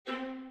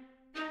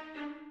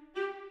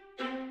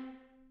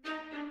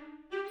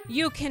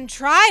You can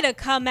try to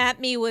come at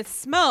me with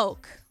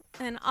smoke,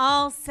 and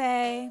I'll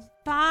say,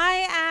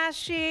 bye,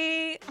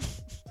 Ashy.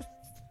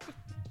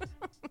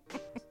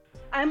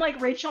 I'm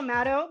like Rachel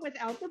Maddow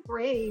without the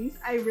brains.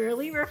 I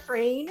rarely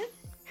refrain,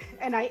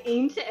 and I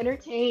aim to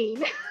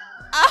entertain.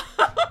 Oh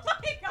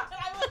my God.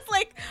 I was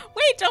like,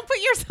 wait, don't put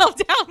yourself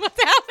down.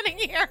 What's happening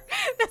here?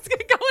 That's going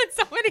to go in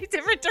so many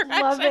different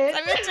directions. Love it.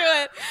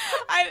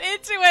 I'm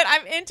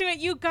into it.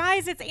 You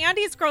guys, it's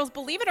Andy's Girls.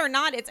 Believe it or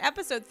not, it's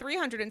episode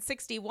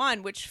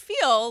 361, which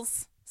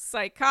feels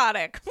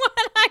psychotic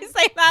when I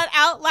say that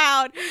out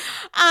loud.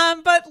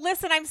 But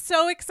listen, I'm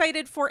so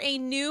excited for a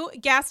new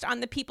guest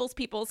on the People's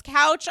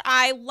Couch.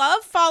 I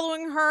love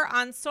following her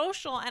on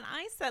social, and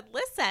I said,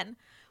 listen,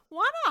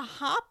 want to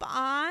hop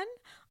on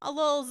a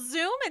little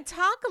Zoom and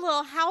talk a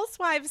little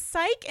housewives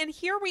psych? And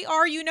here we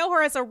are. You know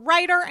her as a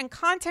writer and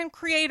content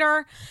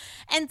creator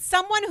and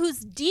someone whose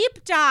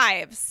deep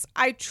dives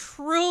I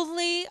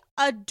truly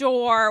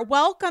adore.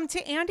 Welcome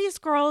to Andy's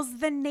Girls,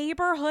 the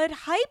neighborhood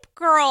hype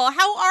girl.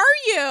 How are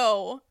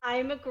you?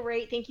 I'm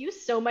great. Thank you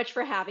so much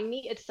for having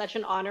me. It's such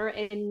an honor,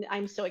 and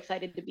I'm so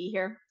excited to be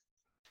here.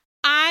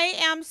 I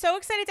am so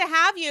excited to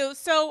have you.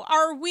 So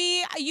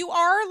you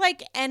are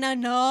like an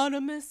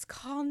anonymous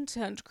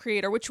content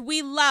creator, which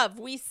we love.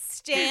 We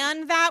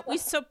stand that. We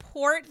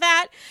support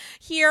that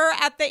here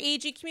at the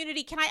AG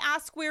community. Can I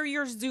ask where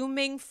you're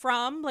Zooming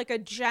from? Like a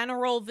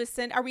general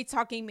vicinity? Are we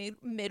talking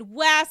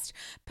Midwest,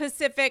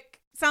 Pacific,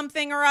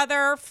 something or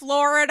other,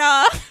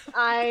 Florida?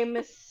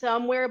 I'm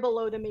somewhere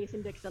below the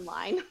Mason-Dixon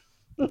line.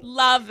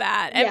 Love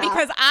that. And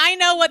because I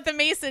know what the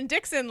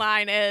Mason-Dixon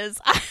line is,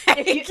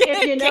 if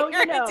you know,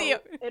 you know.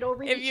 It'll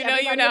reach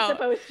everybody it's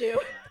supposed to.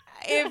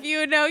 If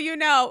you know, you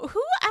know.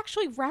 Who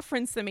actually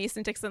referenced the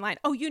Mason-Dixon line?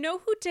 Oh, you know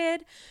who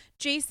did?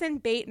 Jason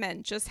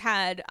Bateman just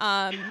had,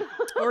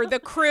 or the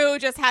crew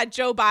just had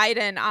Joe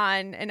Biden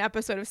on an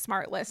episode of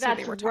SmartLess.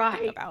 That's they were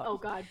talking right. about. Oh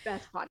God,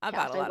 best podcast.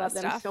 About a lot I love of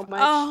stuff. them so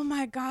much. Oh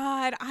my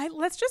God.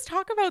 Let's just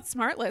talk about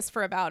SmartLess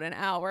for about an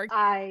hour.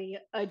 I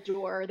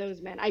adore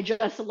those men. I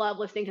just love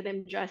listening to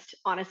them just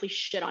honestly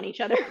shit on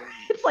each other.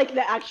 It's like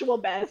the actual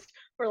best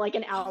for like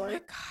an hour. Oh my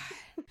God.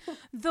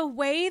 The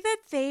way that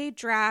they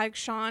drag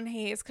Sean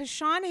Hayes, because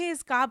Sean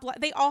Hayes, God bless,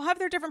 they all have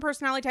their different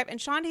personality type. And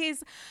Sean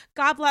Hayes,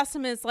 God bless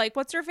him, is like,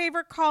 what's your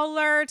favorite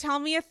color? Tell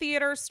me a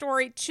theater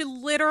story, to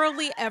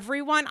literally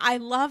everyone. I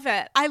love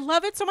it. I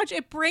love it so much.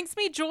 It brings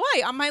me joy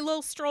on my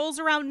little strolls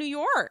around New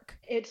York.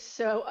 It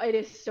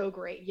is so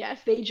great. Yes.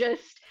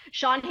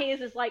 Sean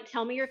Hayes is like,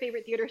 tell me your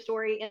favorite theater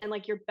story and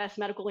like your best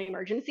medical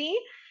emergency.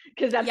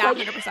 Because that's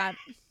 100%.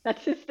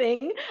 That's his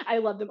thing. I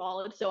love them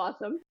all. It's so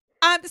awesome.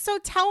 So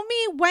tell me,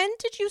 when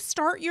did you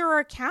start your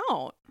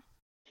account?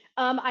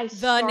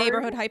 The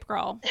Neighborhood Hype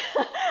Girl.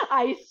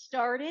 I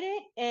started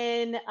it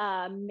in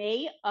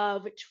May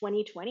of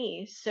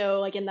 2020.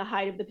 So like in the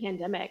height of the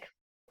pandemic.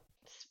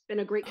 It's been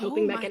a great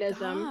coping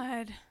mechanism.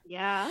 God.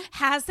 Yeah.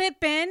 Has it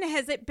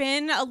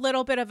been a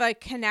little bit of a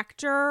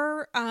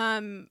connector?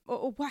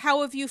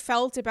 How have you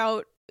felt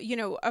about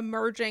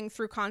emerging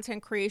through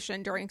content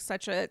creation during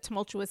such a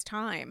tumultuous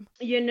time?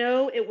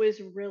 It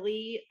was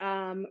really,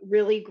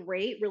 really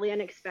great, really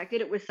unexpected.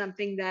 It was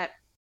something that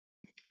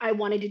I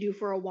wanted to do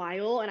for a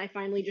while, and I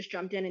finally just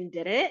jumped in and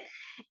did it.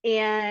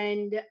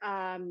 And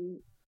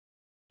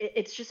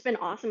it's just been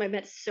awesome. I've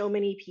met so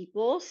many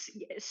people,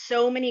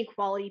 so many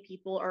quality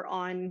people are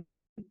on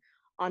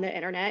the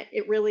internet.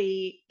 It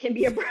really can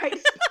be a bright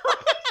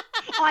spot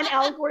on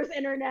Al Gore's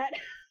internet.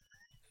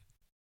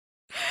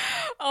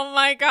 Oh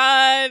my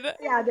God.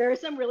 Yeah, there are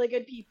some really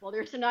good people.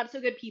 There's some not so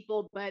good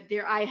people, but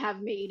I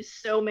have made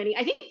so many.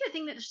 I think the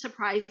thing that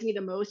surprised me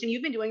the most, and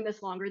you've been doing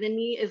this longer than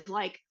me, is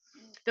like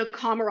the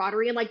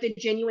camaraderie and like the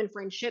genuine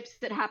friendships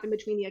that happen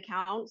between the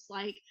accounts.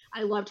 Like,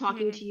 I love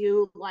talking to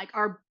you, like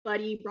our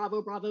buddy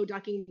Bravo,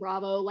 Ducking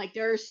Bravo. Like,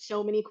 there are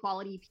so many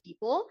quality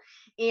people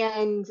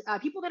and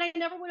people that I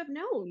never would have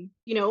known,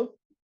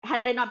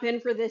 had it not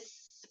been for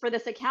this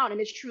account. And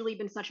it's truly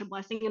been such a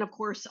blessing. And of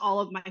course, all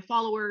of my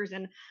followers,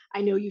 and I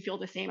know you feel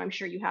the same. I'm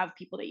sure you have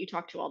people that you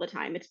talk to all the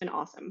time. It's been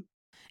awesome.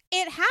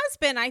 It has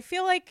been. I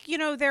feel like,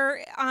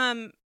 there,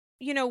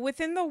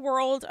 within the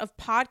world of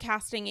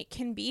podcasting, it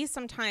can be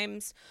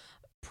sometimes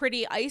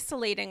pretty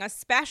isolating,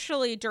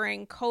 especially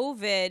during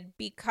COVID,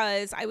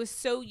 because prior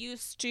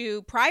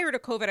to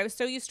COVID, I was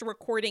so used to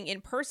recording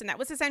in person. That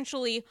was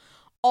essentially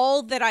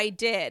all that I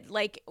did.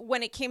 Like,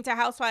 when it came to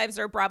Housewives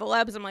or Bravo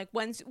Labs, I'm like,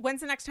 when's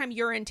the next time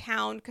you're in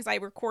town? Because I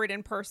record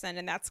in person,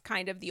 and that's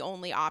kind of the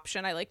only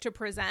option I like to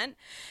present.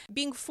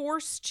 Being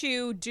forced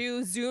to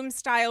do Zoom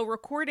style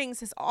recordings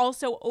has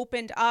also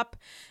opened up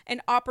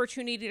an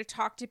opportunity to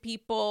talk to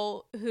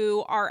people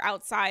who are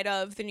outside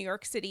of the New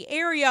York City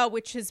area,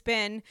 which has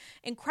been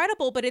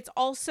incredible, but it's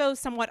also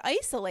somewhat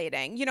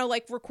isolating.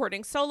 Like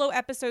recording solo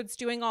episodes,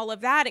 doing all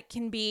of that, it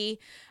can be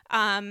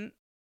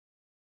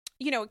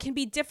it can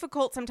be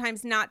difficult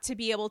sometimes not to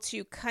be able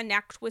to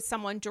connect with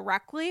someone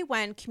directly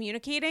when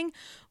communicating,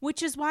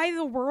 which is why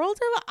the world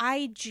of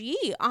IG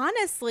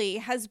honestly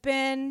has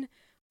been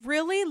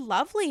really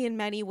lovely in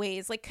many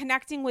ways, like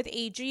connecting with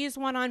AGs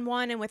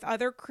one-on-one and with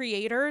other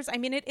creators. I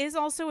mean, it is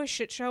also a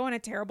shit show and a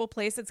terrible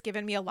place that's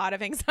given me a lot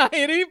of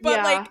anxiety,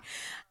 but like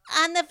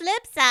on the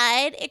flip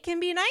side, it can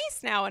be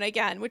nice now and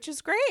again, which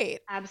is great.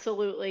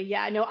 Absolutely.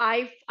 Yeah. No,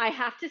 I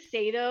have to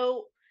say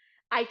though,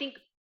 I think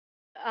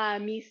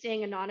me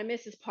staying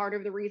anonymous is part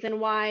of the reason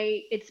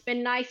why it's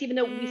been nice, even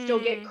though we still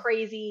get Mm.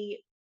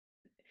 crazy.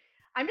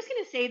 I'm just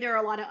gonna say there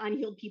are a lot of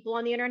unhealed people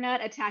on the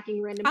internet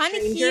attacking random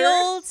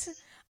Unhealed,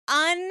 strangers.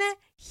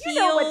 You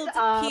know what's unhealed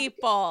up.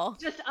 people.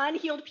 Just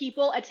unhealed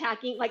people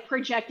attacking, like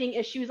projecting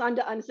issues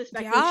onto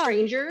unsuspecting Yeah,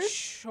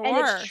 strangers. And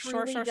it's sure, sure,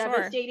 truly sure, sure.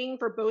 devastating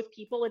for both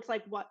people. It's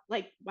like, what,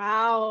 like,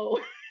 wow.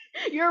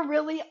 You're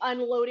really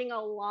unloading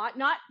a lot,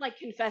 not like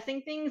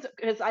confessing things,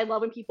 because I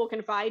love when people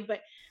confide,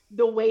 but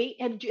the way,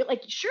 and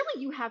like,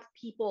 surely you have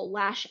people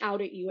lash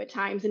out at you at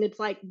times, and it's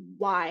like,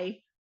 why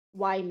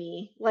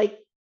me? Like,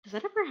 does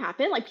that ever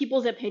happen? Like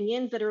people's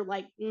opinions that are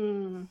like,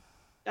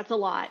 that's a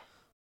lot.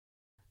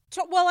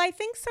 Well, I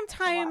think That's a lot.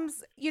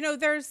 sometimes,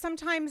 there's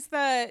sometimes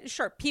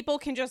sure, people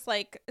can just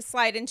like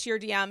slide into your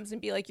DMs and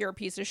be like, you're a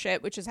piece of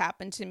shit, which has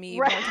happened to me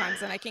Right. more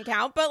times than I can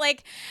count, but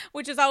like,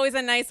 which is always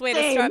a nice way to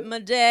Same. start my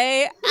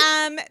day.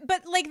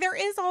 But like, there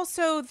is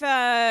also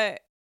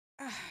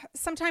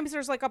sometimes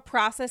there's like a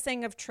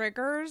processing of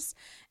triggers,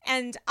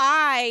 and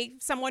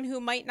someone who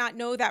might not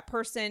know that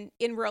person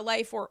in real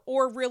life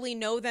or really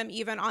know them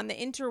even on the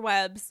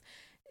interwebs,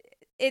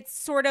 it's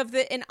sort of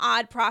an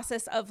odd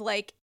process of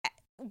like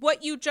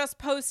what you just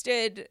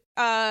posted,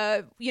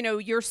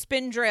 your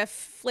spindrift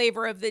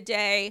flavor of the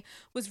day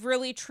was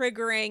really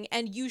triggering,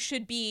 and you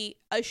should be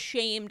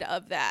ashamed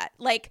of that.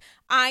 Like,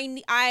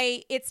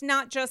 it's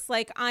not just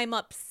like I'm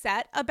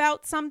upset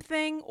about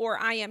something or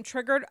I am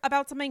triggered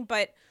about something,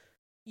 but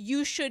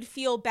you should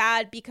feel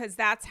bad because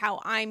that's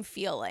how I'm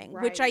feeling,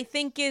 which I Right.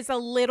 think is a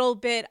little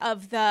bit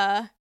of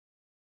I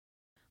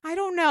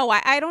don't know.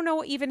 I don't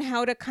know even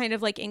how to kind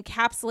of like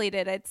encapsulate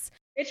it.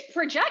 It's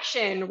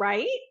projection,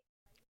 right?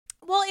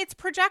 Well, it's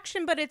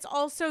projection, but it's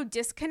also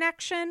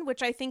disconnection,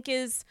 which I think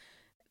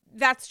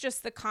that's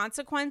just the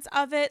consequence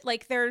of it.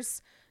 Like,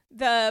 there's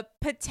the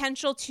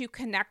potential to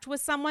connect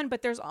with someone,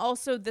 but there's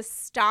also the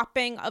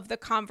stopping of the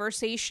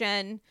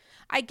conversation.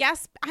 I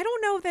guess I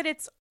don't know that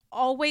it's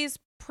always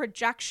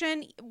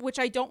projection, which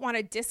I don't want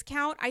to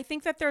discount. I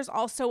think that there's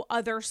also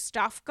other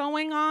stuff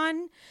going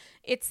on.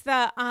 It's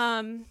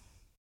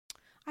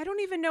I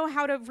don't even know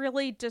how to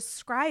really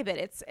describe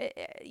it.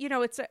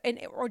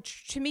 Or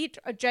to me,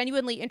 a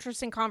genuinely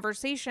interesting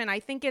conversation. I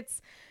think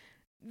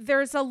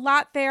there's a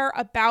lot there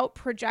about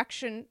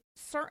projection,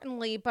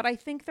 certainly, but I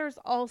think there's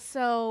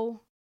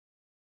also,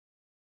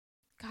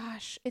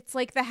 gosh, it's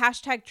like the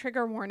hashtag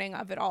trigger warning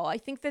of it all. I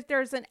think that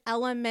there's an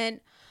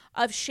element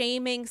of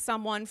shaming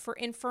someone for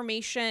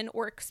information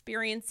or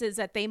experiences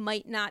that they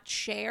might not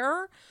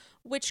share,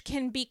 which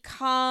can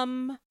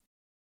become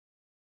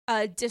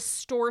a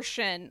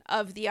distortion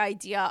of the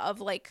idea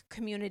of like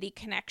community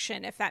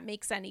connection, if that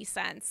makes any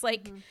sense.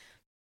 Like,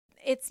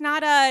 it's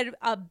not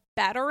a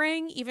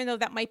bettering, even though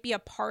that might be a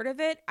part of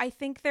it. I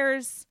think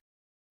there's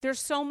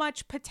so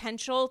much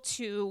potential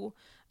to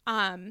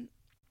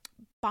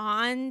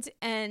bond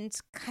and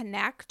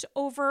connect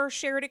over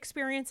shared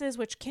experiences,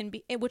 which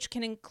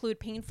can include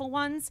painful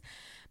ones.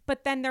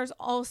 But then there's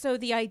also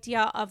the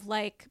idea of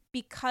like,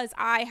 because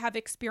I have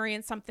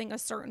experienced something a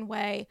certain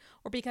way,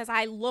 or because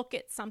I look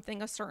at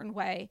something a certain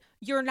way,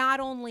 you're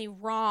not only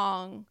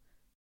wrong,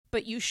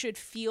 but you should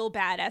feel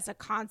bad as a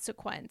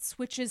consequence,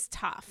 which is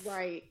tough.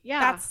 Right.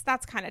 Yeah.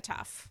 That's kind of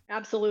tough.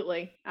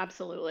 Absolutely.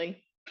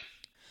 Absolutely.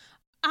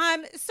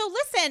 So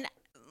listen,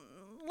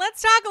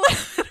 let's talk a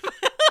little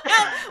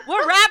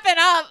we're wrapping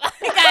up,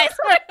 guys.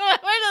 We're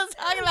just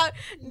talking about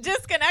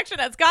disconnection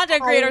as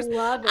content creators. I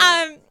love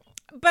it.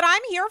 But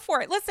I'm here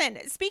for it. Listen,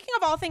 speaking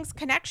of all things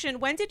connection,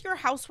 when did your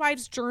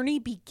Housewives journey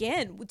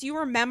begin? Do you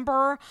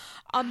remember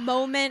a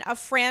moment, a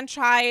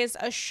franchise,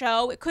 a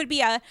show? It could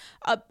be a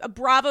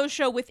Bravo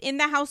show within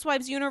the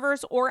Housewives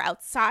universe or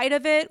outside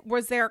of it.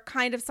 Was there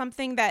kind of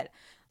something that,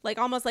 like,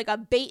 almost like a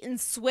bait and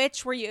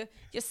switch, where you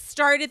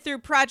started through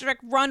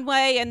Project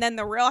Runway and then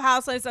the Real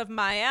Housewives of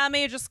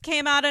Miami just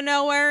came out of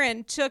nowhere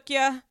and took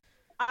you?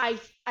 I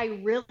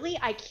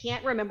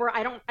can't remember.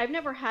 I've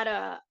never had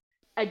a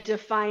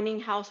defining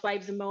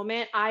Housewives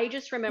moment. I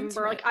just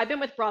remember, like, Intimate. I've been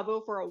with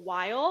Bravo for a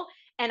while,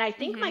 and I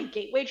think my Mm-hmm.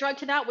 gateway drug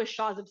to that was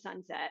Shaws of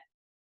Sunset.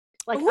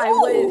 Like, I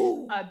was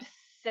Ooh.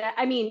 obsessed.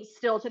 I mean,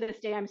 still to this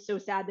day, I'm so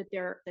sad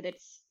that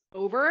it's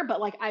over. But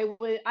like, I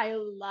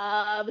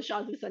love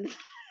Shaws of Sunset.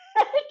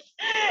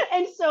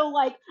 And so,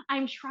 like,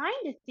 I'm trying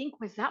to think,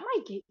 was that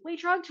my gateway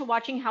drug to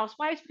watching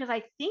Housewives? Because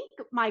I think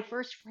my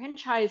first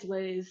franchise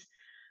was,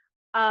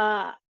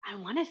 I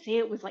want to say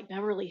it was like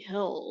Beverly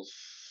Hills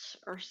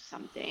or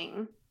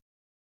something.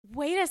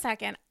 Wait a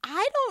second.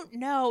 I don't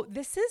know.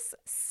 This is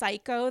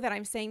psycho that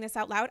I'm saying this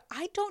out loud.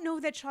 I don't know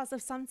that Shaws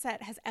of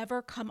Sunset has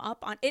ever come up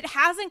on. It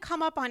hasn't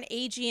come up on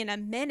AG in a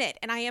minute,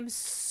 and I am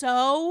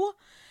so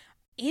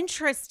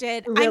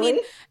interested. I mean,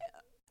 Really?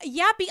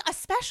 Yeah,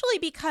 especially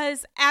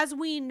because as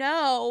we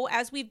know,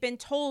 as we've been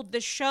told,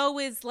 the show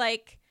is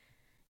like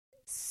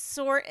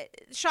sort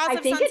Shaws I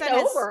of think it's Sunset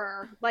has,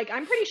 over. Like,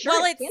 I'm pretty sure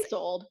well, it's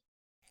canceled.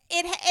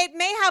 it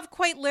may have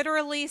quite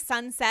literally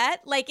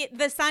sunset, like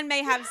the sun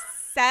may have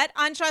set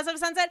on Shaws of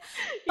Sunset,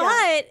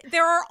 Yeah. but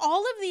there are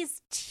all of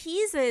these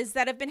teases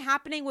that have been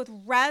happening with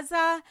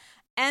Reza,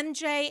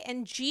 MJ,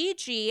 and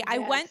Gigi. I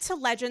went to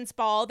Yes. Legends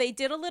Ball. They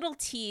did a little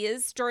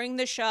tease during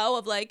the show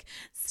of like,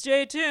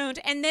 stay tuned.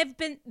 And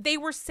they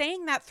were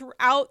saying that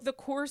throughout the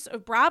course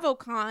of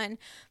BravoCon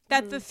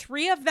that the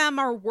three of them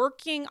are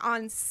working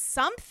on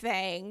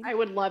something. I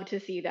would love to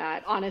see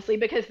that, honestly,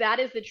 because that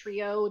is the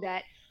trio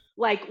that,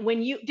 like,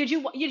 when you did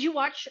you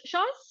watch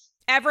Shaw's?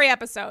 Every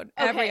episode.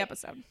 Every Okay.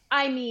 episode.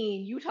 I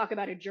mean, you talk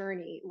about a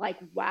journey. Like,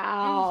 Mm.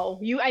 wow.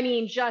 I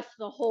mean, just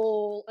the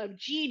whole of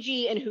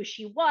Gigi and who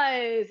she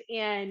was,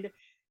 and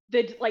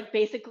the, like,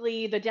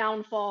 basically the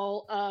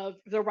downfall of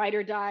the Ride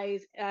or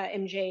Dies,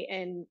 MJ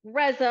and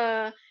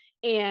Reza,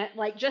 and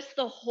like just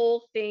the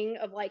whole thing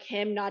of like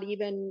him not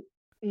even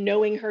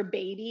knowing her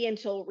baby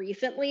until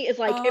recently is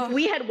like, if Oh,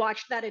 we had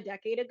watched that a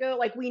decade ago,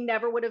 like we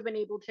never would have been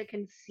able to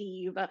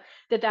conceive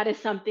that that is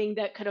something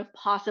that could have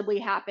possibly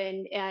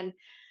happened. And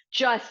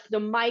just the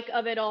mic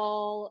of it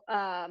all,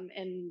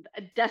 and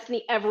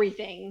Destiny,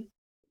 everything.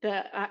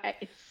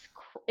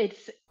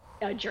 It's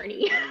a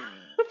journey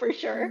for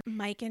sure.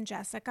 Mike and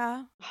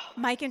Jessica.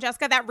 Mike and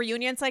Jessica, that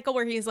reunion cycle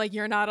where he's like,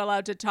 you're not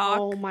allowed to talk.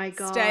 Oh my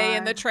Stay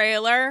in the god.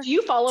 trailer. Do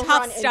you follow her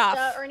Tough on stuff.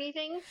 Insta or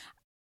anything?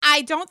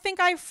 I don't think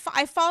I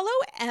follow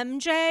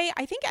MJ.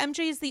 I think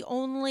MJ is the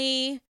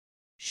only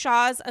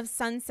Shaws of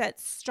Sunset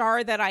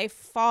star that I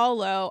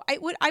follow. I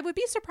would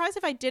be surprised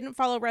if I didn't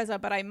follow Reza,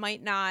 but I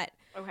might not.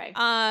 Okay.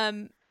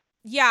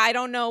 Yeah, I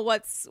don't know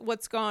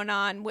what's going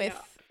on with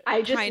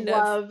I just kind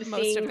love of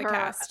most seeing of the her.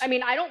 cast. I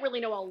mean, I don't really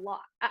know a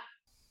lot.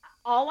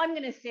 All I'm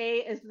going to say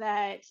is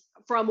that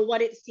from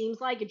what it seems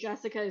like,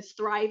 Jessica is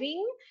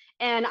thriving,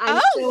 and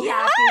I'm so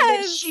happy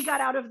that she got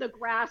out of the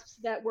grasps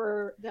that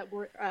were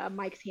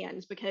Mike's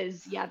hands,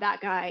 because yeah,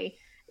 that guy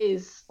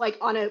is like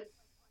on a,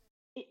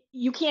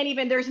 you can't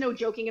even, there's no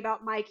joking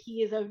about Mike.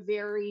 He is a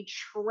very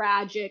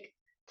tragic,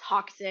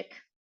 toxic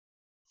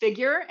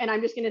figure, and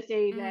I'm just going to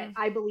say that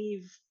I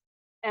believe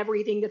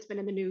everything that's been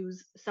in the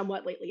news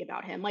somewhat lately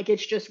about him. Like,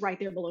 it's just right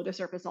there below the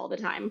surface all the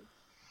time.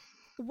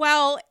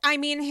 Well, I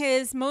mean,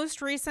 his most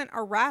recent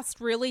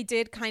arrest really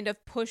did kind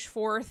of push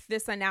forth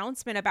this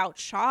announcement about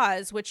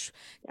Shaw's, which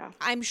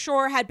I'm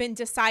sure had been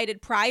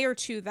decided prior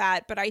to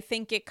that, but I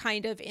think it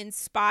kind of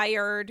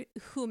inspired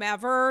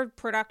whomever,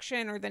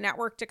 production or the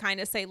network, to kind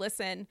of say,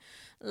 listen,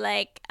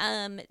 like,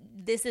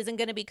 this isn't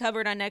going to be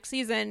covered on next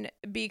season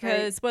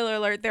because, spoiler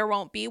alert, there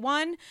won't be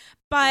one.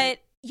 But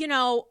you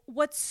know,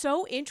 what's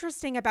so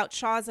interesting about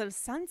Shaws of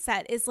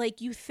Sunset is,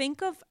 like, you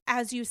think of,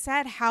 as you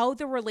said, how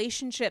the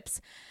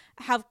relationships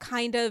have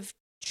kind of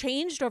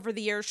changed over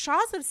the years.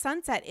 Shaws of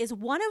Sunset is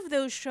one of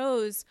those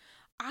shows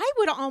I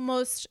would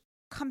almost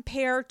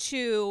compare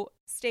to,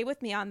 stay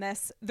with me on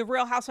this, The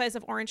Real Housewives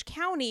of Orange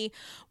County,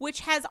 which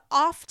has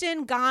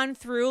often gone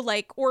through,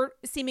 like, or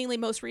seemingly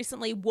most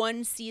recently,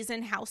 one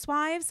season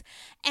housewives.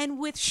 And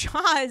with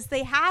Shaws,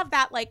 they have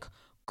that like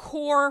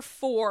core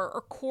 4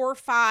 or core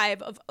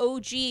 5 of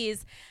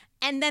OGs,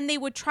 and then they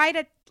would try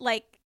to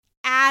like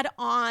add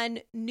on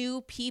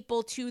new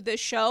people to the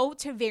show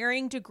to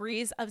varying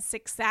degrees of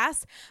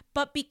success.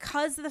 But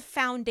because the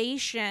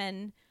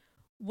foundation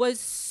was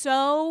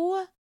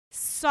so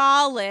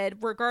solid,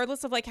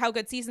 regardless of like how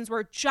good seasons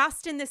were,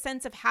 just in the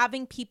sense of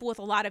having people with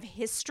a lot of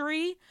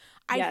history,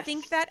 I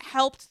think that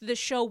helped the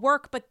show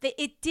work. But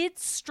it did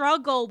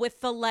struggle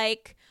with the,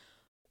 like,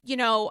 you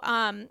know,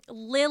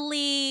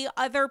 Lily,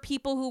 other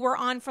people who were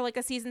on for like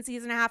a season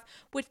and a half,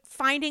 with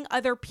finding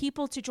other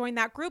people to join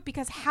that group,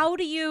 because how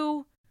do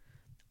you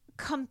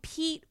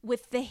compete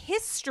with the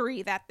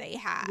history that they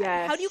had?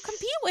 How do you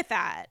compete with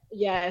that?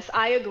 Yes,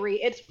 I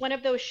agree. It's one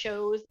of those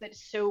shows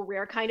that's so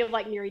rare, kind of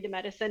like Married to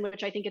Medicine,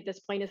 which I think at this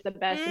point is the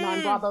best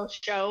non-Bravo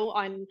show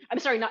on, I'm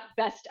sorry, not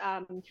best,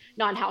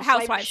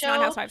 non-housewife show.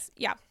 Non-housewives,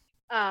 yeah.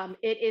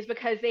 It is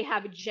because they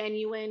have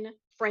genuine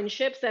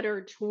friendships that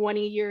are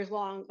 20 years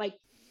long, like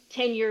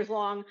 10 years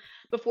long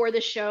before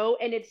the show.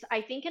 And it's,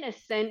 I think, in a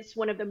sense,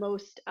 one of the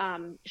most,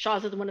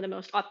 Shaw's is one of the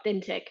most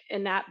authentic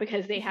in that,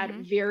 because they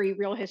had very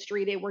real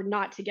history. They were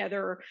not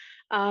together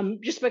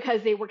just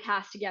because they were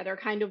cast together,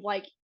 kind of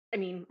like, I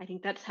mean, I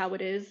think that's how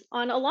it is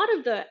on a lot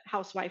of the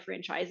housewife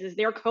franchises.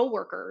 They're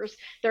co-workers.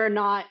 They're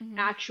not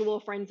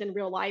actual friends in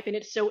real life. And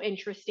it's so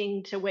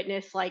interesting to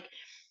witness like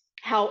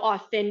how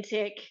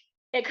authentic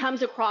it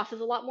comes across, as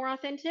a lot more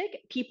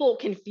authentic. People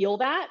can feel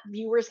that,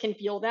 viewers can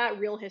feel that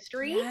real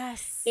history.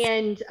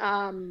 And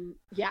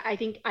yeah, I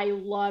think I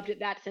loved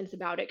that sense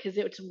about it, because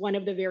it's one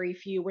of the very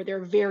few where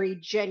they're very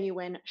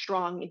genuine,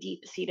 strong,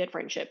 deep-seated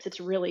friendships.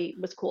 It's really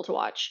was cool to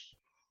watch.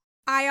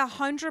 I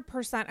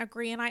 100%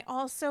 agree. And I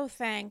also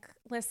think,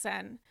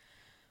 listen,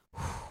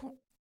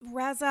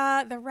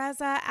 the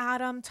Reza,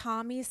 Adam,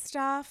 Tommy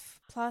stuff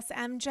plus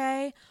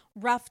MJ,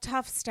 rough,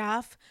 tough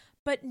stuff.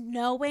 But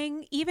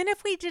knowing, even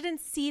if we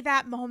didn't see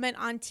that moment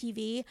on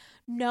TV,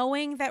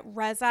 knowing that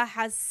Reza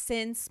has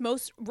since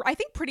I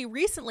think pretty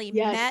recently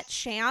met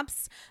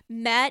Shamps,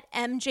 met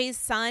MJ's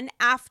son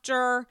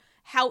after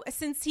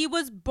since he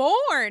was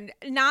born,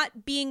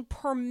 not being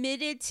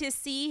permitted to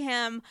see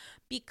him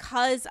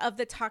because of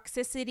the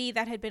toxicity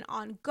that had been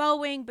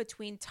ongoing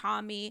between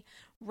Tommy,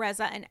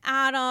 Reza, and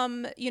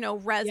Adam,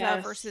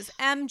 Reza versus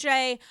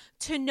MJ,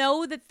 to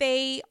know that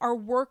they are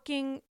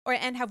working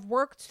and have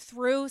worked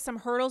through some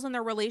hurdles in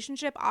their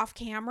relationship off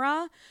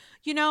camera,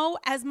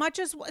 as much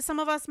as some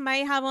of us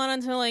may have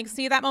wanted to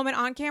see that moment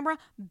on camera,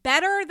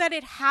 better that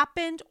it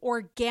happened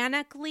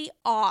organically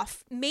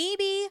off.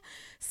 Maybe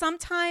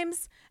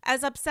sometimes,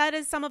 as upset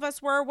as some of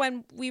us were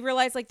when we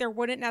realized there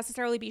wouldn't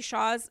necessarily be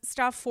Shaw's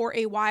stuff for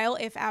a while,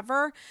 if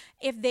ever,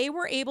 if they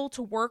were able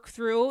to work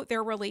through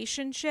their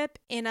relationship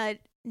in a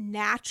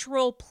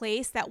natural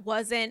place that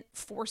wasn't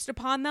forced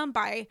upon them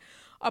by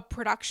a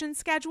production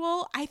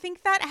schedule, I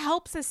think that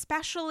helps,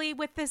 especially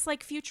with this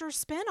future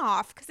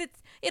spinoff, because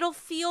it'll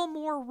feel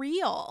more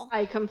real.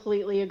 I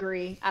completely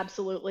agree.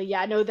 Absolutely.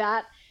 Yeah, no,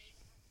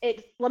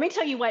 let me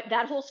tell you what,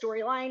 that whole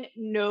storyline,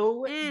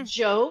 no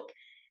joke,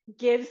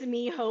 gives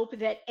me hope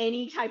that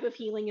any type of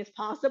healing is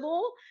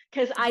possible,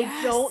 because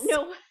I don't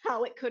know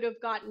how it could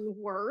have gotten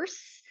worse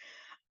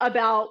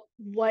about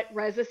what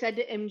Reza said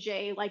to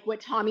MJ,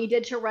 what Tommy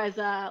did to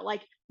Reza,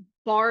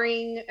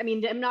 barring,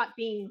 them not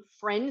being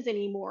friends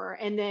anymore,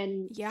 and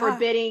then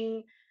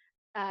forbidding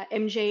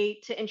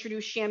MJ to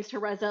introduce Shams to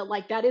Reza.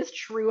 That is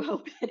true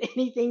hope that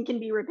anything can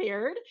be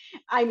repaired.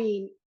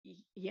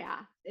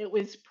 It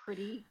was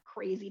pretty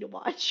crazy to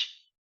watch.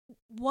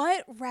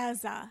 What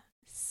Reza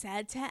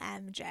said to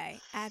MJ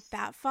at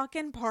that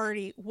fucking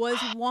party was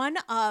one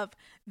of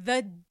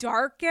the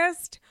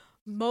darkest,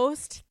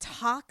 most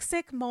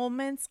toxic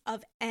moments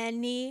of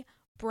any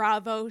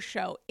Bravo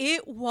show.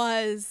 It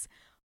was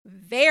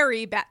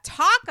very bad.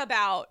 Talk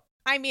about,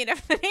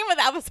 if the name of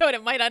the episode,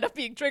 it might end up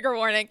being trigger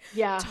warning.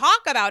 Yeah.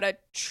 Talk about a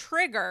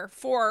trigger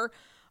for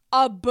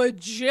a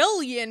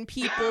bajillion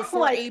people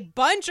for a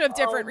bunch of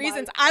different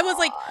reasons. I was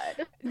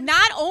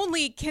not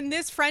only can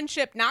this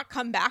friendship not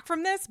come back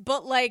from this,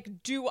 but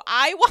do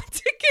I want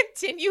to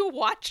continue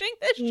watching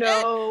this shit?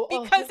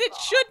 Because it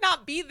should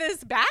not be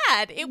this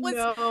bad. It was,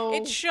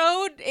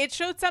 it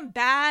showed some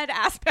bad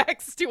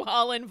aspects to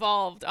all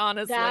involved,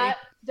 honestly.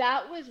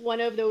 That was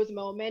one of those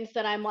moments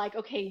that I'm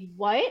okay,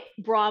 what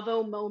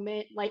Bravo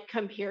moment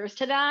compares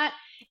to that?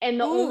 And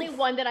the only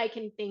one that I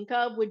can think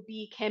of would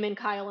be Kim and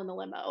Kyle in the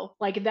limo.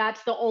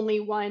 That's the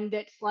only one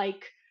that's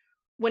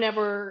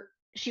whenever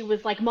she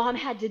was Mom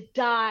had to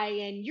die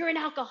and you're an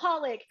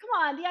alcoholic. Come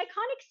on, the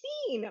iconic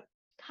scene.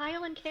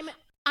 Kyle and Kim.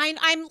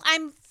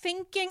 I'm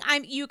thinking,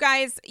 you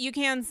guys, you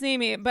can't see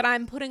me, but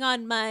I'm putting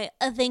on my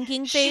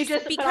thinking face. She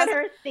just put on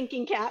her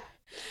thinking cap.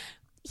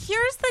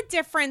 Here's the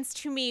difference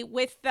to me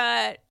with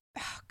the,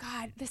 oh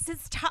God, this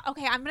is tough.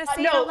 Okay, I'm gonna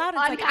say it out loud.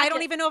 It's I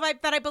don't even know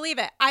that I believe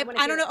it. I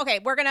don't know. Okay,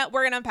 we're gonna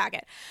unpack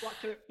it.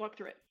 Walk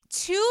through it.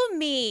 To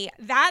me,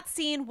 that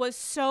scene was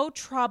so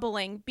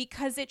troubling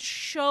because it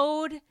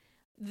showed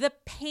the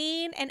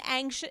pain and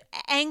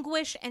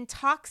anguish and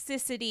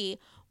toxicity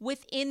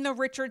within the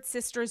Richards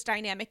sisters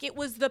dynamic. It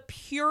was the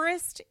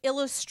purest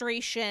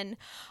illustration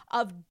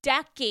of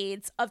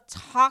decades of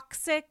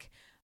toxic,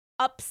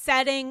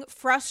 upsetting,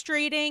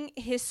 frustrating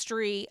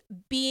history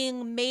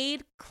being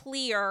made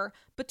clear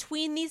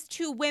between these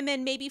two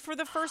women, maybe for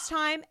the first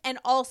time, and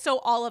also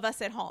all of us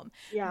at home.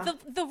 Yeah.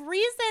 The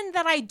reason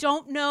that I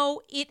don't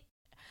know it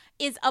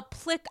is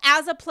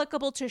as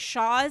applicable to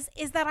Shaw's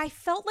is that I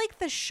felt like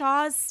the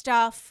Shaw's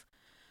stuff,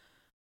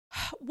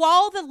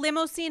 while the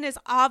limo scene is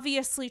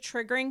obviously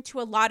triggering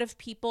to a lot of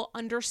people,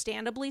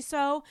 understandably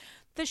so,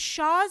 the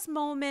Shaw's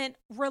moment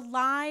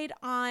relied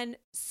on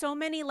so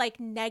many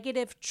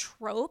negative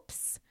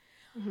tropes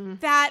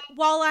that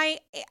while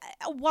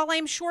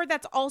I'm sure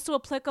that's also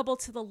applicable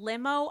to the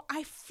limo,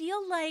 I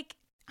feel I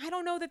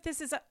don't know that this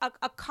is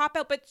a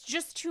cop-out, but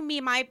just to me,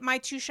 my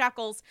two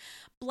shekels,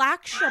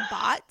 Black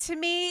Shabbat to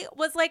me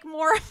was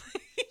more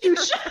you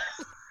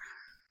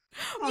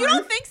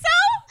don't think so?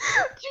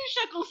 2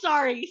 shekels.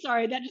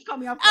 Sorry, that just caught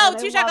me off guard.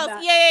 2 shekels.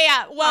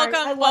 Yeah.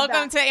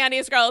 Welcome to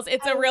Andy's Girls.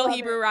 It's a real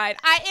Hebrew ride.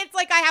 It's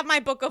I have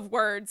my book of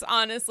words,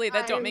 honestly,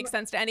 that don't make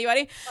sense to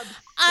anybody.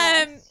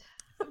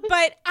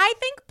 But I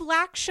think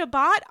Black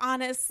Shabbat,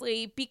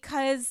 honestly,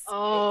 because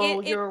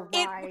you're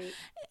right.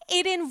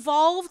 It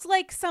involved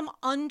some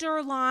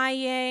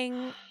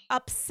underlying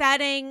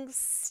upsetting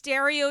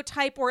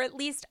stereotype, or at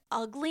least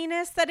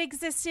ugliness, that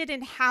existed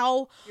in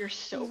how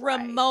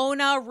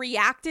Ramona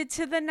reacted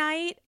to the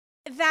night,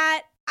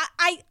 that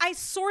I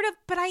sort of,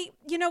 but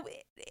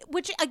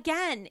which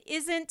again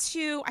isn't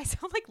to, I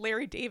sound like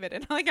Larry David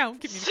and I'm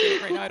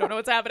communicating right now. I don't know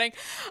what's happening.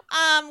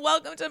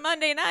 Welcome to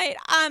Monday night.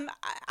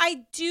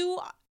 I do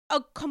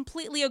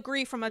completely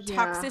agree from a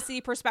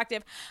toxicity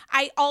perspective.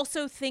 I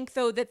also think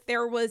though that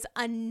there was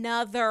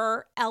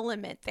another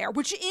element there,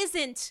 which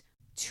isn't,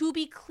 to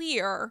be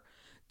clear,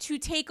 to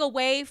take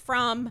away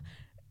from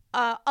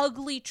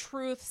ugly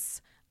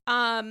truths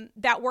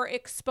that were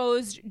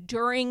exposed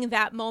during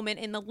that moment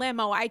in the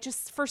limo. I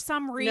just, for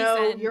some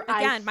reason, No,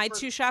 again, my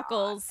two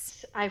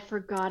shekels. I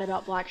forgot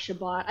about Black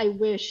Shabbat. I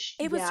wish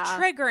It was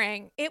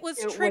triggering. It was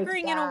It was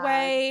triggering in a bad.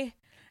 way.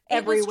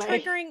 Every It was way.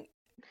 triggering.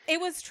 It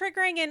was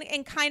triggering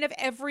in kind of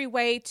every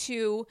way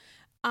to,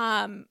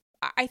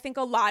 I think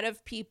a lot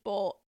of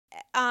people,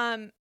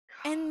 and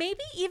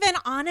maybe even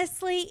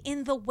honestly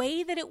in the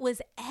way that it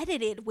was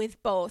edited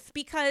with both,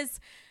 because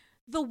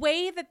the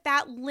way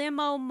that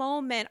limo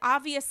moment,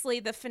 obviously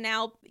the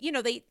finale, you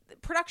know,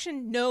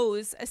 production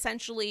knows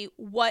essentially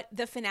what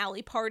the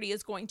finale party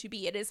is going to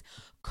be. It is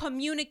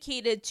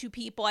communicated to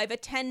people. I've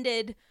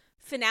attended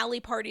finale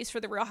parties for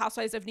the Real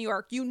Housewives of New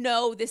York. You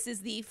know, this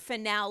is the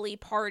finale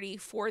party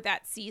for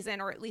that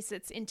season, or at least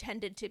it's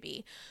intended to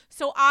be.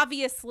 So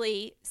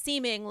obviously,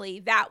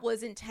 seemingly, that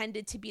was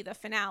intended to be the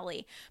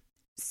finale.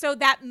 So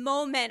that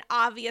moment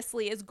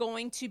obviously is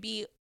going to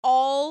be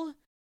all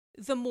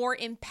the more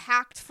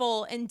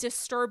impactful and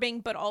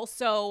disturbing, but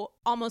also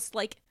almost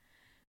like,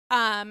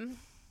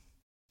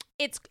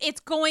 it's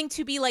going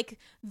to be like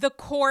the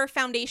core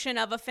foundation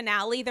of a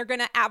finale. They're going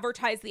to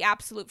advertise the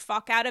absolute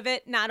fuck out of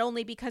it, not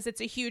only because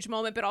it's a huge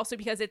moment, but also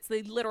because it's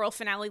the literal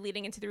finale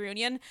leading into the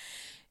reunion.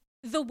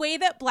 The way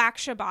that Black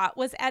Shabbat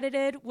was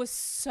edited was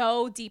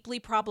so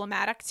deeply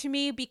problematic to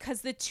me,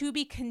 because the to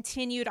be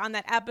continued on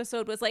that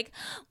episode was like,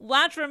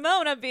 watch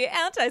Ramona be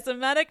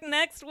anti-Semitic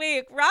next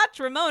week. Watch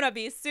Ramona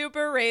be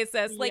super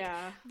racist. Like,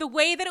 the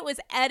way that it was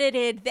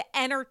edited, the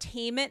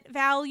entertainment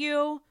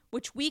value,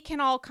 which we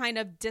can all kind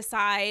of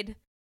decide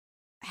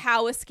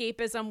how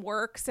escapism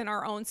works in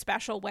our own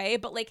special way,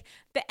 but like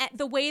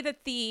the way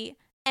that the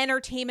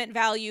entertainment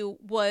value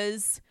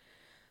was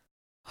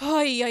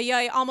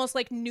almost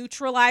like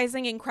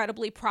neutralizing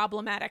incredibly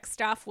problematic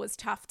stuff was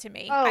tough to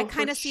me. I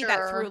kind of see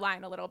that through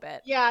line a little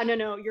bit. Yeah,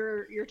 no,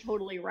 you're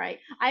totally right.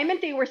 I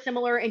meant they were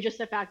similar in just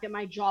the fact that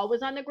my jaw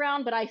was on the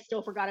ground, but I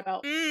still forgot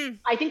about.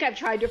 I think I've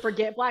tried to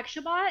forget Black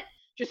Shabbat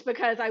just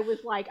because I was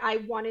like, I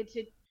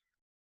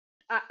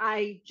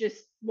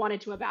just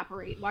wanted to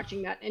evaporate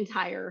watching that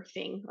entire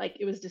thing. Like,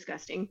 it was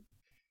disgusting.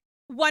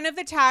 One of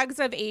the tags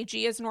of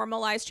AG is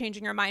normalize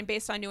changing your mind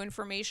based on new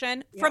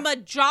information. Yeah. From a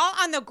jaw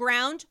on the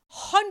ground,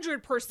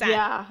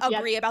 100%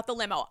 agree about the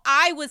limo.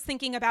 I was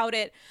thinking about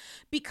it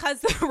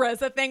because the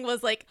Rosa thing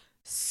was like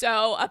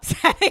so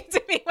upsetting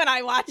to me when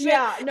I watched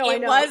it. No,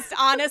 it was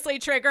honestly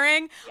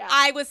triggering.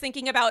 I was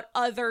thinking about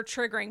other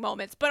triggering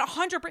moments, but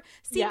 100%.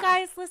 See,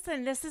 guys,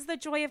 listen, this is the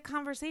joy of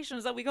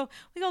conversations that we go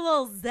a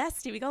little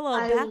zesty. We go a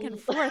little back and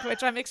forth,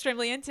 which I'm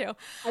extremely into.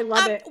 I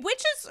love it.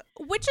 Which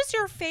is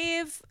your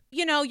fave,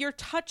 you know, your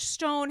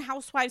touchstone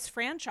Housewives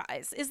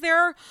franchise? Is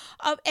there,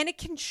 and it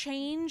can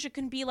change. It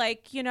can be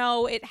like, you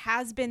know, it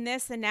has been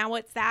this and now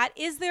it's that.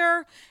 Is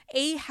there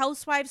a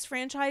Housewives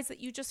franchise that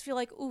you just feel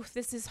like, ooh,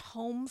 this is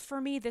home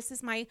for me? This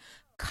is my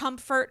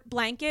comfort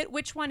blanket.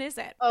 Which one is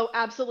it? Oh,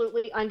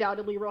 absolutely.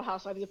 Undoubtedly Real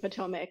Housewives of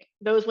Potomac.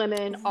 Those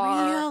women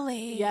are.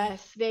 Really?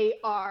 Yes, they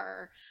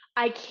are.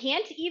 I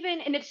can't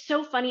even, and it's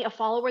so funny, a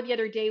follower the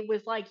other day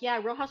was like,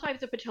 yeah, Real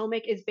Housewives of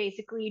Potomac is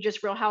basically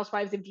just Real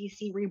Housewives of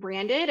DC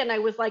rebranded. And I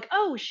was like,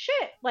 oh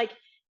shit, like,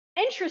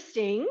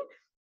 interesting.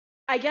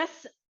 I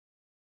guess,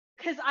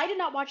 because I did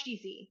not watch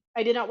DC.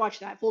 I did not watch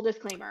that, full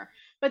disclaimer.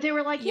 But they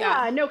were like,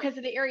 no, because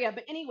of the area.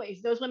 But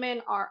anyways, those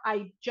women are,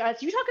 you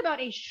talk about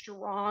a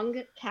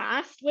strong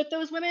cast with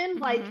those women.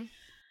 Like,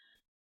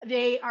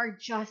 they are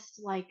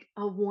just like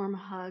a warm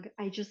hug.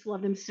 I just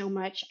love them so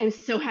much. I'm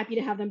so happy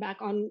to have them back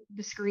on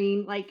the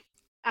screen. Like,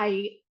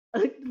 I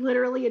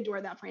literally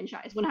adore that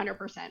franchise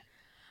 100%.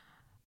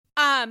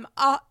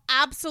 I'll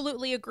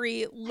absolutely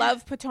agree.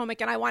 Love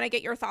Potomac, and I want to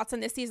get your thoughts on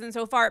this season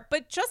so far.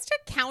 But just to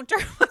counter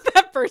what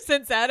that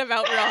person said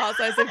about Real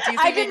Housewives of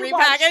DC being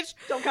repackaged,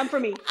 don't come for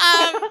me.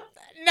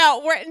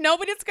 No,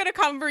 nobody's gonna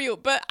come for you.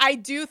 But I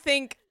do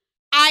think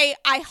I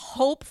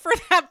hope for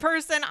that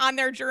person on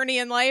their journey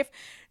in life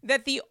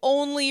that the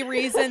only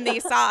reason they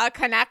saw a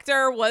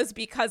connector was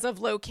because of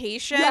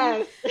location.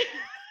 Yes.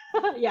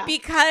 Yeah.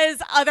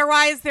 Because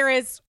otherwise there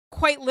is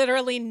quite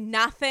literally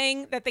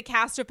nothing that the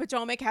cast of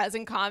Potomac has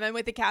in common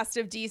with the cast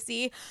of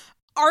DC.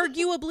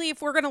 Arguably,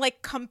 if we're going to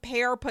like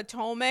compare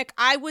Potomac,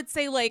 I would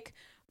say like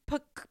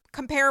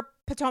compare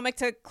Potomac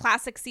to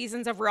classic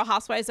seasons of Real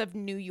Housewives of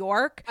New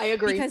York. I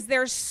agree. Because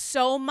there's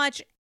so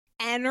much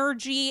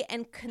energy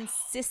and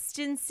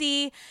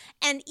consistency,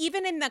 and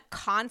even in the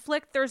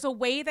conflict, there's a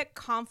way that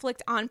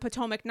conflict on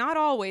Potomac, not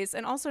always,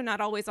 and also not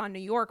always on New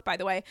York, by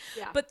the way,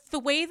 but the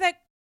way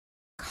that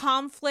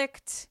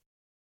conflict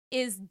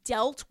is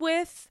dealt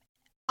with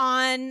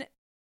on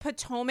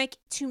Potomac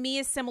to me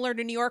is similar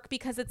to New York,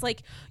 because it's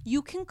like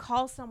you can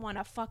call someone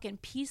a fucking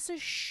piece of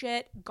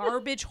shit,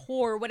 garbage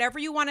whore, whatever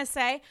you want to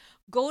say,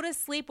 go to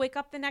sleep, wake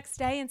up the next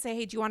day and say,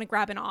 hey, do you want to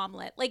grab an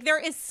omelet? Like, there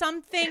is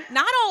something,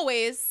 not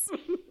always,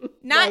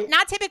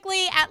 not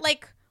typically at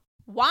like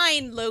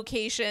wine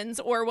locations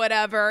or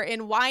whatever in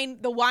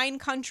the wine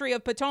country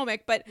of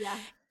Potomac, but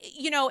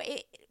you know,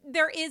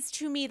 there is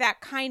to me that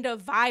kind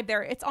of vibe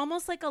there. It's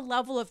almost like a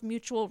level of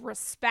mutual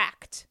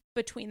respect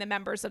between the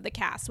members of the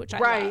cast, which I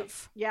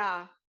love.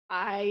 Yeah,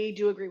 I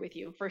do agree with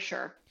you for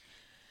sure.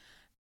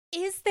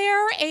 Is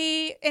there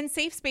in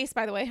safe space,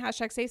 by the way,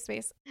 hashtag safe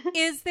space,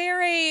 is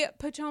there a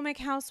Potomac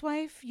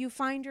housewife you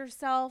find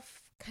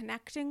yourself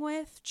connecting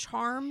with,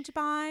 charmed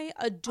by,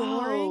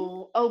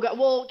 adoring? Oh God.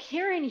 Well,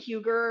 Karen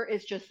Huger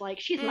is just like,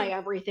 she's my Mm,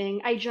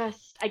 everything. I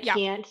yeah.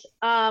 can't.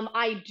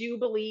 I do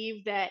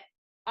believe that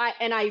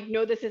and I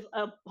know this is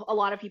a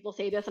lot of people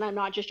say this, and I'm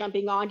not just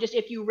jumping on. Just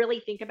if you really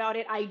think about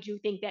it, I do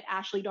think that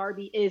Ashley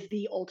Darby is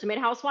the ultimate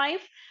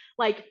housewife.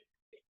 Like,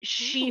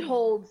 she Ooh.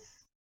 holds,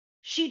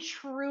 she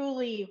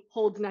truly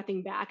holds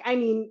nothing back. I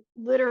mean,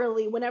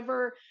 literally,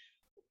 whenever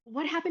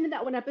what happened in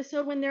that one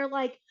episode when they're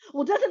like,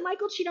 well, doesn't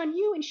Michael cheat on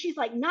you? And she's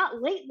like,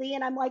 not lately.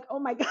 And I'm like, oh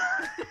my God.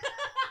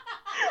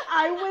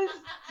 I was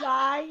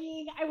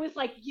dying. I was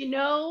like,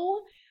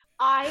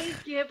 I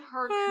give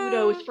her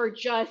kudos for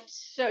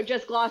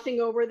just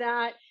glossing over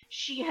that.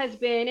 She has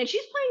been, and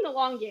she's playing the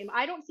long game.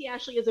 I don't see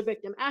Ashley as a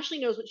victim. Ashley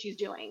knows what she's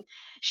doing.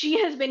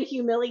 She has been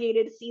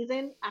humiliated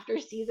season after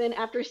season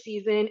after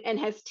season and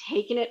has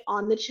taken it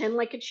on the chin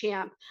like a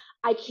champ.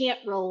 I can't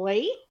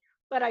relate,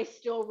 but I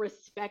still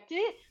respect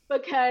it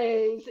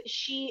because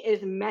she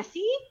is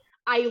messy.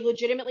 I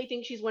legitimately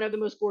think she's one of the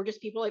most gorgeous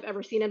people I've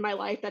ever seen in my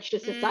life. That's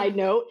just a side Mm,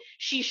 note.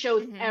 She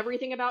shows hmm.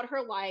 everything about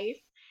her life.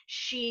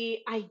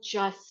 I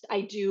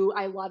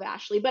love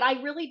Ashley, but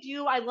I really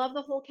do. I love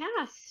the whole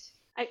cast.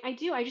 I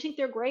do. I just think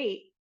they're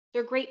great.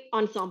 They're great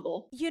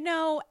ensemble.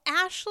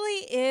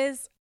 Ashley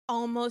is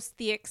almost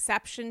the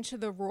exception to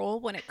the rule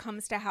when it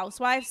comes to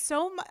housewives.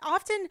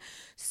 Often,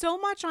 so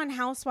much on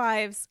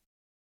housewives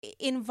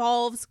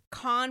involves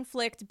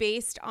conflict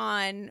based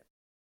on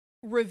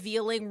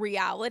revealing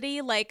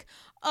reality, like,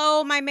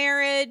 oh, my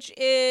marriage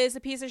is a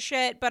piece of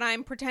shit but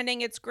I'm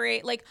pretending it's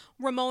great, like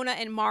Ramona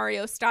and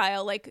Mario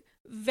style, like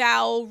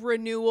vow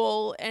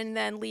renewal and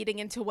then leading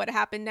into what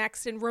happened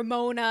next, and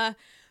Ramona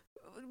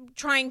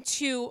trying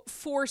to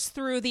force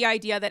through the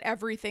idea that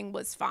everything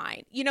was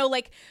fine.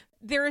 Like,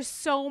 there is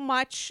so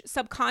much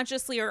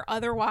subconsciously or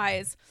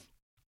otherwise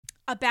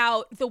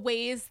about the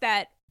ways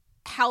that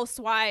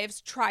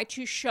housewives try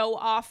to show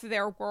off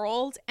their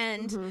world,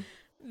 and Mm-hmm.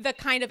 the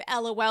kind of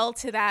LOL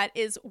to that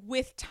is,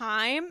 with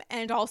time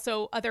and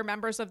also other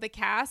members of the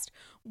cast,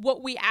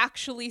 what we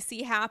actually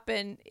see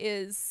happen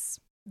is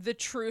the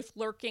truth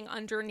lurking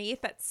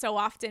underneath that so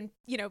often,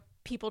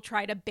 people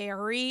try to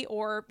bury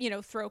or,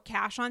 throw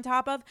cash on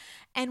top of.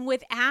 And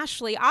with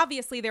Ashley,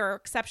 obviously there are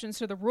exceptions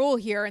to the rule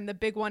here, and the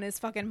big one is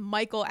fucking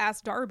Michael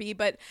ass Darby,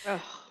 but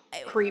Ugh,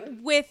 creep.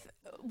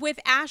 with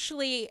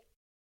Ashley,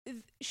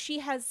 she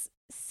has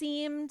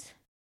seemed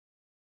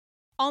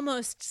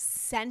almost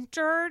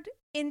centered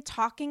in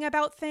talking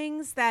about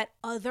things that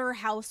other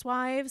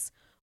housewives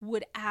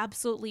would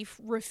absolutely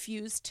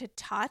refuse to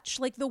touch.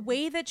 Like, the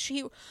way that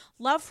she,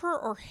 love her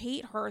or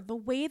hate her, the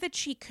way that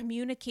she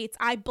communicates,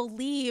 I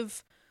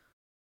believe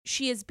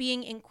she is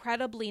being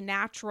incredibly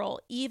natural,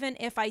 even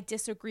if I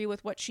disagree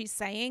with what she's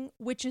saying,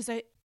 which is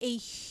a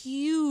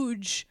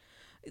huge,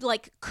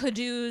 like,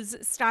 Caduce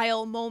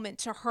style moment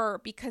to her,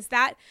 because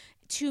that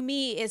to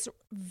me is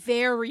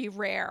very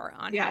rare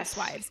on Yes.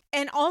 Housewives.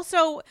 And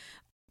also,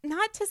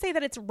 not to say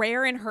that it's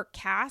rare in her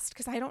cast,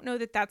 because I don't know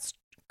that that's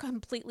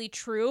completely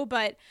true,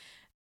 but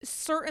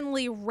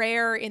certainly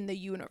rare in the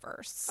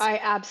universe. I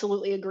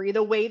absolutely agree.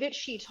 The way that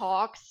she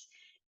talks,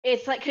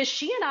 it's like, because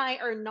she and I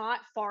are not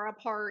far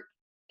apart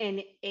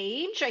in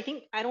age. I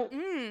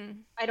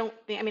mean,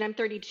 I'm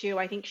 32.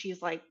 I think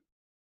she's like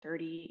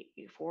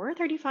 34,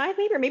 35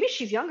 maybe, or maybe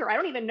she's younger. I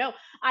don't even know.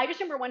 I just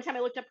remember one time I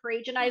looked up her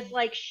age and I was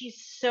like,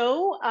 she's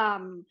so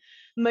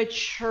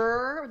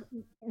mature,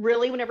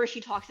 really, whenever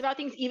she talks about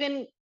things,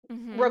 even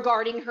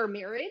regarding her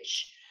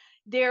marriage.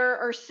 There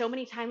are so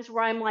many times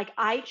where I'm like,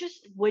 I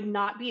just would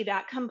not be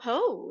that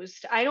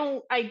composed.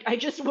 I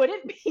just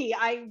wouldn't be.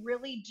 I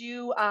really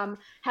do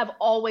have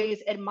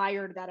always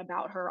admired that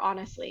about her,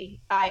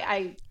 honestly.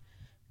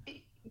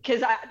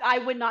 Because I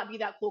would not be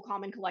that cool,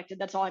 calm, and collected.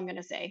 That's all I'm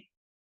gonna say.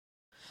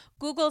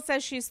 Google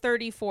says she's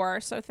 34,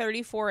 so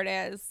 34 it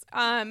is.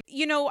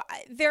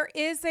 There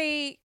is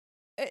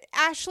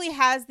Ashley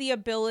has the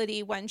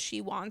ability, when she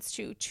wants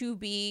to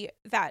be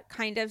that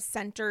kind of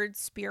centered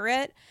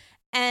spirit,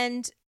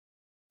 and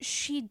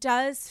she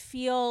does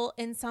feel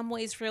in some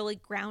ways really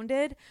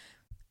grounded.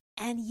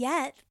 And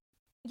yet,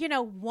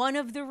 one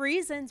of the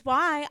reasons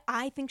why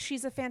I think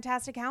she's a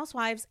fantastic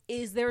housewives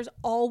is there's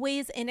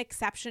always an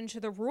exception to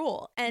the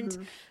rule.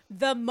 And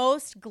the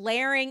most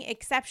glaring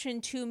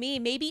exception to me,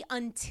 maybe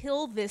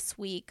until this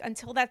week,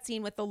 until that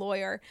scene with the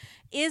lawyer,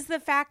 is the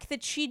fact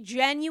that she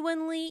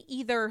genuinely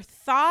either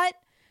thought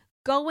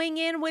going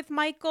in with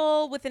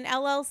Michael with an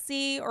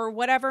LLC or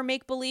whatever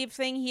make-believe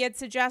thing he had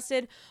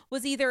suggested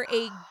was either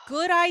a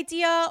good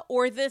idea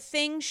or the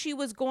thing she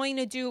was going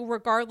to do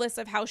regardless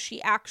of how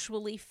she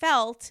actually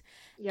felt.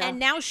 Yeah. And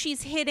now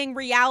she's hitting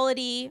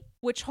reality,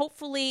 which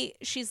hopefully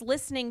she's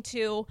listening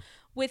to,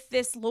 with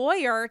this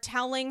lawyer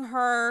telling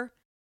her,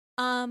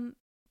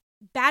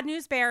 bad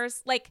news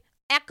bears, like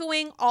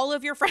echoing all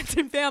of your friends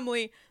and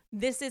family.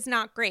 this is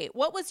not great.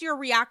 What was your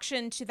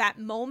reaction to that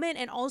moment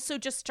and also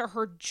just to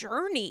her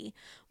journey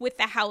with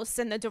the house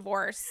and the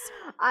divorce?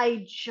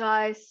 I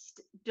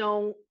just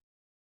don't.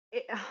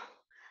 It,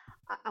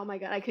 oh my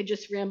God, I could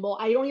just ramble.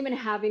 I don't even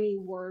have any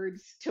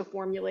words to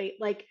formulate.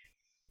 Like,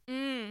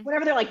 Mm,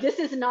 whenever they're like, this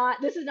is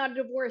not a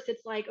divorce,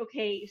 it's like,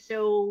 okay,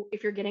 so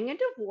if you're getting a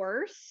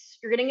divorce,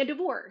 you're getting a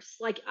divorce.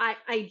 Like,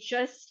 I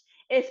just,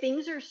 if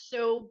things are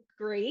so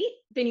great,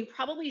 then you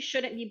probably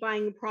shouldn't be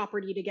buying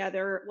property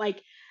together.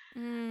 Like,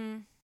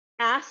 mm,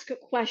 ask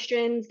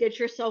questions, get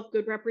yourself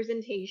good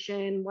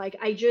representation. Like,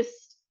 I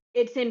just,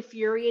 it's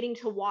infuriating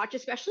to watch,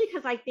 especially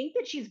because I think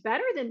that she's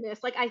better than this.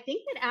 Like, I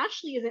think that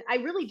Ashley isn't, I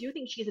really do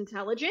think she's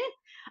intelligent.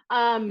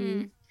 Um,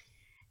 mm.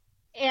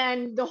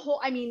 and the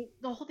whole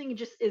thing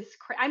just is,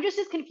 I'm just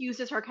as confused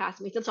as her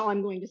castmates. That's all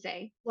I'm going to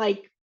say.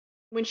 Like,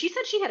 when she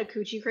said she had a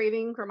coochie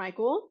craving for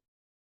Michael,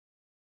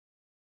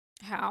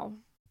 How?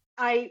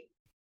 I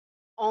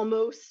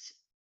almost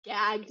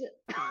gagged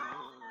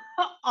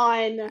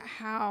on,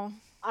 How?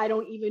 I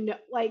don't even know,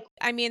 like,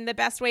 I mean, the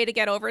best way to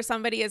get over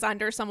somebody is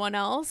under someone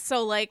else.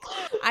 So, like,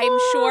 I'm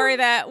sure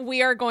that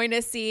we are going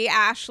to see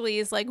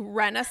Ashley's like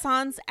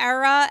Renaissance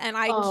era, and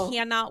I oh,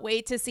 cannot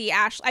wait to see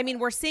Ashley. I mean,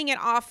 we're seeing it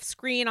off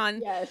screen on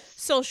yes,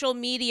 social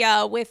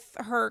media with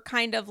her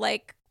kind of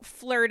like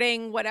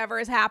flirting whatever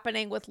is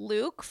happening with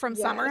Luke from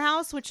Summer yes,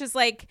 House, which is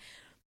like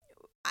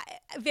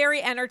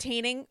very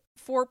entertaining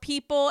for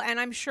people,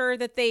 and I'm sure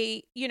that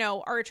they,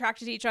 are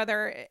attracted to each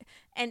other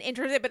and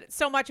interested, but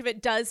so much of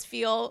it does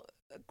feel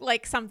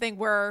like something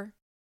we're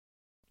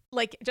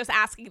like just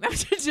asking them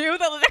to do,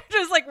 that they're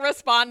just like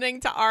responding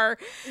to our,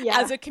 yeah,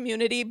 as a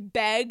community,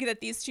 beg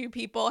that these two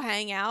people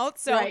hang out.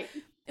 So right.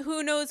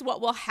 who knows what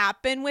will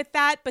happen with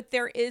that, but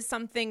there is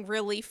something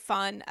really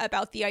fun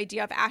about the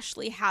idea of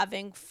Ashley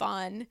having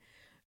fun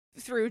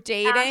through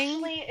dating.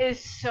 Ashley is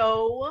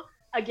so,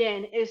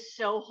 again, is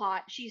so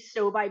hot. She's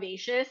so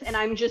vivacious, and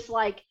I'm just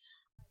like,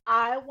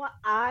 I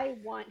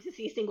want to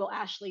see single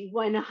Ashley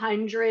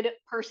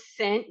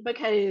 100%,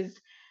 because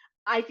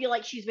I feel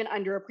like she's been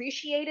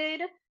underappreciated.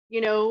 You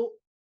know,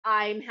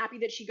 I'm happy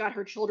that she got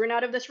her children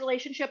out of this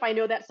relationship. I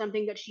know that's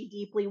something that she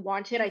deeply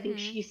wanted. I think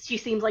Mm-hmm. she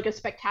seems like a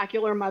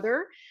spectacular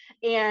mother,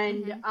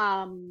 and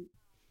Mm-hmm.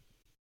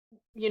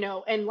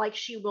 and like,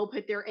 she will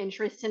put their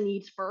interests and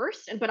needs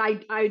first. And but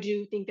I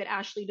do think that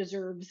Ashley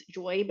deserves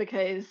joy,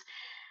 because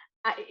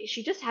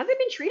she just hasn't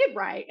been treated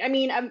right. I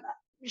mean,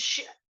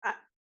 she, uh,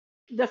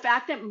 the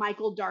fact that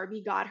Michael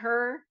Darby got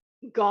her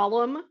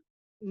Gollum,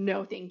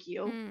 no, thank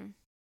you. Mm.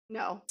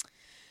 No,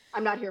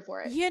 I'm not here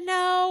for it. You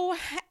know,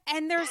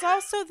 and there's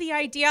also the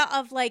idea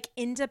of like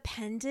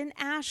independent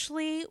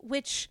Ashley,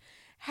 which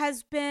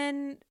has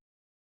been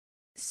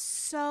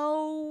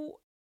so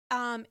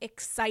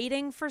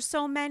exciting for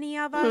so many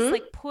of us, Hmm.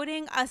 like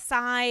putting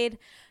aside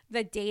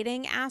the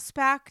dating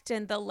aspect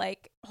and the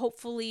like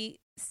hopefully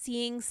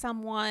seeing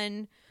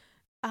someone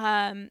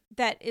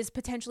that is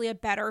potentially a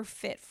better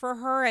fit for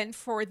her and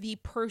for the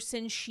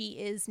person she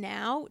is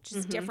now, which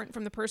is Hmm. different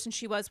from the person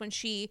she was when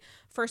she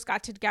first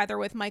got together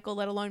with Michael,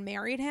 let alone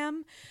married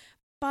him.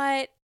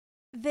 But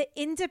the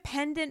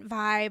independent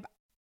vibe,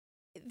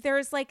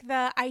 there's like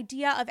the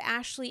idea of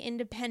Ashley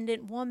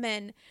independent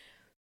woman,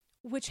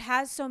 which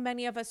has so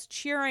many of us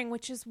cheering,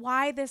 which is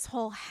why this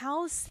whole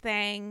house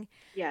thing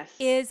Yes.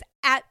 is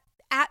at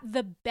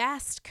the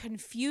best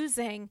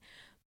confusing,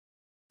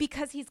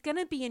 because he's going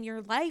to be in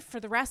your life for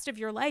the rest of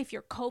your life.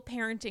 You're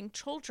co-parenting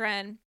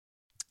children.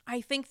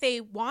 I think they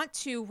want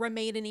to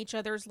remain in each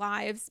other's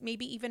lives,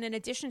 maybe even in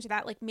addition to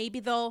that. Like maybe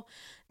they'll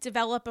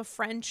develop a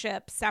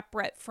friendship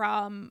separate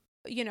from,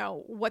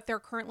 what they're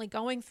currently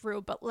going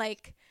through. But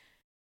like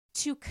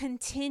to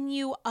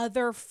continue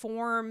other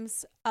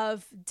forms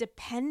of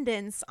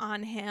dependence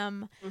on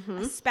him, Hmm.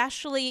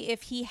 especially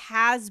if he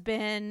has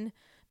been,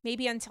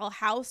 maybe until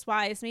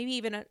Housewives, maybe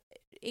even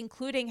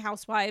including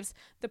Housewives,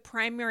 the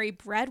primary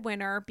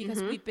breadwinner, because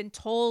Hmm. we've been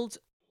told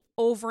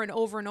over and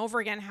over and over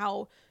again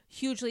how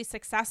hugely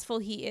successful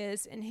he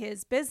is in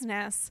his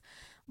business.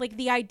 Like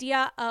the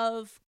idea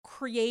of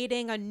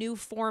creating a new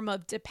form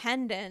of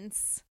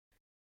dependence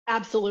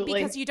because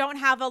Absolutely. you don't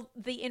have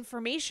the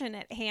information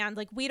at hand.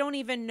 Like we don't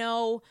even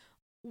know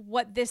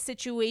what this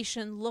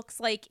situation looks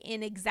like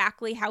in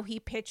exactly how he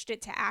pitched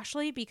it to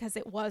Ashley because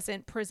it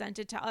wasn't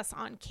presented to us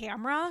on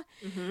camera.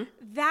 Hmm.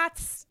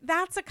 That's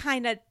a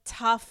kind of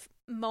tough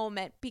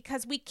moment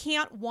because we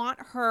can't want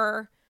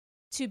her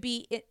to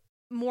be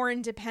more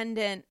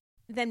independent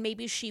than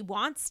maybe she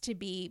wants to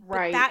be, but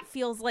Right. that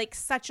feels like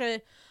such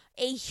a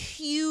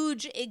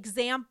huge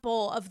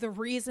example of the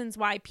reasons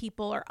why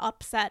people are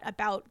upset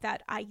about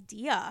that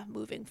idea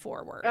moving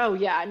forward. Oh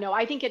yeah. No,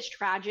 I think it's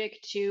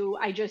tragic too.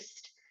 I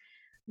just,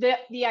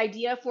 the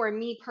idea, for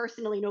me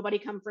personally, nobody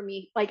come for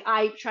me. Like,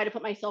 I try to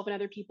put myself in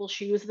other people's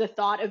shoes. The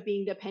thought of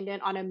being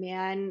dependent on a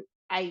man,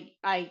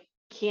 I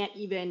can't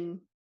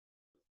even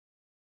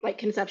like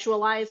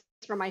conceptualize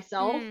for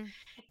myself. Mm.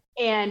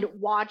 And Mm-hmm.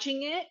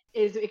 watching it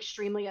is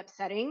extremely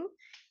upsetting,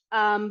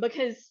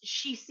 because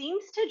she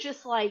seems to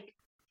just like,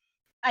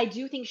 I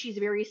do think she's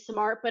very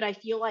smart, but I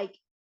feel like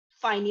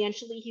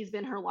financially he's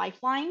been her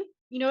lifeline.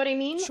 You know what I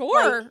mean? Like,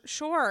 Sure,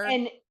 sure.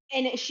 and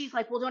she's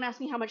like, well, don't ask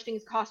me how much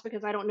things cost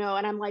because I don't know.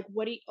 And I'm like,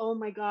 what do you, oh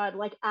my God,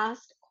 like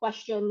ask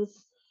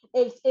questions.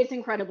 It's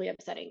incredibly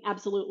upsetting.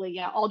 Absolutely.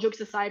 Yeah. All jokes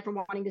aside from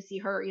wanting to see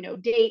her,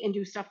 date and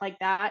do stuff like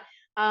that.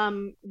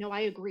 No,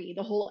 I agree.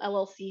 The whole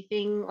LLC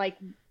thing, like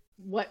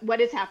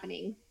what is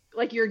happening?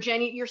 Like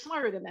you're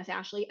smarter than this,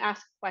 Ashley.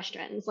 Ask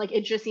questions. Like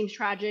it just seems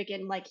tragic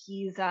and like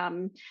he's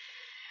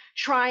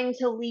trying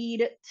to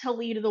lead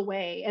the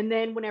way. And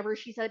then whenever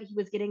she said he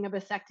was getting a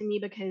vasectomy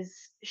because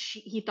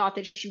he thought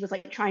that she was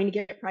like trying to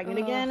get pregnant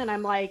Ugh. again, and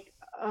I'm like,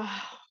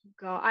 oh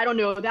God, I don't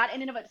know. That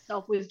in and of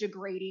itself was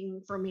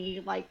degrading for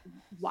me. Like,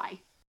 why?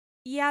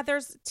 Yeah,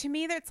 to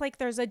me, that's like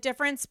there's a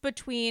difference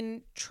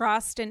between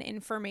trust and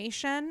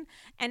information.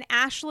 And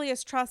Ashley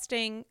is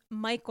trusting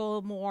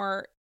Michael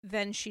more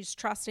than she's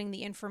trusting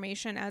the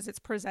information as it's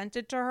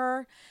presented to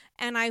her.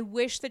 And I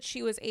wish that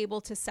she was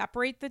able to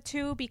separate the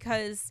two,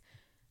 because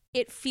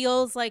it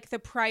feels like the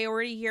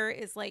priority here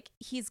is like,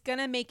 he's going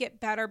to make it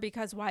better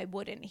because why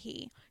wouldn't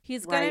he?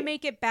 He's going to Right.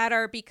 make it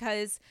better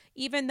because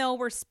even though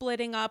we're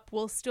splitting up,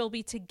 we'll still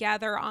be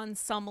together on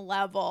some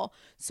level.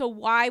 So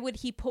why would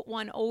he put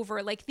one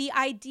over? Like the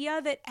idea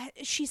that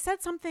she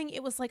said something,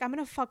 it was like, I'm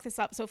going to fuck this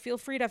up, so feel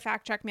free to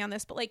fact check me on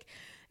this, but like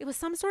it was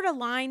some sort of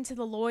line to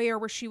the lawyer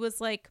where she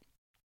was like,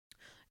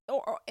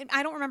 or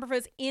I don't remember if it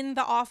was in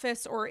the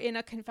office or in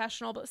a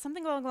confessional, but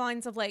something along the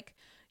lines of like,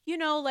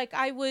 like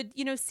I would,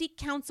 seek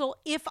counsel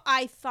if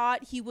I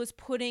thought he was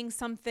putting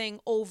something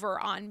over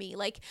on me.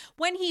 Like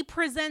when he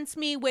presents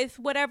me with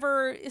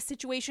whatever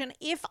situation,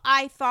 if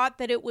I thought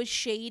that it was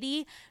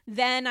shady,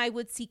 then I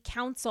would seek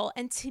counsel.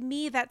 And to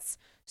me, that's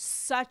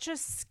such a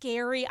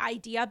scary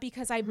idea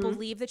because I Mhm.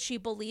 believe that she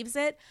believes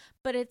it.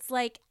 But it's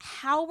like,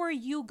 how are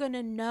you going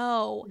to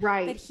know that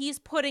Right. he's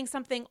putting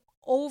something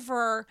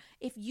over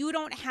if you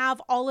don't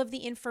have all of the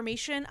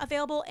information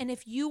available, and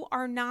if you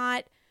are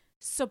not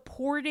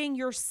supporting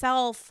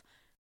yourself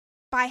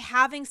by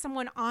having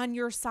someone on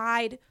your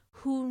side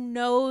who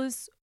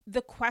knows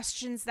the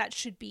questions that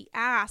should be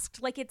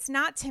asked? Like, it's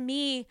not, to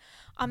me,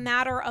 a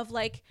matter of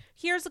like,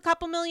 here's a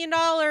couple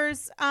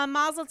 $1,000,000,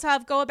 mazel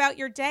tov, go about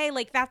your day.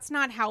 Like, that's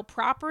not how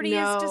property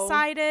is No.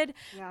 decided.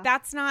 Yeah.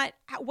 That's not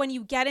when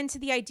you get into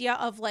the idea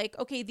of like,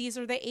 okay, these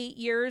are the 8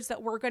 years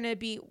that we're going to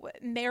be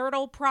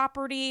marital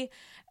property.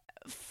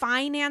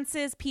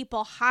 Finances,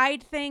 people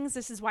hide things.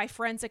 This is why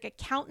forensic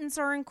accountants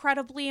are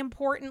incredibly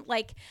important.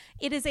 Like,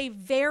 it is a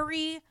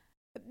very,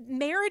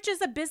 marriage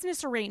is a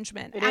business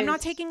arrangement. It I'm not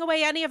is. taking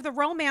away any of the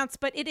romance,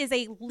 but it is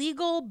a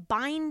legal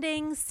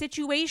binding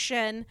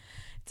situation,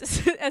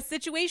 a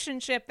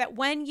situationship that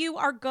when you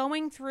are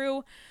going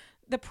through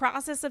the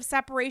process of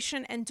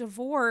separation and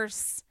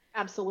divorce,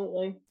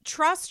 Absolutely.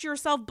 trust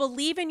yourself,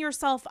 believe in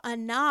yourself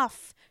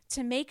enough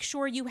to make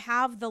sure you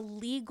have the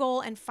legal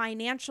and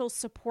financial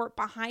support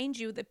behind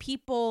you, the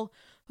people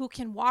who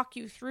can walk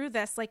you through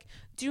this. Like,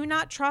 do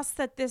not trust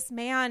that this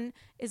man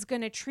is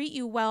going to treat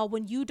you well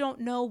when you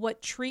don't know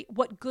what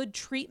good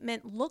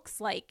treatment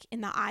looks like in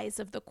the eyes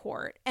of the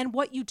court and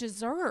what you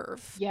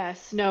deserve.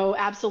 Yes. No,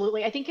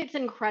 absolutely. I think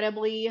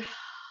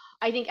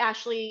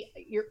Ashley,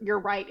 you're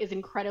right, is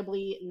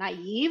incredibly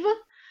naive.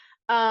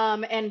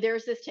 And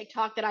there's this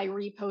TikTok that I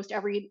repost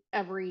every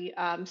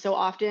so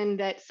often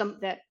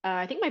that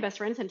I think my best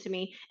friend sent to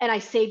me, and I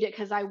saved it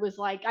because I was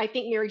like, I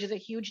think marriage is a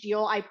huge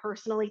deal. I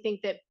personally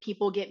think that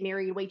people get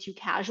married way too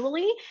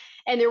casually.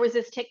 And there was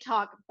this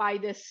TikTok by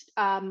this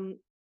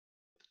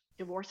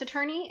divorce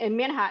attorney in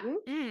Manhattan,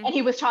 Mm. and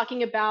he was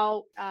talking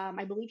about,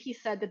 I believe he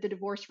said that the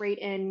divorce rate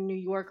in New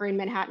York or in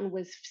Manhattan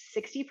was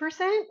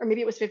 60%, or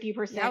maybe it was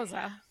 50%.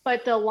 Yowza.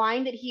 But the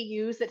line that he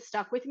used that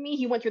stuck with me,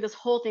 he went through this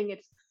whole thing.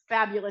 It's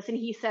fabulous. And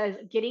he says,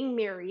 getting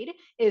married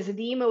is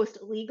the most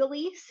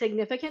legally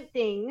significant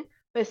thing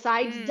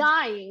besides Mm.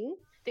 dying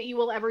that you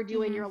will ever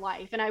do in Mm-hmm. your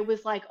life. And I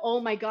was like,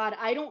 oh my God,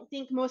 I don't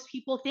think most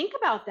people think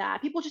about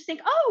that. People just think,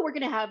 oh, we're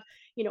going to have,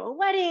 a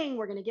wedding,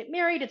 we're going to get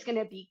married, it's going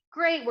to be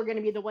great, we're going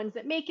to be the ones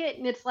that make it.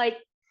 And it's like,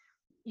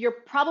 you're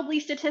probably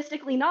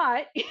statistically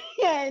not.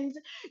 And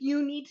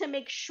you need to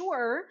make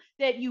sure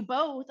that you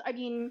both, I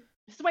mean,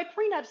 this is why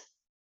prenups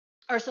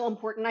are so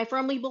important. I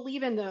firmly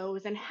believe in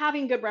those, and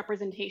having good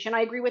representation.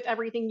 I agree with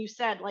everything you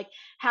said, like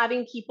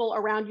having people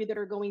around you that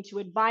are going to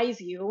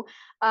advise you,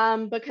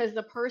 because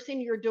the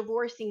person you're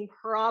divorcing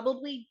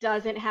probably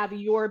doesn't have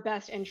your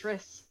best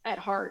interests at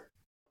heart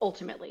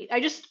ultimately.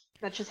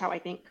 That's just how I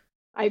think.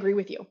 I agree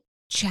with you.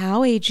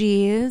 Ciao,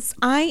 AGs.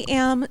 I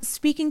am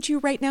speaking to you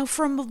right now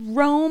from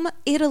Rome,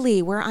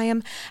 Italy, where I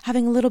am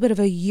having a little bit of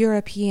a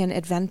European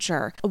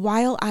adventure.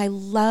 While I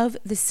love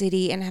the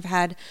city and have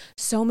had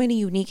so many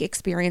unique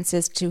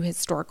experiences to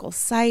historical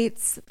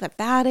sites, the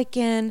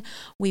Vatican,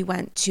 we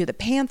went to the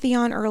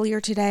Pantheon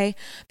earlier today,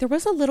 there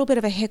was a little bit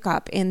of a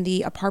hiccup in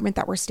the apartment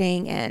that we're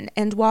staying in.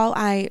 And while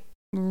I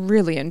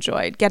really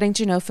enjoyed getting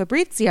to know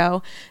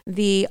Fabrizio,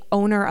 the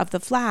owner of the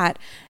flat,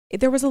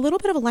 there was a little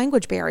bit of a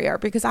language barrier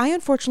because I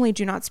unfortunately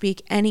do not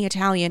speak any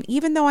Italian,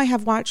 even though I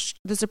have watched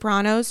The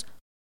Sopranos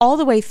all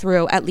the way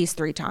through at least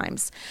 3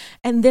 times.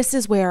 And this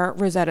is where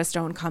Rosetta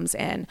Stone comes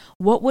in.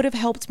 What would have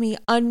helped me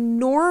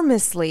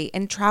enormously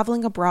in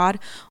traveling abroad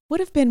would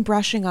have been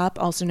brushing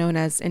up, also known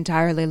as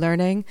entirely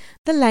learning,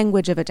 the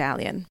language of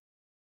Italian.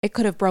 It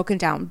could have broken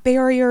down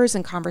barriers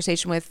in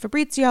conversation with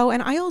Fabrizio,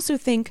 and I also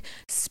think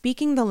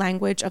speaking the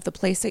language of the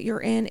place that you're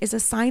in is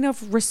a sign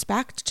of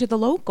respect to the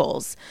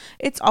locals.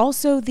 It's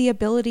also the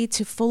ability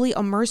to fully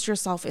immerse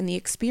yourself in the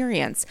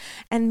experience.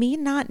 And me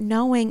not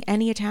knowing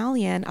any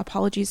Italian,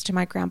 apologies to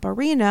my grandpa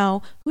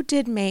Reno, who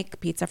did make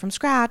pizza from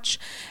scratch,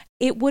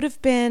 it would have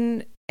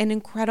been an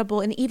incredible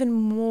and even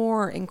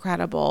more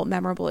incredible,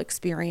 memorable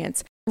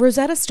experience.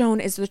 Rosetta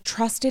Stone is the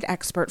trusted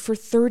expert for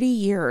 30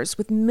 years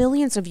with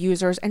millions of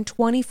users and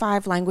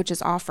 25 languages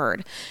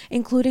offered,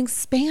 including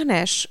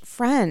Spanish,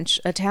 French,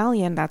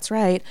 Italian, that's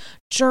right,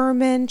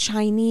 German,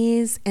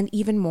 Chinese, and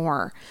even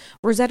more.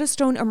 Rosetta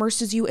Stone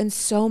immerses you in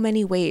so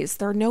many ways.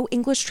 There are no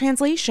English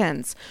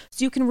translations,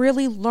 so you can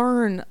really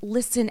learn,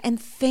 listen, and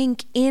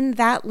think in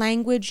that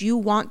language you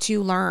want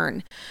to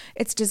learn.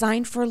 It's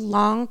designed for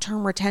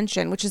long-term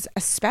retention, which is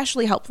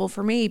especially helpful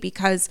for me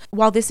because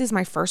while this is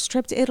my first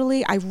trip to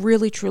Italy, I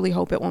really truly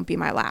hope it won't be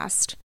my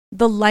last.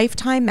 The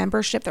lifetime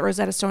membership that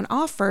Rosetta Stone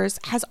offers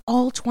has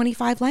all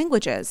 25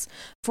 languages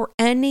for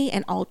any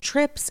and all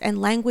trips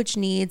and language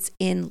needs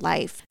in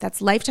life.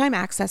 That's lifetime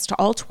access to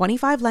all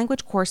 25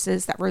 language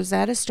courses that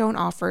Rosetta Stone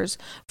offers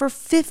for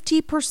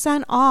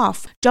 50%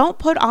 off. Don't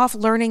put off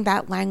learning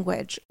that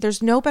language.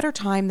 There's no better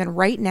time than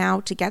right now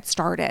to get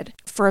started.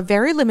 For a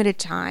very limited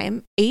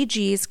time,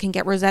 AGs can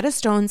get Rosetta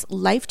Stone's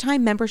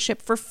lifetime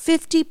membership for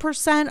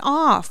 50%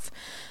 off.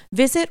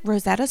 Visit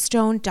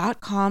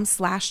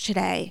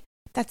rosettastone.com/today.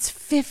 That's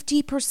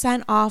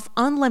 50% off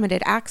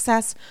unlimited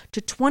access to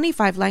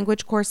 25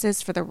 language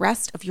courses for the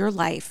rest of your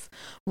life.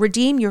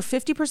 Redeem your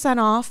 50%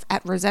 off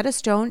at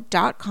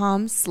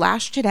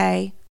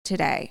rosettastone.com/today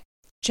today.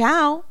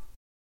 Ciao.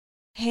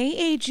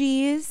 Hey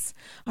AGs,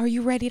 are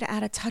you ready to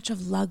add a touch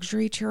of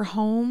luxury to your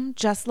home,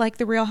 just like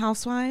the Real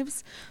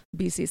Housewives?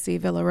 BCC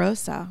Villa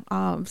Rosa,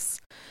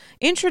 OBS.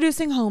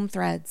 Introducing Home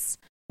Threads,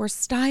 where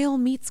style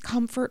meets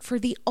comfort for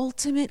the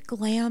ultimate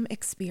glam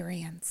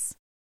experience.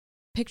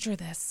 Picture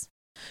this.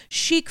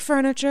 Chic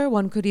furniture,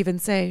 one could even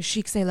say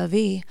chic c'est la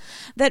vie,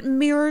 that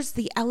mirrors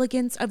the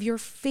elegance of your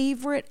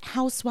favorite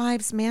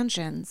housewives'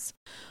 mansions.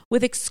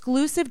 With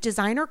exclusive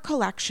designer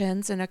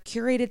collections and a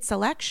curated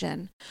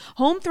selection,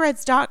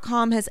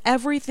 HomeThreads.com has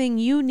everything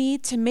you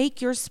need to make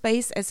your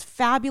space as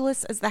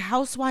fabulous as the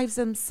housewives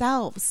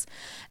themselves,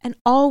 and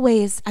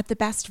always at the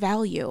best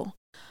value.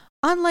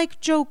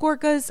 Unlike Joe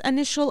Gorga's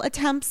initial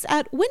attempts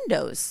at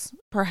windows,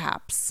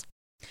 perhaps.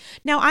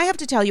 Now, I have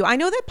to tell you, I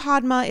know that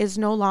Padma is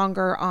no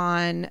longer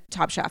on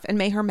Top Chef, and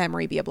may her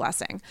memory be a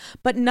blessing,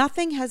 but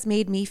nothing has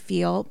made me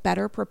feel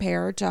better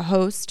prepared to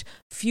host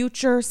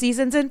future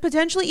seasons and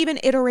potentially even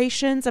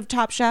iterations of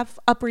Top Chef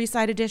Upper East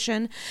Side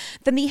Edition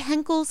than the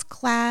Henkel's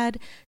Clad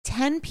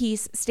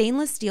 10-piece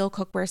stainless steel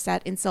cookware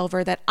set in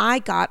silver that I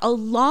got,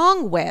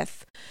 along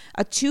with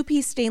a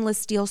 2-piece stainless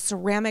steel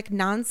ceramic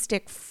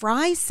nonstick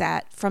fry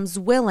set from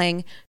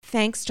Zwilling,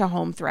 thanks to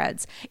Home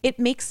Threads. It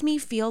makes me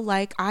feel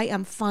like I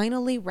am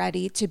finally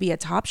ready to be a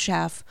top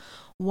chef,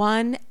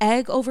 one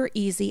egg over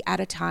easy at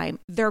a time.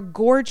 They're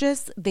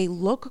gorgeous. They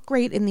look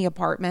great in the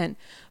apartment.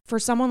 For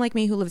someone like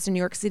me who lives in New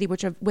York City,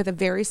 with a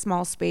very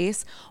small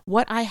space,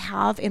 what I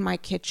have in my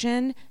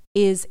kitchen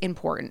is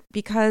important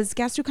because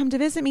guests who come to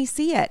visit me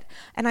see it.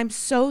 And I'm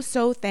so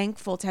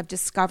thankful to have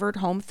discovered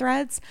Home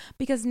Threads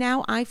because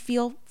now I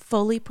feel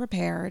fully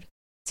prepared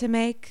to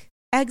make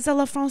eggs a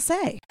la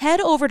Francais. Head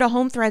over to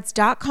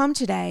homethreads.com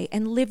today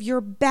and live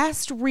your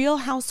best Real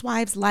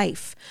Housewives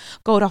life.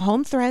 Go to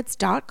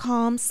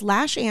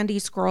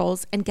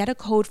homethreads.com/AndyScrolls and get a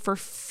code for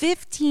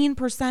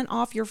 15%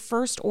 off your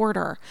first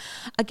order.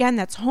 Again,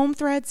 that's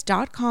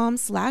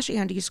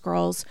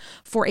homethreads.com/AndyScrolls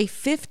for a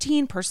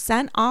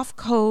 15% off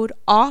code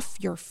off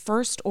your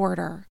first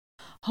order.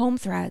 Home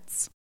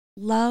Threads.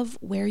 Love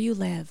where you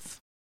live.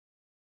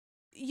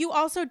 You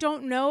also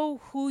don't know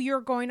who you're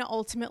going to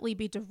ultimately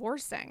be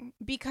divorcing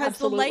because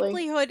Absolutely. The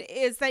likelihood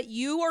is that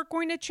you are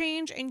going to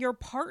change and your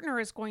partner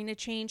is going to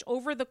change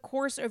over the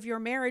course of your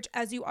marriage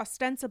as you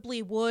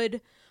ostensibly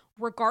would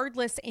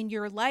regardless in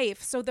your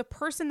life. So the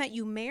person that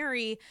you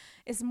marry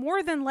is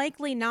more than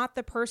likely not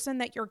the person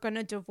that you're going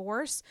to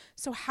divorce.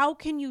 So how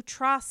can you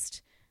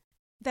trust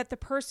that the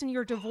person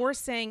you're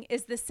divorcing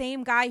is the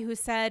same guy who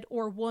said,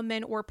 or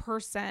woman or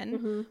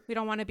person, we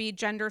don't want to be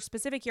gender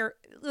specific here,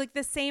 like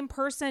the same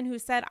person who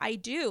said, I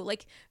do.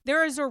 Like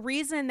there is a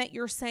reason that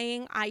you're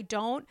saying I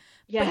don't,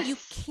 but you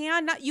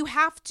cannot, you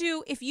have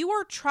to, if you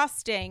are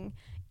trusting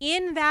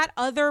in that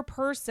other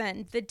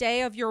person the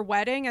day of your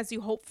wedding, as you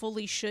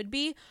hopefully should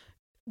be,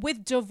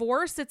 with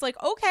divorce, it's like,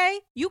 okay,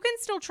 you can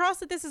still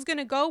trust that this is going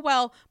to go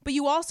well, but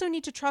you also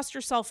need to trust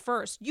yourself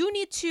first. You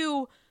need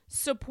to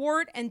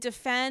support and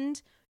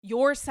defend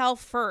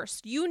yourself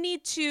first. You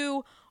need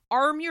to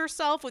arm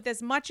yourself with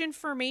as much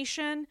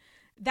information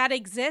that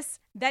exists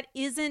that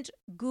isn't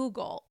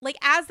Google. Like,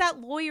 as that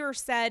lawyer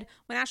said,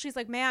 when Ashley's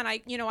like, man, I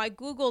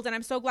Googled and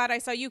I'm so glad I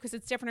saw you because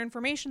it's different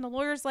information. The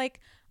lawyer's like,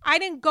 I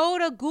didn't go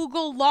to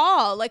Google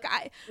Law. Like,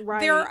 I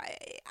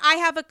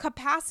have a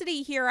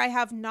capacity here. I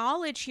have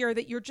knowledge here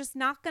that you're just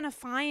not going to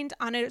find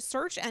on a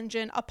search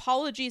engine.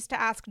 Apologies to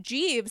Ask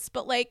Jeeves,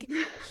 but like,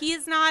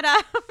 it's not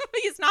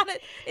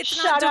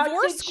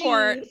divorce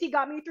court. Jeeves. He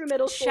got me through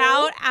middle school.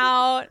 Shout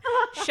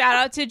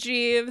out to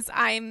Jeeves.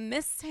 I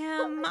miss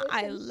him.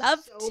 I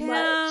loved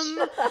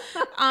him.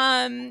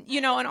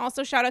 And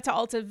also shout out to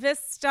Alta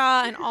Vista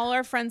and all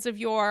our friends of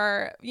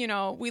yore.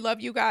 We love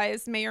you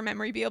guys. May your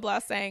memory be a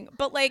blessing.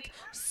 But like,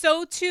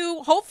 so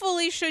too,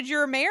 hopefully, should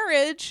your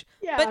marriage.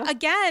 Yeah. But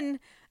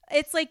again,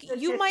 it's like,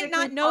 you might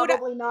not know.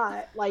 Probably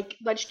not. Like,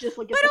 let's just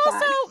look at the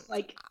facts.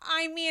 Like,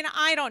 I mean,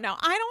 I don't know.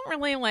 I don't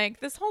really like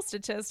this whole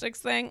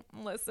statistics thing.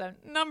 Listen,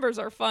 numbers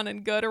are fun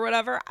and good or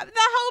whatever. The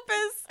hope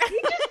is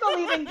you just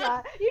believe in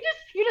God. You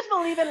just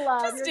believe in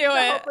love. Just do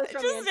it.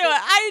 Just do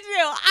it. I do.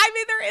 I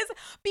mean, there is,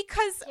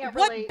 because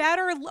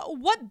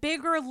what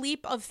bigger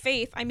leap of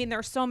faith? I mean, there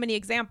are so many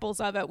examples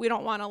of it. We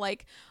don't want to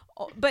like.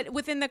 But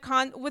within the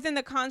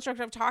construct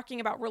of talking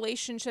about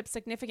relationships,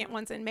 significant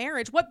ones in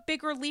marriage, what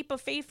bigger leap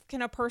of faith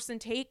can a person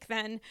take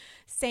than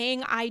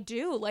saying I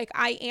do? Like,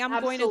 I am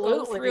going to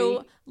go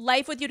through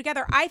life with you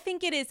together. I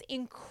think it is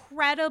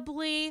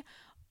incredibly,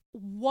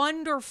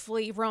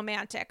 wonderfully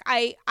romantic.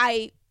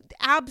 I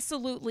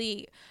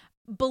absolutely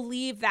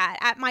believe that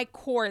at my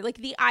core, like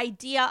the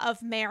idea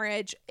of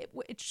marriage,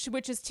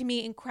 which is to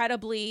me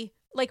incredibly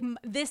like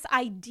this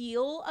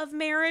ideal of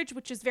marriage,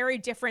 which is very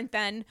different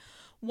than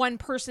one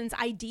person's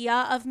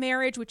idea of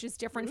marriage, which is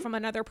different from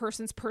another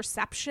person's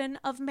perception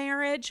of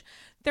marriage.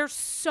 There's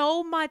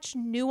so much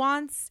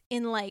nuance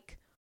in like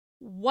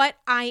what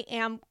I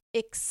am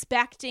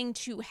expecting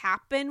to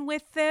happen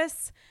with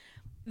this,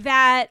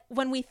 that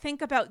when we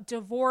think about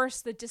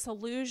divorce, the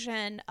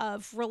disillusion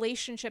of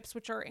relationships,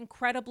 which are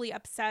incredibly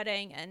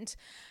upsetting, and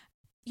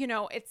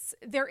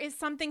there is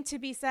something to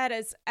be said,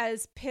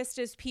 as pissed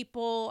as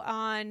people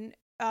on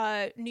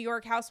New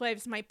York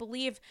Housewives might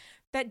believe,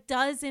 that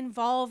does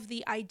involve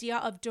the idea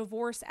of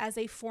divorce as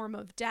a form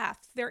of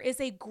death. There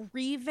is a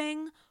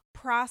grieving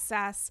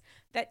process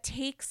that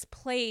takes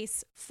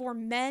place for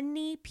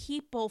many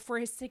people for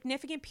a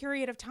significant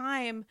period of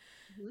time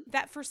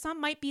that for some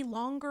might be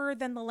longer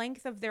than the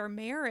length of their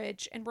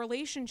marriage and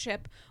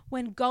relationship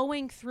when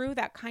going through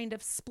that kind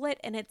of split.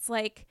 And it's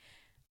like,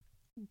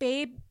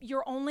 babe,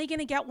 you're only going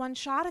to get one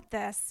shot at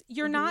this.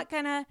 You're not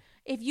going to,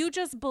 if you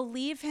just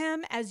believe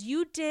him as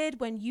you did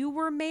when you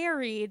were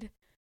married,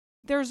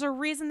 there's a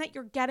reason that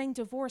you're getting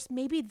divorced.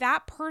 Maybe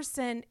that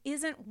person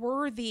isn't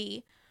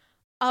worthy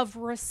of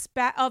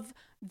respect, of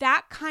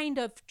that kind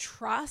of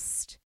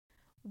trust,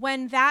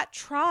 when that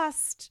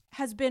trust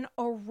has been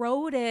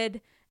eroded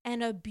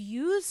and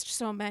abused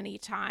so many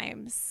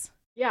times.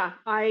 Yeah,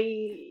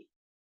 I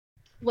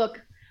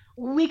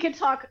could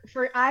talk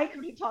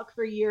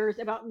for years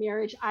about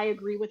marriage. I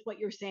agree with what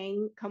you're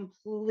saying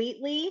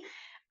completely.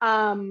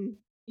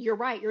 You're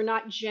right. You're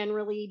not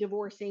generally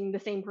divorcing the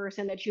same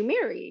person that you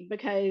married,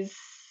 because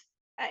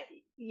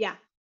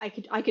I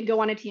could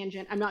go on a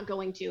tangent. I'm not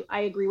going to.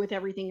 I agree with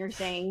everything you're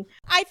saying.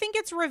 I think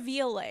it's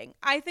revealing.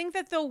 I think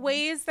that the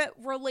ways that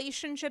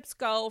relationships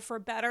go, for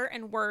better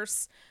and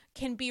worse,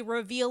 can be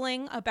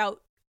revealing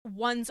about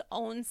one's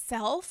own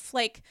self.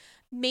 Like,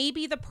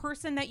 maybe the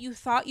person that you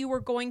thought you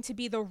were going to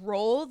be, the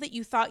role that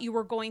you thought you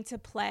were going to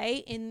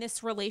play in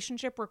this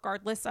relationship,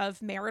 regardless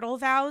of marital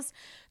vows,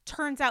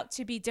 turns out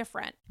to be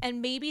different.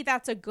 And maybe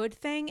that's a good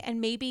thing, and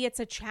maybe it's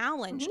a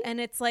challenge. And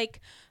it's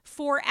like,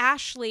 for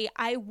Ashley,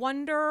 I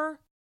wonder,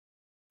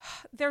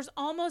 there's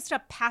almost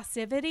a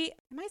passivity.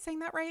 Am I saying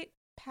that right?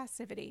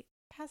 Passivity.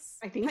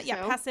 I think so.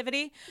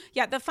 Passivity.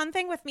 Yeah. The fun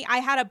thing with me, I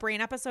had a brain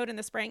episode in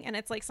the spring, and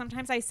it's like,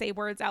 sometimes I say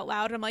words out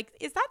loud and I'm like,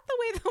 is that the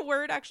way the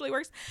word actually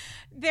works?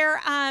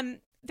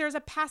 There's a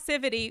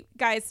passivity,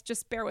 guys,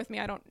 just bear with me.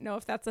 I don't know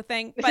if that's a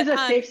thing. This is a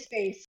safe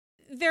space.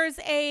 There's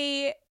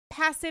a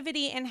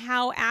passivity in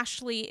how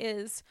Ashley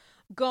is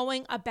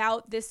going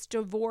about this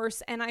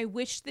divorce. And I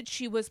wish that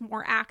she was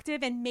more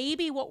active. And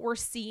maybe what we're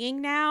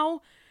seeing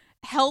now,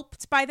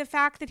 helped by the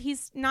fact that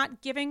he's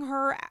not giving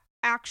her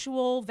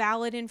actual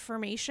valid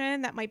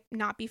information that might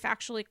not be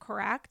factually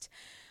correct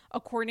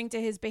according to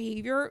his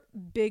behavior.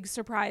 Big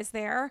surprise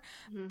there.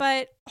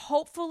 But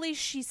hopefully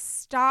she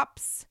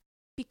stops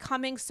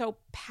becoming so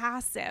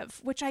passive,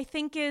 which I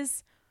think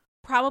is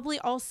probably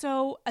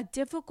also a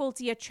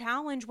difficulty, a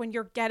challenge when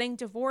you're getting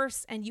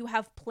divorced and you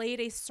have played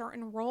a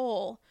certain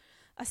role,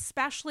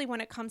 especially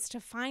when it comes to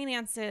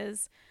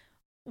finances.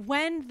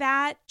 When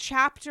that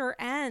chapter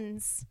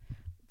ends,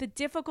 the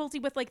difficulty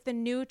with like the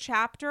new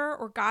chapter,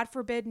 or God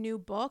forbid new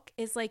book,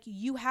 is like,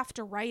 you have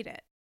to write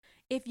it.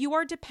 If you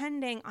are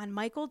depending on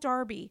Michael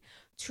Darby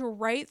to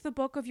write the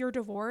book of your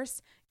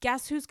divorce,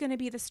 guess who's going to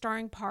be the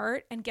starring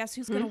part, and guess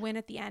who's going to win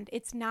at the end?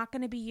 It's not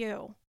going to be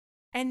you.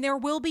 And there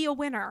will be a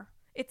winner.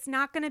 It's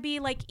not going to be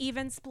like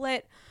even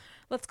split,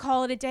 let's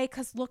call it a day,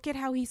 because look at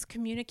how he's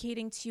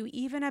communicating to you,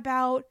 even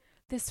about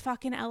this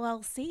fucking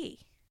LLC.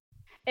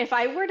 If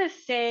I were to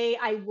say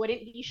I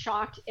wouldn't be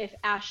shocked if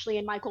Ashley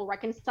and Michael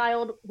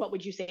reconciled, what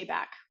would you say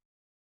back?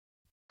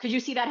 Could you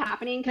see that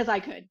happening? Because I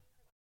could.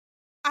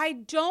 I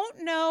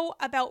don't know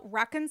about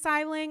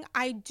reconciling.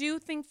 I do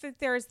think that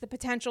there's the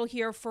potential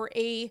here for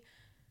a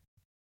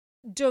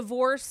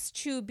divorce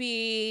to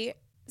be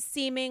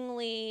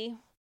seemingly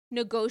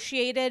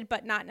negotiated,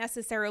 but not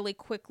necessarily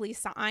quickly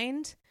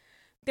signed.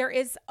 There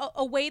is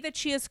a way that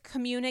she is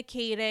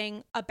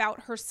communicating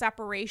about her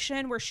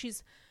separation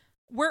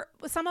where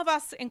some of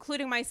us,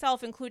 including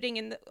myself,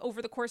 including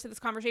over the course of this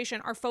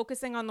conversation, are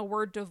focusing on the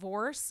word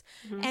divorce.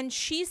 Mm-hmm. And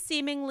she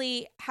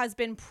seemingly has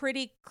been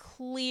pretty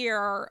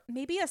clear,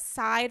 maybe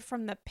aside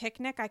from the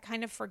picnic. I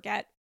kind of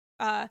forget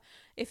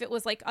if it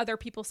was like other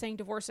people saying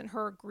divorce and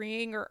her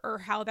agreeing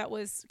or how that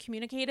was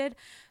communicated.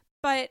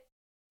 But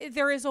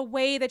there is a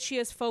way that she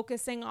is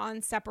focusing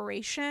on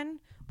separation,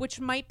 which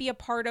might be a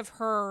part of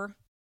her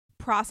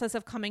process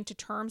of coming to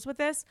terms with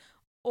this,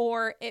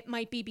 or it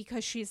might be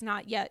because she's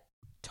not yet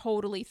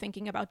totally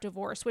thinking about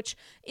divorce, which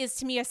is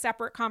to me a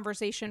separate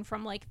conversation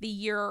from like the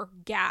year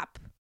gap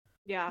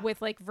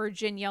with like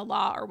Virginia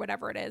law or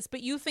whatever it is.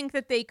 But you think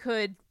that they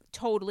could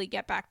totally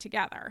get back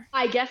together?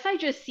 I guess I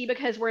just see,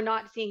 because we're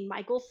not seeing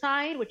Michael's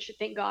side, which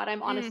thank God.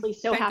 I'm honestly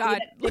so happy.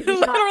 God. That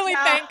Literally,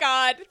 thank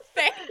God.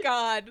 Thank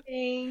God.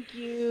 Thank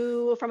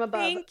you from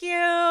above. Thank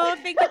you.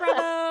 Thank you,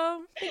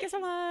 Bravo. Thank you so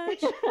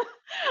much.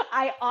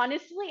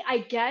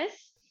 I guess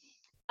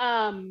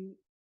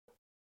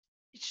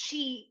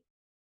she,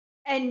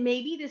 and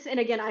maybe this,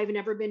 and again, I've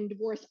never been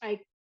divorced.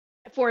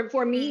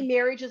 For me,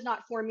 marriage is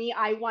not for me.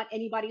 I want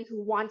anybody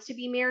who wants to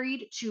be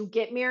married to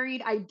get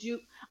married. I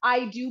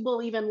do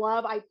believe in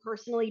love. I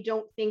personally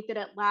don't think that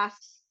it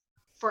lasts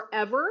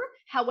forever.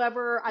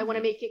 However, I want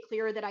to make it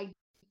clear that I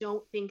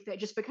don't think that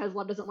just because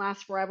love doesn't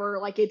last forever,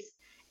 like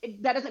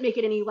that doesn't make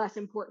it any less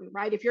important,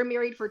 right? If you're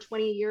married for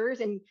 20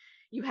 years and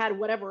you had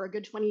a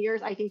good 20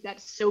 years, I think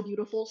that's so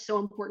beautiful, so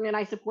important. And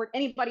I support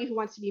anybody who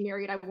wants to be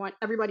married. I want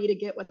everybody to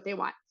get what they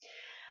want.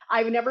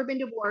 I've never been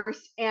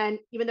divorced, and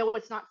even though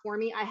it's not for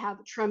me, I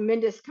have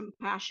tremendous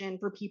compassion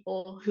for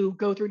people who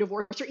go through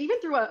divorce or even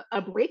through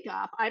a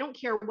breakup. I don't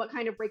care what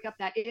kind of breakup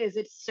that is.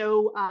 It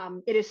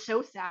is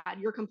so sad.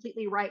 You're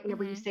completely right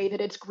whenever you say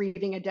that it's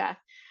grieving a death.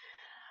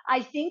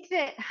 I think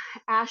that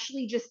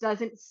Ashley just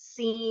doesn't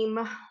seem,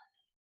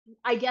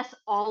 I guess,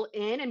 all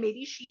in, and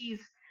maybe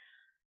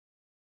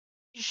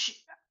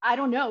I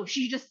don't know.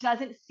 She just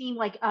doesn't seem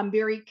like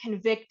very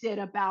convicted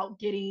about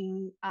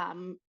getting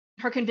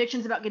her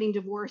convictions about getting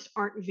divorced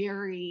aren't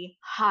very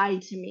high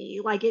to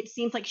me. Like, it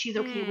seems like she's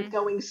okay with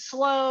going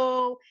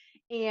slow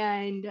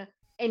and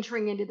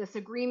entering into this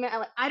agreement.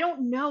 I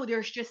don't know.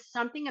 There's just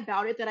something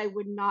about it that I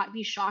would not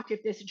be shocked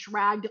if this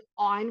dragged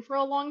on for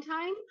a long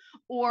time,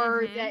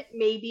 or that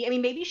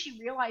maybe she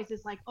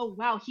realizes like, oh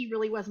wow, he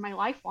really was my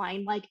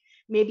lifeline. Like,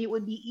 maybe it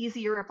would be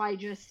easier if I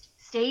just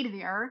stayed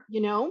there,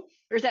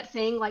 There's that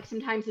saying, like,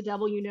 sometimes the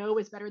devil you know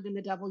is better than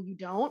the devil you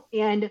don't.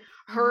 And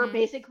her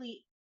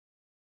basically,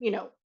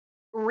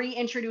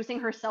 reintroducing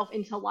herself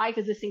into life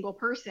as a single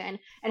person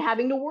and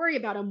having to worry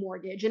about a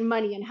mortgage and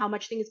money and how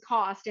much things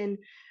cost, and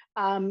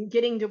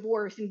getting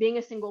divorced and being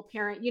a single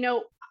parent.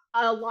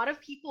 A lot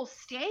of people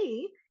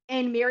stay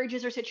in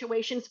marriages or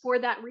situations for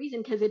that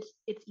reason, because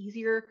it's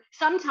easier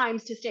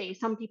sometimes to stay.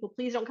 Some people,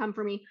 please don't come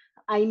for me.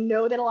 I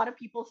know that a lot of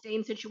people stay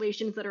in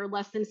situations that are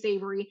less than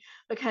savory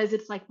because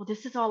it's like, well,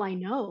 this is all I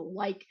know.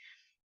 Like,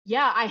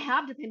 yeah, I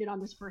have depended on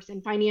this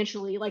person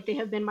financially. Like, they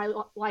have been my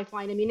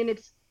lifeline. I mean, and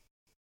it's,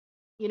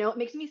 it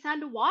makes me sad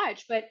to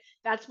watch, but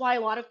that's why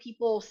a lot of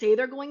people say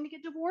they're going to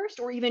get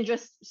divorced or even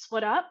just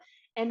split up,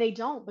 and they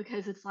don't,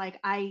 because it's like,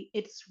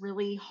 it's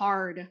really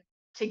hard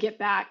to get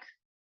back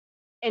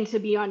and to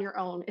be on your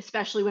own,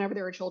 especially whenever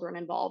there are children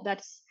involved.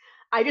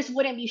 I just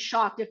wouldn't be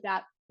shocked if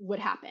that would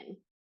happen,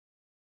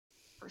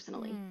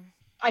 personally.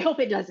 I hope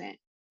it doesn't,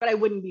 but I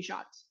wouldn't be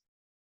shocked.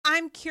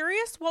 I'm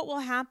curious what will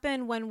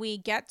happen when we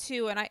get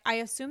to, and I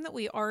assume that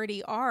we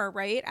already are,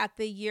 right, at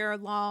the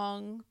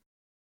year-long,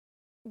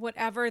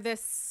 whatever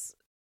this,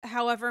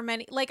 however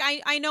many, like,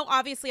 I know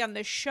obviously on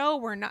the show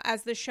we're not,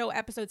 as the show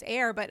episodes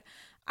air, but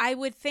I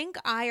would think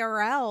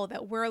IRL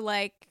that we're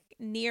like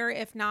near,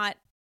 if not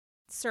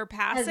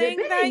surpassing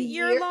that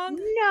year-long.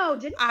 No,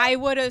 I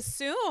would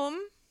assume.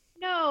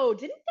 No,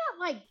 didn't that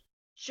like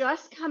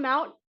just come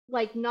out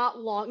like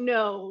not long?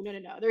 No.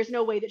 There's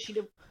no way that she'd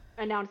have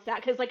announced that,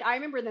 because like I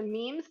remember the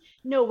memes.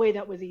 No way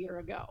that was a year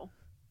ago.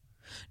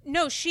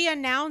 No, she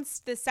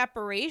announced the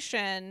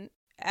separation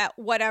at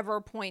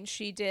whatever point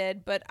she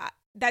did, but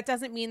that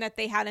doesn't mean that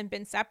they hadn't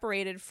been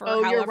separated for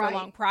however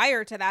long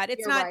prior to that.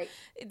 It's not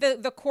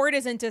the court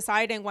isn't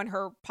deciding when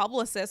her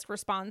publicist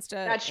responds to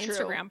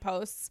Instagram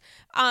posts.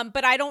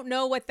 But I don't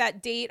know what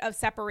that date of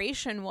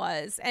separation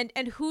was,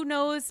 and who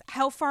knows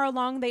how far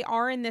along they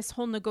are in this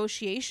whole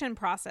negotiation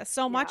process.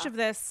 So much of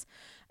this,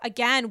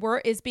 again,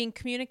 is being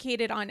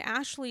communicated on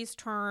Ashley's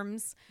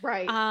terms,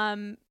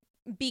 right?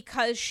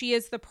 Because she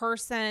is the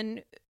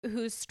person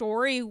whose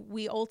story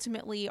we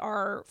ultimately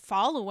are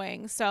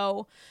following.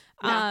 So,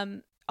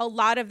 a a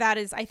lot of that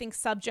is, I think,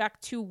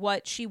 subject to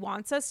what she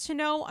wants us to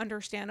know,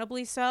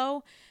 understandably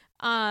so.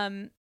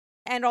 And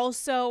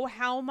also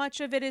how much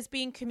of it is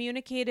being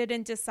communicated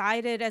and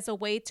decided as a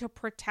way to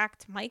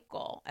protect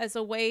Michael, as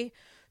a way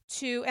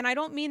to, and I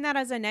don't mean that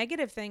as a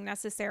negative thing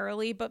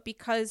necessarily, but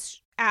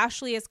because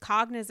Ashley is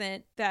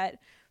cognizant that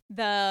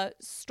the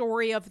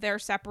story of their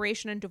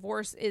separation and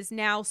divorce is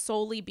now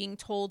solely being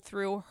told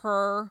through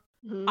her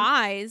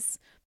eyes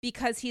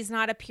because he's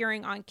not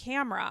appearing on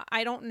camera.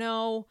 I don't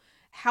know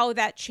how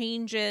that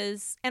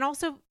changes. And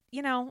also,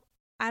 you know,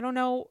 I don't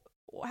know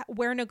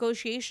where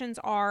negotiations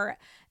are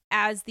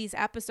as these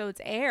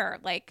episodes air.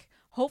 Like,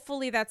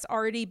 hopefully that's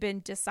already been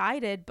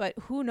decided, but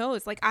who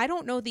knows? Like, I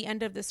don't know the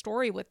end of the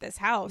story with this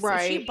house.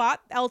 Right. If she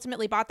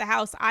ultimately bought the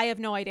house, I have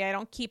no idea. I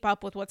don't keep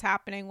up with what's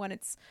happening when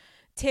it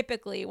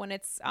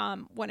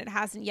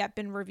hasn't yet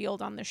been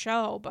revealed on the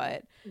show,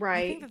 but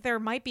I think that there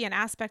might be an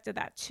aspect of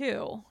that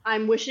too.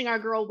 I'm wishing our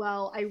girl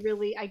well. I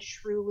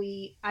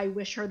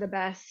wish her the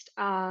best,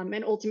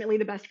 and ultimately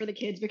the best for the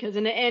kids, because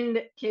in the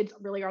end, kids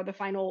really are the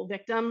final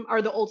victim,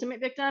 are the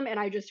ultimate victim, and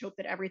I just hope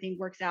that everything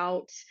works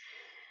out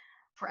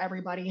for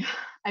everybody.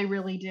 I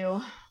really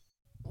do.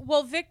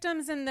 Well,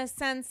 victims in the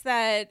sense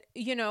that,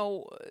 you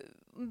know,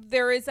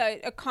 there is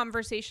a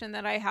conversation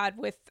that I had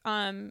with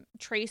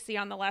Tracy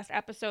on the last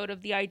episode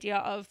of the idea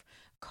of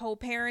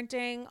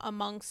co-parenting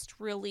amongst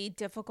really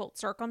difficult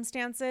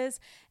circumstances,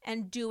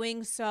 and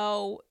doing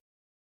so,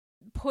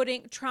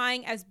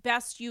 trying as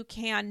best you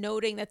can,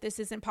 noting that this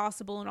isn't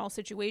possible in all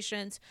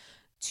situations,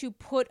 to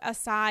put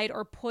aside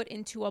or put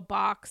into a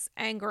box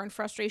anger and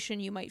frustration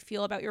you might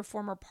feel about your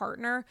former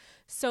partner,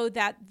 so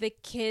that the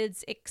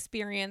kids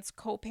experience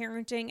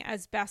co-parenting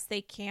as best they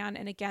can.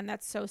 And again,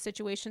 that's so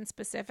situation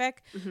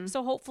specific.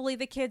 So hopefully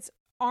the kids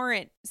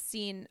aren't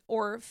seen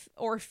or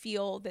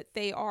feel that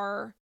they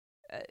are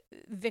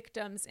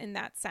victims in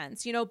that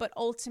sense, you know, but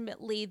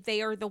ultimately they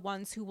are the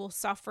ones who will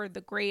suffer the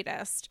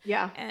greatest.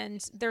 Yeah.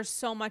 And there's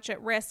so much at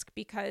risk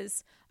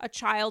because a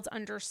child's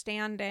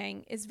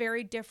understanding is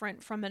very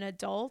different from an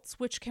adult's,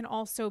 which can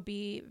also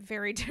be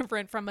very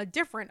different from a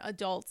different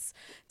adult's,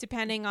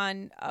 depending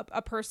on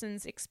a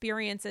person's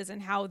experiences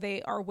and how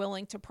they are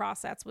willing to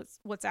process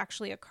what's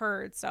actually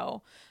occurred.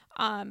 So,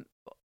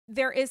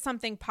 there is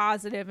something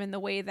positive in the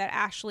way that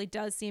Ashley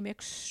does seem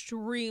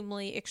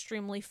extremely,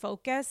 extremely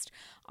focused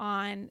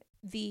on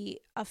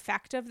the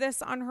effect of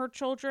this on her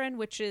children,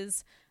 which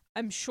is,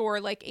 I'm sure,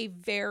 like a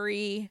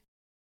very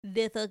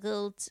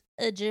difficult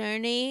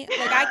journey.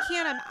 Like,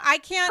 I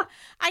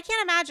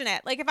can't imagine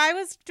it. Like, if I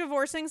was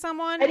divorcing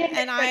someone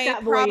and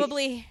I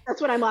probably,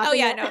 that's what I'm laughing. Oh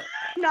yeah, at.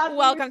 no.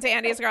 Welcome to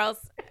Andy's Girls.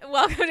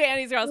 Welcome to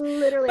Andy's Girls.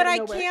 Literally, but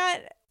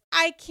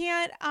I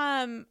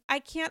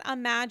can't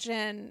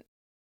imagine.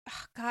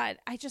 Oh God,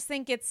 I just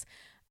think it's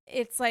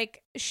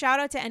like, shout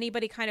out to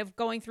anybody kind of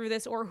going through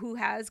this or who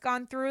has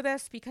gone through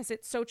this, because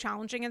it's so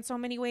challenging in so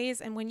many ways.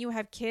 And when you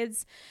have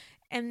kids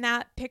in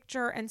that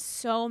picture, and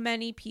so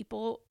many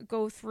people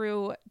go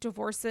through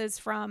divorces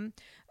from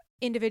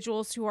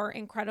individuals who are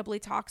incredibly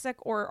toxic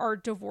or are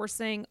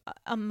divorcing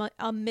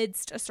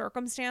amidst a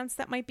circumstance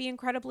that might be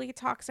incredibly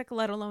toxic,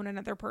 let alone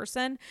another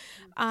person,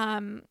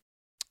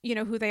 you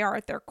know, who they are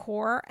at their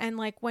core. And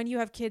like, when you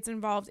have kids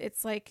involved,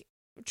 it's like,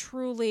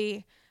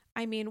 truly,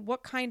 I mean,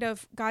 what kind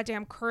of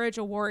goddamn courage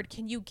award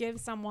can you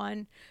give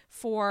someone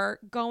for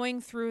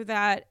going through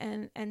that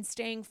and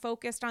staying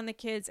focused on the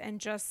kids and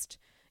just,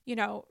 you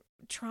know,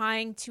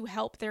 trying to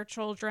help their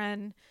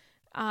children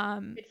I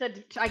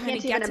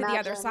can't get to the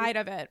other side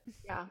of it.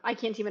 Yeah, I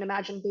can't even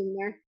imagine being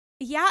there.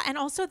 Yeah, and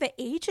also the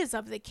ages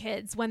of the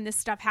kids when this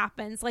stuff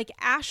happens. Like,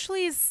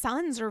 Ashley's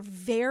sons are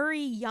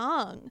very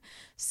young.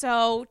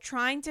 So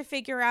trying to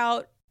figure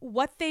out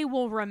what they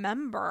will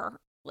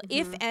remember,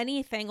 if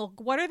anything,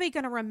 what are they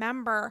going to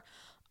remember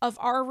of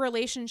our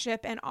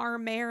relationship and our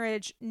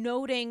marriage,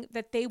 noting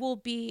that they will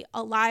be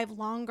alive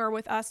longer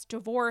with us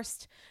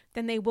divorced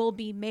than they will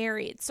be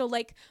married. So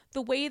like,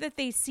 the way that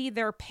they see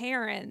their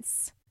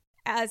parents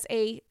as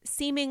a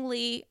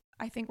seemingly,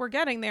 I think we're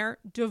getting there,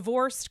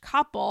 divorced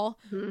couple,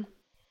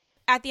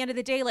 at the end of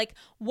the day, like,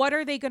 what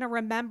are they going to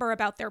remember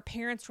about their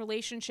parents'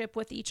 relationship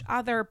with each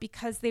other,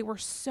 because they were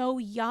so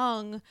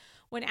young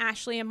when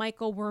Ashley and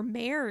Michael were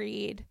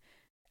married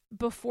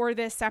before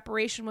this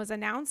separation was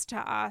announced to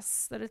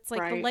us, that it's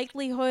like, the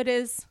likelihood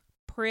is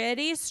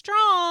pretty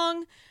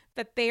strong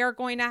that they are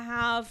going to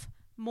have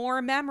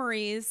more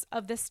memories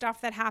of the stuff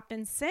that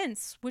happened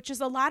since, which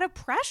is a lot of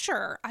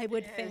pressure, I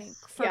would think,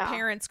 for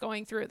parents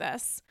going through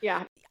this.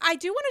 Yeah. I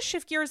do want to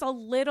shift gears a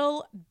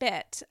little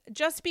bit,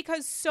 just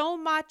because so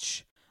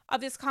much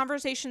of this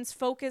conversation is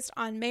focused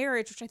on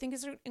marriage, which I think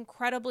is an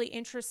incredibly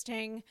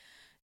interesting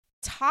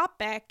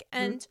topic.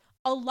 And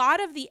a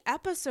lot of the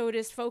episode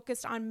is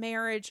focused on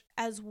marriage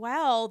as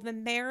well. The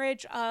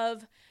marriage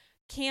of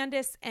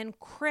Candace and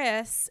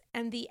Chris,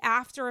 and the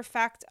after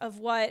effect of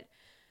what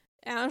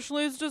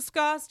Ashley's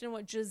discussed and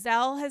what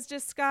Giselle has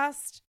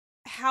discussed,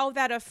 how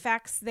that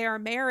affects their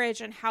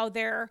marriage and how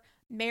their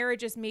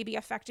marriage is maybe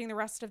affecting the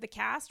rest of the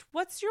cast.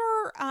 What's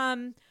your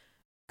kind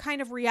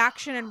kind of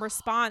reaction and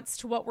response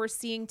to what we're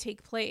seeing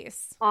take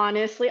place?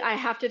 Honestly, I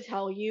have to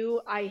tell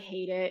you, I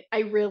hate it. I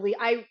really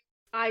I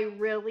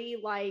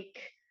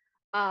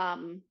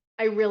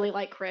really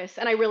like Chris,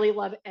 and I really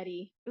love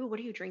Eddie. Ooh, what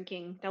are you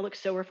drinking? That looks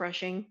so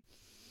refreshing.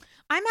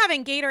 I'm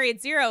having Gatorade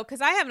Zero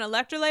because I have an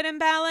electrolyte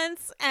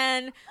imbalance,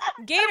 and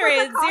With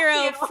Gatorade a Zero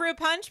cocktail. fruit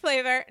punch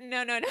flavor.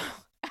 No.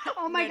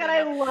 Oh my No, God, no,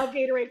 I no. love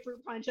Gatorade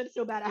fruit punch. That's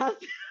so badass.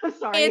 I'm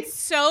sorry. It's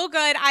so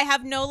good. I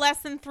have no less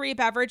than 3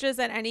 beverages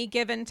at any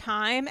given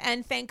time.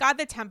 And thank God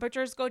the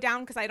temperatures go down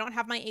because I don't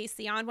have my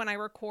AC on when I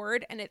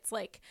record. And it's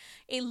like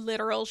a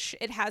literal,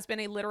 it has been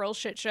a literal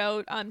shit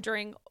show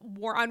during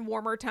on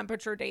warmer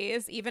temperature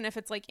days, even if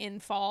it's like in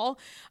fall.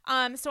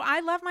 So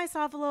I love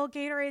myself a little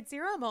Gatorade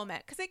Zero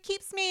moment because it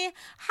keeps me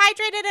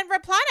hydrated and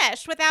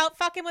replenished without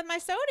fucking with my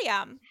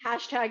sodium.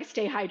 Hashtag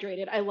stay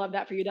hydrated. I love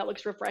that for you. That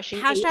looks refreshing.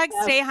 Hashtag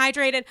AF. stay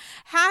hydrated.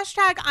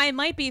 Hashtag I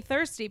might be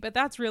thirsty, but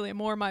that's really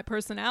more my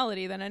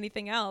personality than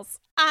anything else.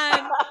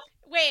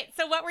 Wait,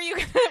 so what were you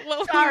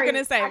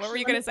gonna say? What were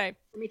you gonna say?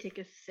 Let me take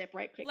a sip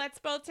right quick. Let's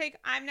both take,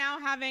 I'm now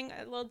having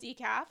a little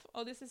decaf.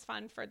 Oh, this is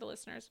fun for the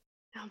listeners.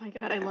 Oh my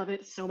God, I love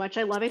it so much.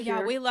 I love it Yeah,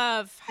 here. we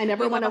love I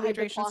never we want to love a leave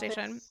the hydration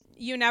station. office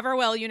You never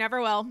will.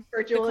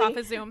 virtually. The cloth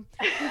is Zoom.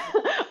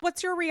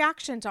 What's your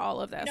reaction to all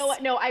of this?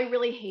 No, I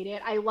really hate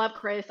it. I love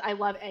Chris. I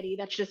love Eddie.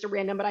 That's just a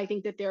random, but I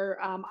think that they're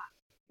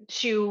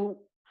two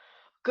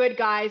good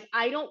guys.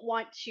 I don't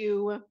want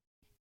to.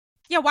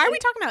 Yeah, why are we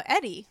talking about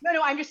Eddie?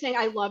 No, I'm just saying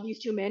I love these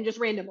two men just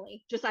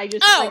randomly. I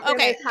just Oh, like them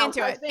okay. as house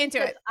Into husbands, it.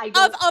 'cause I Of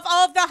don't,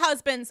 all of the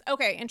husbands.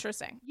 Okay,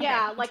 interesting.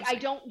 yeah, Okay, like I interesting.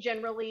 don't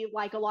generally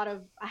like a lot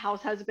of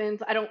house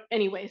husbands. I don't,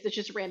 anyways, it's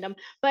just random.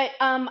 But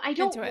I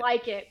don't Into it.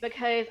 like it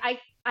because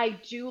I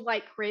do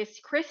like Chris.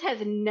 Chris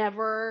has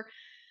never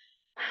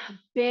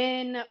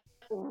been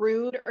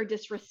rude or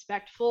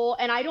disrespectful,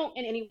 and I don't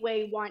in any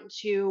way want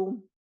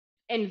to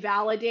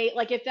invalidate,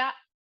 like if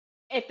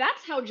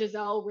that's how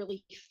Giselle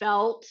really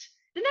felt,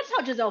 then that's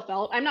how Giselle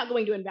felt. I'm not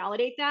going to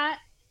invalidate that.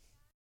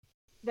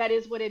 That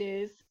is what it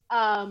is.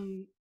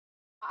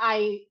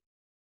 I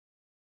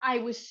I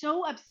was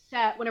so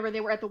upset whenever they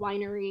were at the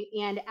winery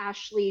and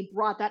Ashley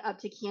brought that up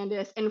to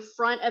Candace in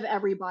front of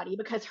everybody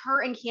because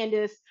her and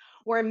Candace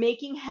were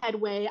making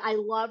headway. I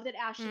love that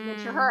Ashley went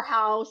to her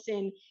house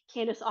and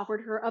Candace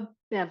offered her a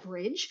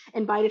beverage,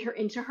 invited her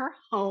into her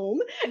home,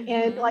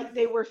 and like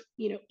they were,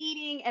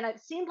 eating, and it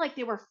seemed like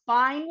they were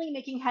finally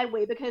making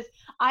headway because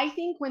I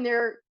think when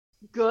they're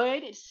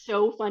good, it's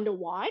so fun to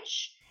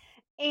watch.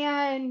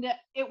 And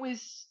it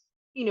was,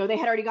 they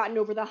had already gotten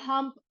over the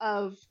hump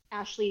of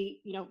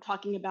Ashley,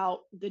 talking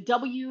about the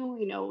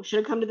W, should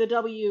have come to the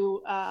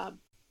W.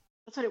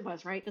 That's what it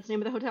was, right? That's the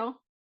name of the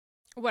hotel?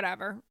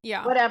 Whatever.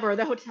 Yeah. Whatever,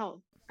 the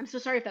hotel. I'm so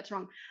sorry if that's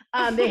wrong.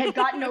 They had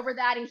gotten over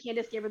that, and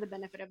Candace gave her the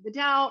benefit of the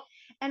doubt.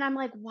 And I'm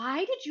like, why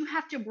did you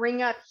have to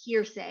bring up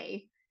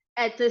hearsay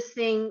at this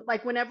thing?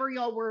 Like, whenever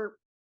y'all were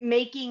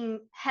making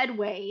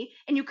headway,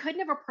 and you couldn't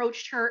have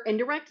approached her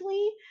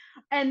indirectly.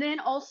 And then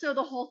also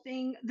the whole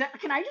thing that,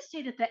 can I just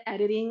say that the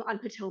editing on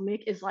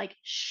Potomac is like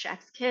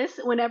chef's kiss?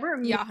 Whenever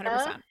Yeah, Mia,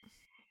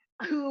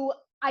 100%. who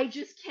I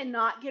just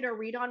cannot get a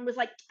read on, was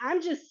like,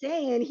 I'm just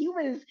saying he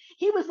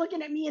was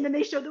looking at me, and then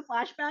they showed the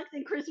flashbacks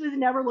and Chris was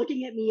never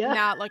looking at Mia.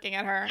 Not looking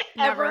at her.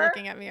 Ever, Never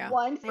looking at Mia.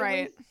 Once.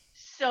 Right. It was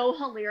so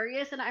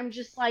hilarious. And I'm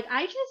just like,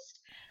 I just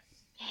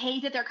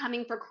hate that they're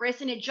coming for Chris,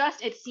 and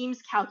it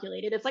seems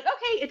calculated. It's like,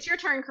 okay, it's your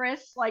turn,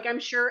 Chris. Like, I'm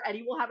sure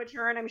Eddie will have a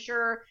turn. I'm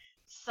sure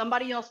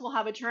somebody else will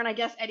have a turn. I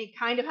guess Eddie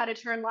kind of had a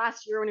turn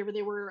last year whenever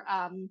they were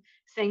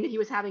saying that he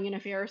was having an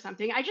affair or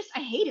something. I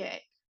hate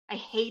it. I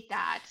hate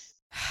that.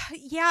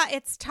 Yeah,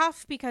 it's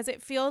tough because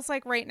it feels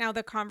like right now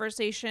the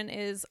conversation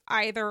is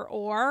either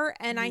or.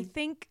 And I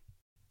think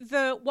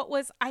what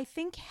was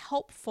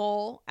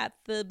helpful at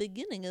the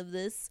beginning of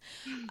this,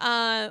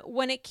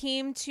 when it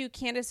came to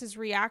Candace's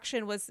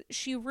reaction, was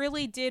she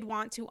really did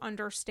want to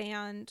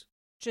understand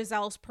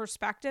Giselle's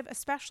perspective,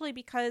 especially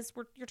because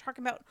you're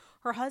talking about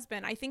her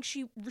husband. I think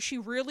she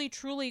really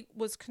truly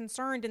was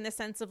concerned in the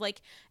sense of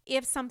like,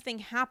 if something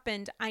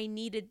happened, I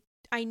need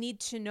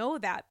to know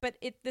that. But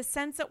the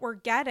sense that we're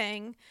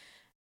getting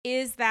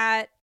is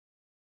that,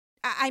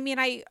 I mean,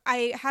 I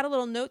had a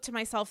little note to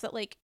myself that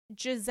like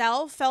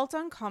Giselle felt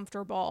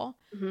uncomfortable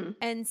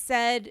and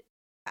said,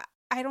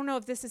 I don't know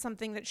if this is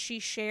something that she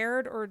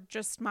shared or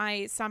just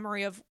my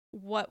summary of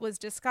what was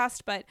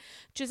discussed, but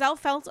Giselle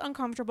felt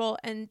uncomfortable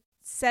and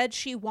said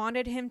she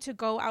wanted him to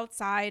go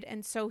outside,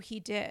 and so he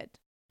did.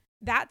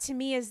 That to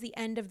me is the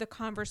end of the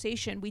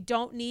conversation. We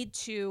don't need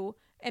to,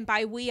 and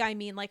by we I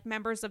mean like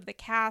members of the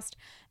cast,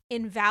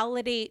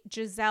 invalidate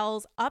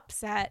Giselle's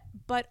upset,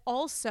 but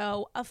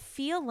also a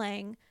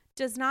feeling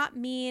does not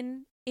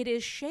mean it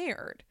is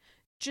shared.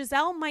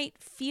 Giselle might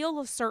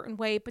feel a certain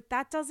way, but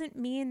that doesn't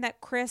mean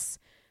that Chris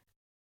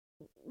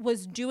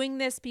was doing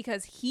this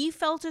because he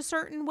felt a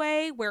certain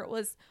way, where it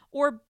was,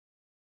 or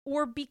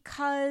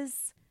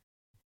because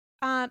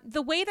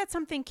the way that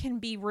something can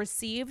be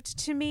received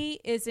to me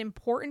is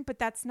important, but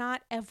that's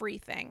not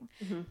everything.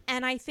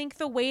 And I think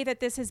the way that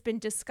this has been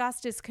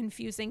discussed is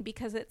confusing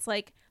because it's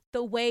like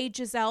the way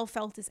Giselle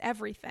felt is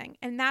everything.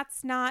 And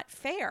that's not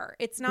fair.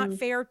 It's not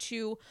fair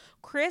to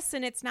Chris,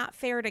 and it's not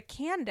fair to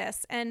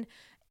Candace. And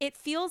it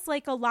feels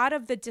like a lot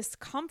of the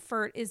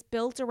discomfort is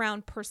built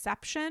around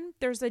perception.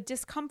 There's a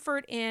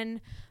discomfort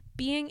in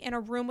being in a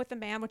room with a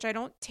man, which I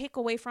don't take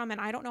away from. And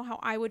I don't know how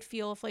I would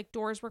feel if like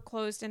doors were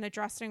closed in a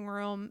dressing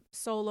room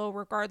solo,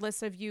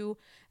 regardless of you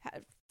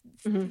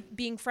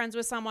being friends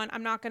with someone.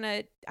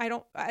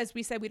 As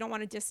we said, we don't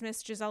want to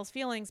dismiss Giselle's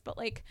feelings, but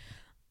like,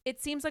 it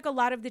seems like a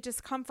lot of the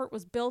discomfort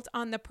was built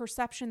on the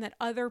perception that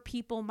other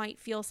people might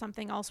feel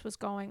something else was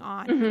going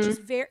on, which is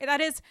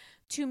that is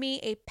to me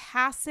a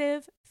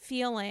passive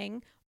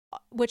feeling,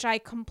 which I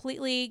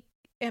completely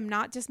am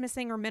not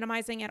dismissing or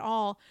minimizing at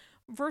all,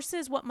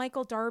 versus what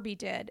Michael Darby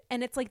did.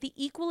 And it's like the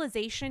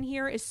equalization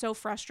here is so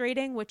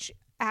frustrating, which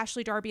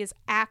Ashley Darby is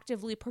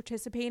actively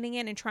participating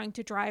in and trying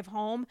to drive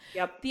home.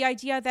 Yep. The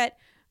idea that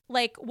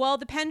like, well,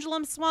 the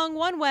pendulum swung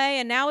one way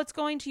and now it's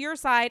going to your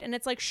side. And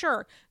it's like,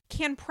 sure,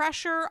 can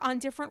pressure on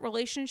different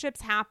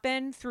relationships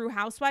happen through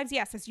Housewives?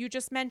 Yes, as you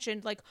just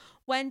mentioned, like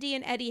Wendy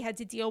and Eddie had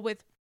to deal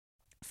with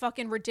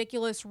fucking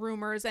ridiculous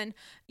rumors, and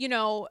you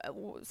know,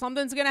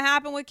 something's gonna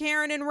happen with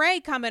Karen and Ray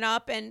coming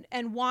up,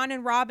 and Juan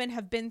and Robin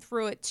have been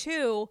through it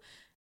too.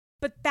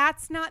 But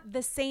that's not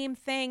the same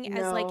thing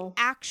as like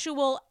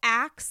actual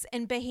acts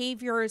and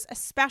behaviors,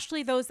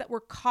 especially those that were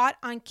caught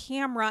on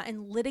camera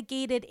and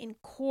litigated in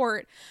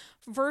court,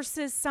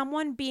 versus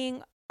someone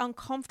being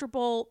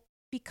uncomfortable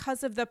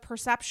because of the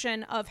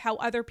perception of how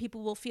other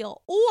people will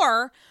feel.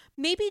 Or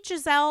maybe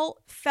Giselle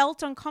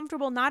felt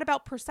uncomfortable, not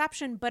about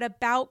perception, but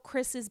about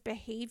Chris's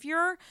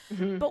behavior.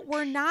 But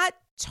we're not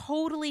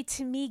totally,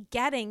 to me,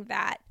 getting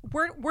that.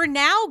 We're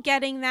now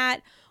getting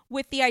that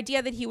with the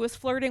idea that he was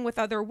flirting with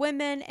other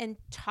women and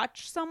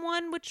touched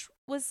someone, which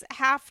was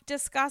half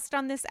discussed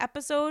on this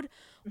episode,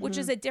 which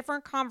is a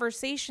different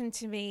conversation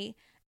to me.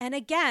 And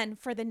again,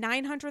 for the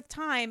 900th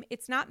time,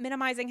 it's not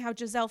minimizing how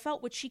Giselle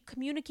felt, which she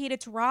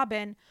communicated to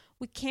Robin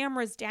with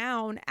cameras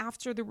down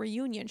after the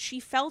reunion. She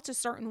felt a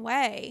certain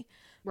way.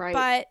 Right.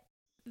 But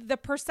the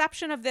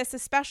perception of this,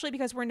 especially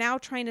because we're now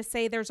trying to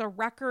say there's a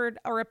record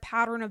or a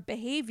pattern of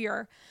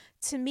behavior,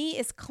 to me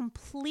is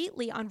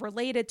completely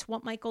unrelated to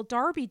what Michael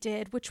Darby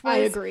did, which was I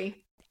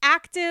agree.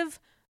 Active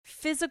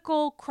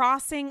physical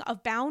crossing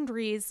of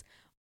boundaries,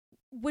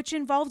 which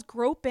involved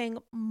groping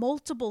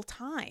multiple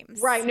times.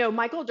 Right. No,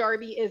 Michael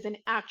Darby is an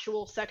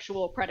actual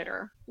sexual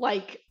predator.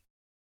 Like,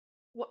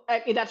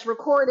 I mean, that's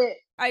recorded.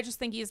 I just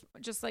think he's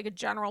just like a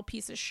general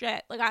piece of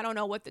shit. Like, I don't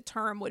know what the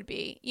term would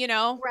be, you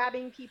know?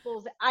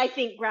 I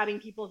think grabbing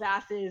people's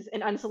asses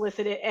and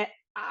unsolicited,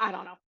 I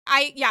don't know.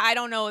 I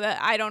don't know that.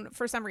 I don't,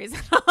 for some reason,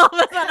 all of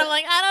a sudden I'm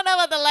like, I don't know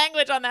about the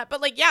language on that, but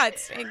like, yeah,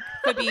 it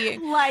could be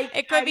like,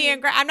 it could be.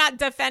 I'm not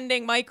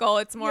defending Michael.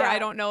 It's more, I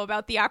don't know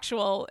about the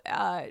actual,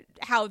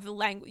 how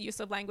the use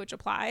of language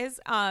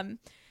applies.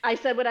 I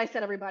said what I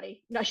said,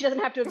 everybody. No, she doesn't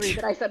have to agree,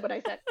 but I said what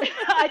I said.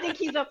 I think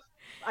he's never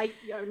mind.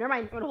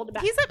 I'm going to hold it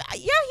back. He's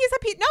a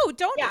piece. No,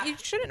 don't, you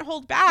shouldn't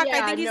hold back.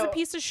 I think he's a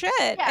piece of shit.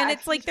 Yeah, and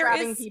it's like,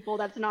 grabbing people,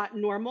 that's not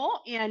normal.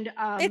 And,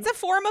 it's a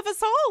form of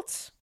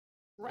assault.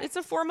 Right. It's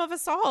a form of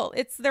assault.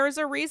 There's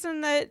a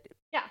reason that,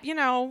 you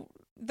know,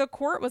 the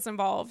court was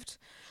involved.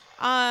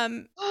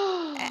 And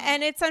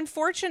it's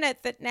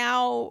unfortunate that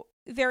now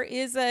there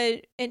is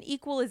an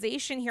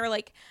equalization here.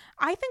 Like,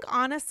 I think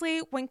honestly,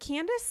 when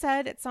Candace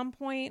said at some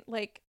point,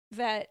 like,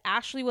 that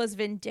Ashley was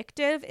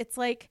vindictive, it's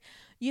like,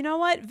 you know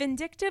what?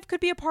 Vindictive could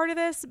be a part of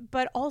this,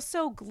 but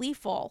also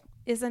gleeful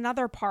is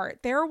another part.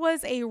 There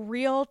was a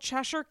real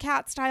Cheshire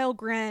Cat style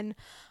grin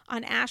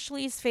on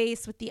Ashley's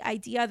face with the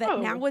idea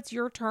that now it's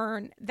your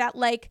turn. That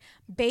like,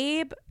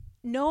 babe,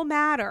 no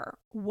matter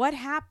what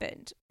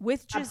happened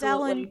with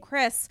Giselle and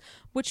Chris,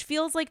 which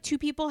feels like two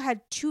people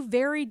had two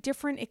very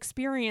different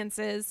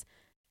experiences.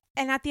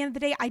 And at the end of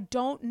the day, I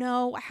don't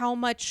know how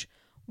much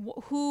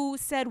who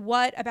said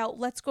what about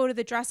let's go to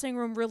the dressing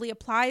room really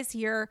applies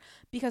here,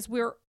 because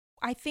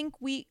I think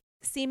we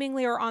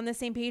seemingly are on the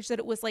same page that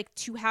it was like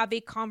to have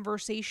a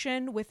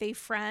conversation with a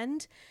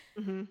friend.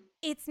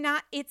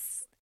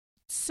 It's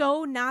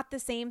so not the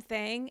same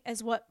thing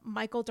as what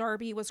Michael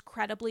Darby was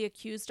credibly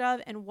accused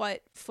of and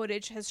what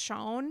footage has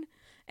shown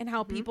and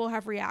how people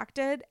have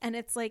reacted. And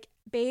it's like,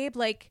 babe,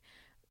 like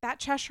that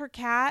Cheshire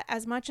Cat,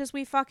 as much as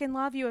we fucking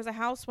love you as a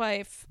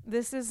housewife,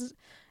 this is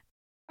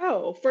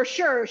for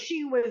sure.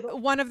 She was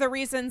one of the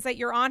reasons that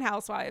you're on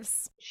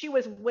Housewives. She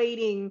was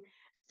waiting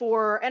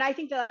for, and I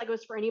think that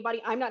goes for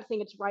anybody. I'm not saying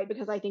it's right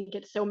because I think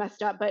it's so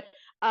messed up, but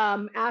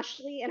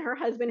Ashley and her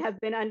husband have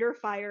been under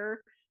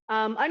fire,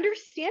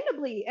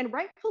 understandably and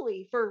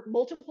rightfully, for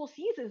multiple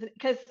seasons,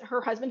 because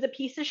her husband's a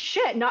piece of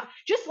shit. Not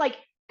just like,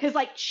 because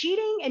like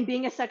cheating and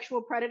being a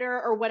sexual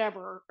predator or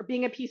whatever, or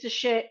being a piece of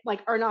shit, like,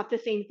 are not the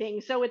same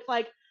thing. So it's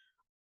like,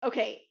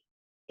 okay,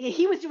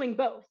 he was doing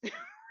both,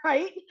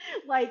 right?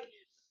 Like,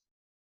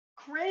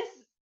 Chris,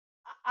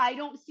 I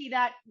don't see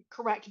that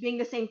correct being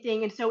the same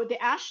thing. And so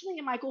the Ashley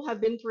and Michael have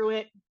been through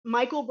it.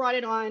 Michael brought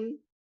it on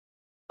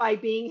by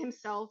being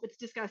himself. It's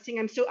disgusting.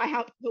 I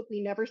hope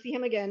we never see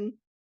him again.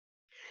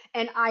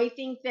 And I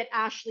think that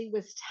Ashley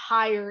was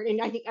tired.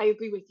 And I think I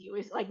agree with you.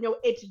 It's like, no,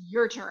 it's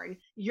your turn.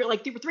 You're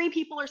like, three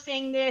people are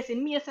saying this,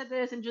 and Mia said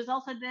this, and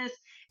Giselle said this,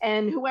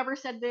 and whoever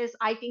said this.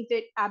 I think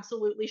that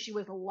absolutely she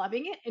was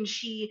loving it. And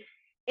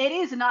it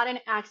is not an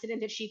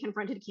accident that she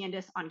confronted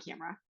Candace on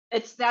camera.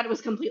 That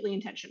was completely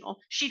intentional.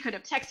 She could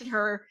have texted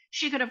her,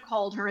 she could have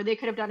called her, they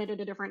could have done it at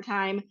a different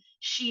time.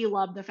 She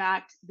loved the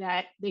fact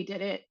that they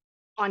did it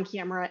on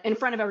camera in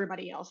front of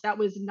everybody else. That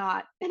was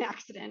not an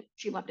accident.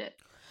 She loved it.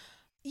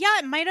 Yeah,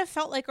 it might have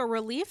felt like a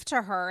relief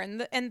to her.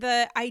 And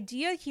the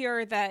idea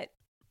here that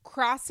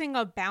crossing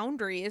of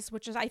boundaries,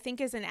 which is I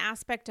think is an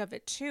aspect of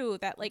it too,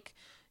 that like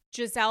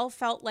Giselle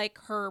felt like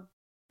her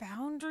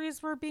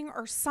boundaries were being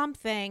or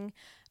something.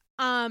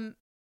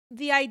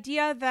 The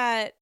idea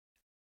that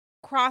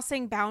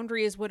crossing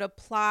boundaries would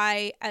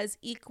apply as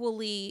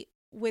equally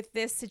with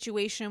this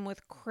situation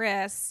with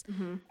Chris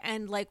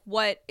and like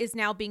what is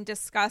now being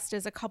discussed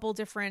as a couple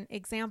different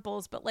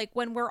examples. But like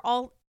when we're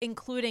all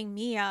including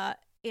Mia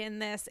in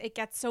this, it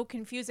gets so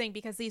confusing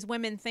because these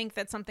women think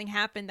that something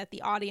happened that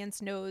the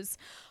audience knows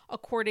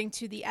according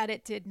to the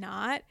edit did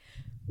not.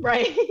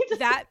 Right.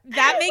 That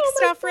makes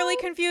stuff really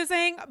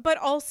confusing. But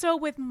also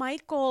with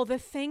Michael, the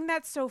thing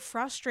that's so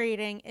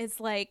frustrating is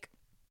like,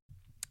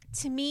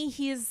 to me,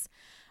 he's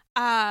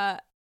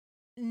not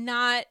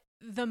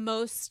the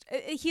most,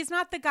 he's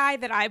not the guy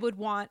that I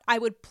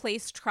would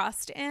place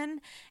trust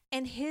in.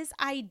 And his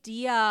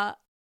idea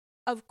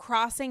of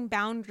crossing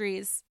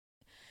boundaries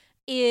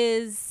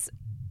is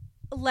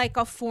like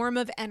a form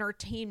of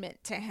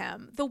entertainment to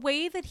him. The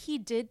way that he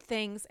did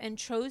things and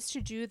chose to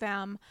do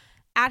them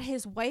at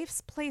his wife's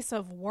place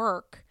of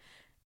work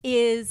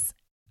is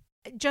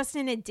just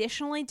an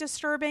additionally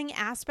disturbing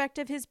aspect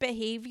of his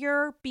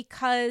behavior,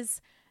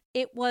 because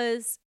it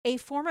was a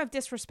form of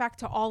disrespect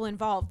to all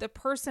involved. The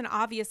person,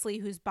 obviously,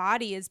 whose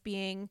body is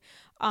being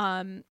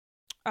violated,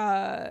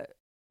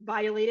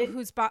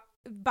 whose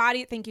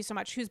body, thank you so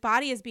much, whose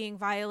body is being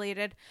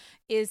violated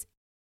is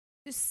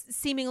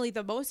seemingly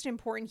the most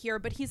important here,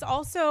 but he's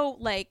also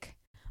like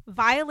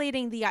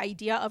violating the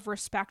idea of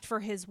respect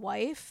for his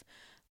wife,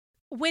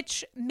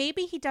 which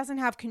maybe he doesn't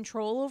have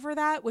control over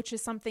that, which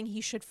is something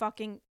he should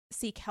fucking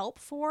seek help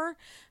for.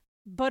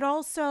 But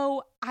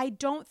also, I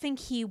don't think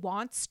he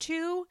wants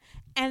to.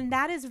 And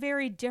that is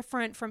very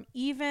different from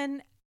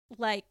even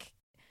like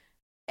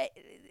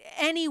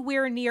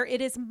anywhere near.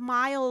 It is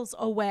miles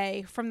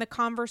away from the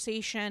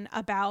conversation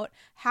about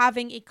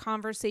having a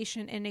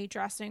conversation in a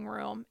dressing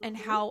room and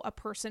how a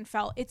person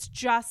felt. It's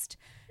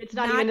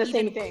not even the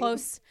same thing.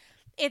 Close.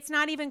 It's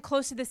not even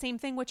close to the same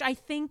thing, which I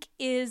think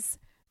is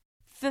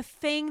the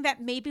thing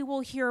that maybe we'll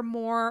hear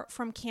more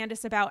from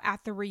Candace about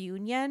at the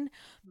reunion,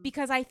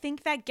 because I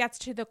think that gets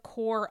to the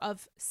core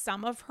of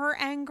some of her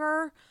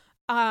anger.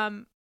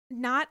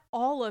 Not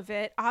all of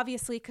it,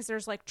 obviously, because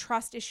there's like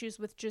trust issues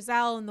with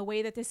Giselle and the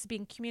way that this is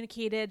being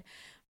communicated,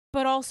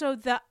 but also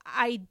the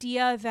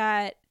idea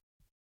that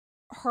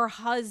her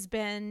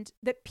husband,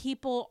 that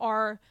people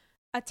are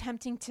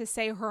attempting to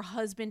say her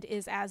husband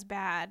is as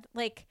bad.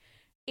 Like,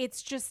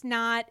 it's just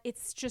not,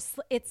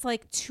 it's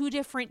like two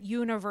different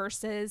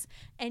universes.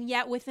 And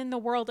yet within the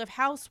world of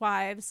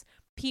Housewives,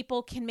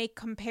 people can make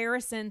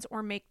comparisons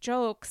or make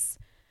jokes.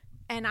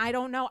 And I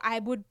don't know, I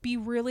would be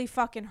really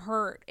fucking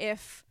hurt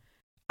if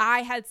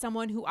I had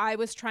someone who I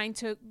was trying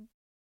to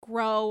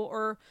grow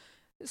or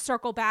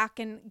circle back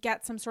and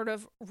get some sort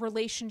of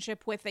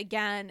relationship with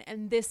again,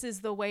 and this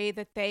is the way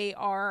that they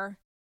are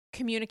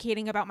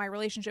communicating about my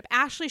relationship.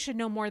 Ashley should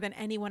know more than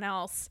anyone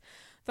else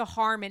the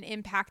harm and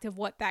impact of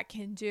what that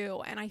can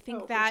do. And I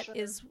think that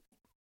is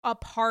a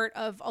part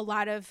of a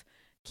lot of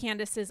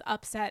Candace's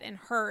upset and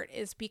hurt,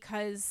 is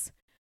because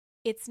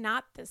it's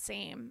not the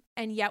same.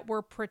 And yet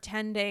we're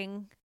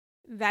pretending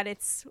that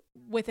it's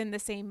within the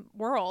same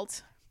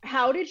world.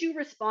 How did you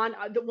respond?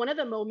 One of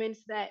the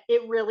moments that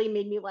it really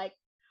made me like,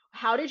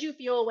 how did you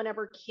feel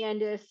whenever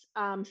Candace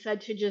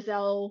said to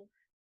Giselle,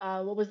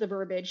 what was the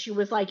verbiage? She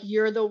was like,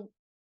 you're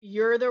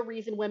the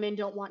reason women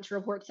don't want to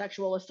report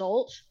sexual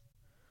assault.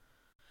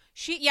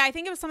 I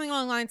think it was something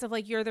along the lines of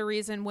like, you're the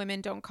reason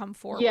women don't come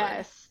forward.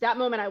 Yes. That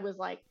moment I was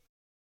like,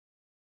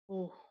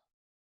 oh,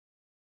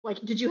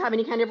 like, did you have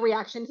any kind of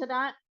reaction to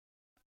that?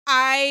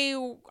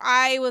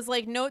 I was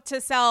like, note to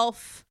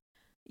self,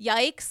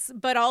 yikes.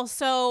 But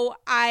also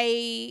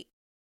I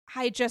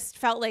just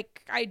felt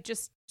like I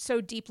just so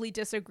deeply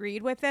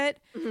disagreed with it.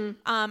 Mm-hmm.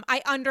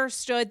 I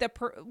understood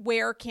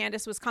where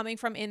Candace was coming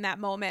from in that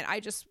moment. I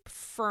just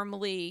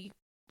firmly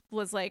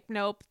was like,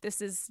 nope,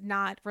 this is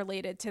not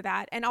related to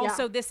that. And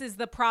also this is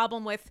the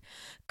problem with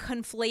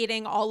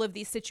conflating all of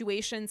these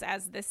situations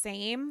as the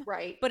same.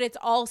 Right. But it's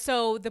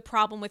also the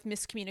problem with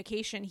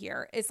miscommunication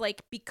here, is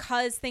like,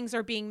 because things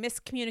are being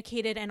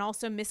miscommunicated and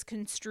also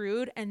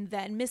misconstrued and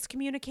then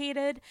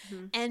miscommunicated.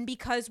 Mm-hmm. And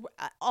because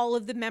all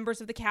of the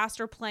members of the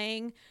cast are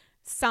playing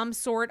some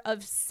sort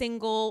of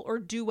single or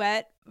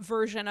duet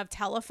version of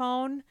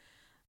telephone,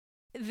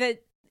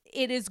 that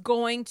it is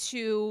going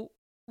to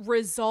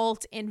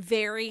result in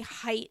very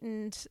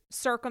heightened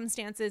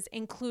circumstances,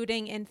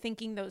 including in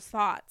thinking those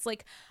thoughts.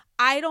 Like,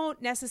 I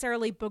don't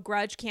necessarily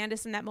begrudge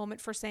Candace in that moment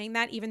for saying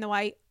that, even though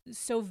I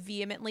so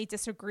vehemently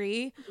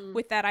disagree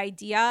with that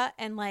idea.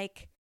 And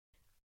like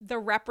the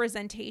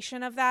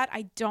representation of that,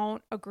 I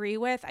don't agree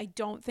with. I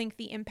don't think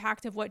the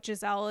impact of what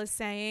Gizelle is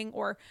saying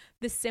or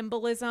the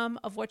symbolism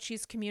of what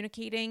she's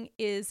communicating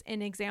is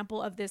an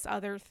example of this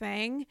other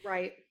thing.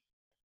 Right.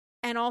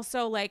 And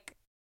also like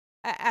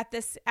at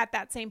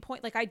that same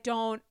point, like I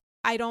don't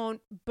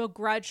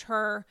begrudge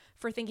her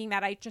for thinking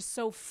that. I just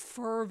so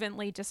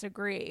fervently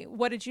disagree.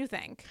 What did you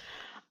think?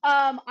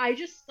 I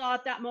just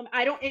thought that moment,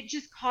 it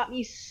just caught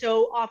me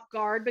so off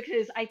guard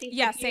because I think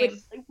same.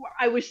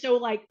 I was so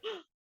like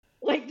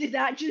did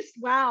that just,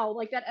 wow,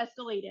 like that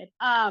escalated.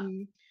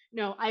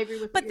 No, I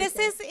agree with But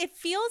it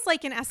feels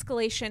like an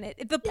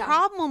escalation. The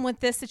problem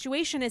with this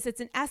situation is it's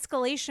an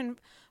escalation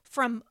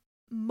from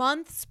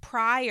months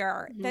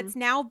prior that's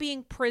now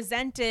being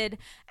presented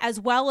as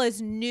well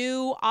as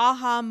new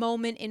aha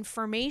moment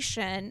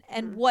information.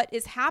 And what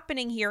is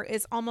happening here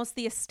is almost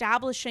the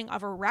establishing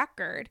of a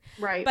record.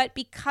 Right. But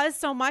because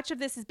so much of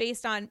this is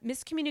based on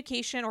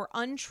miscommunication or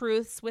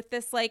untruths with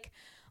this, like,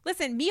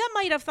 listen, Mia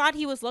might have thought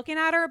he was looking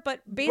at her, but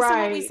based on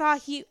what we saw,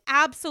 he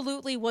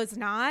absolutely was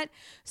not.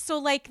 So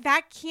like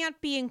that can't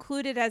be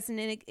included as an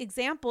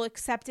example,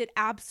 except it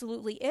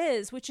absolutely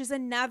is, which is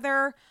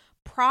another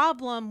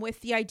problem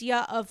with the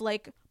idea of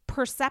like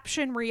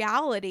perception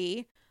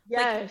reality.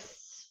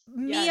 Yes. Like,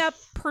 Mia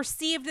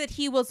perceived that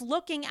he was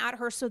looking at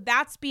her, so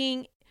that's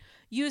being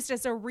used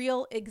as a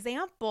real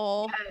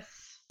example.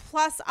 Yes.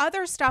 Plus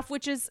other stuff,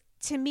 which is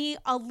to me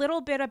a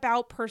little bit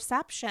about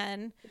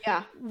perception.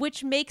 Yeah.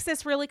 Which makes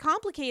this really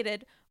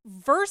complicated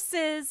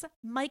versus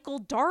Michael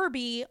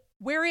Darby,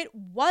 where it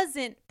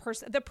wasn't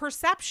the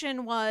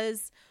perception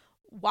was,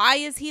 why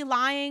is he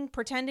lying,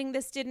 pretending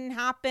this didn't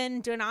happen,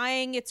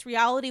 denying its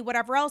reality,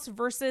 whatever else,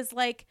 versus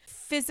like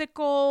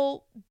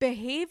physical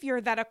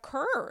behavior that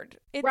occurred.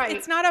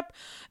 It's not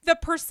the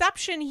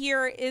perception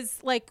here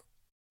is like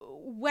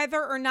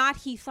whether or not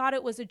he thought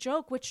it was a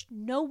joke, which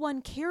no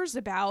one cares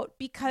about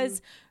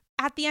because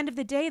at the end of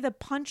the day, the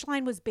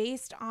punchline was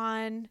based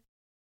on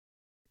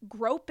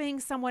groping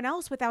someone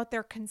else without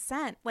their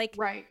consent. Like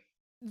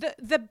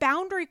the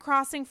boundary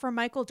crossing for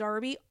Michael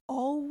Darby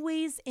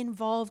always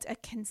involved a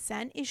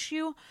consent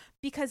issue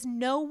because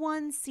no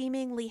one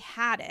seemingly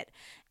had it.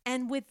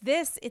 And with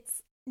this,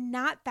 it's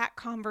not that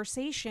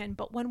conversation,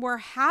 but when we're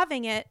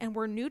having it and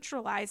we're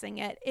neutralizing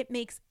it, it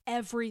makes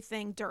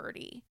everything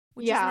dirty,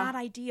 which is not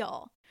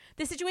ideal.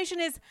 The situation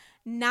is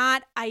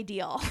not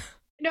ideal.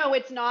 No,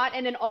 it's not.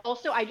 And then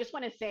also, I just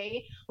want to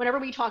say, whenever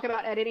we talk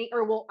about editing,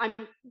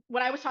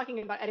 when I was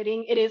talking about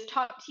editing, it is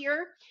top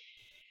tier.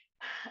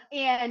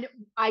 And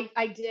I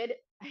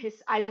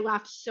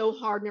laughed so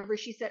hard whenever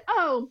she said,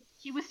 "Oh,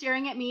 he was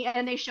staring at me,"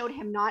 and they showed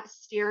him not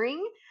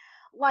staring.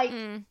 Like,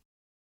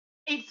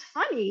 it's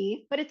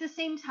funny, but at the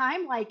same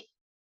time, like,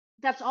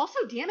 that's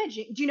also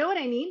damaging. Do you know what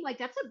I mean? Like,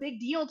 that's a big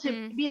deal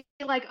to be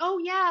like, "Oh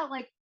yeah,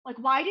 like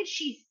why did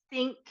she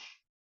think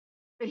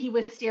that he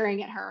was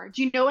staring at her?"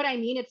 Do you know what I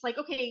mean? It's like,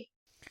 okay,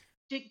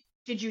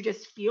 did you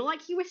just feel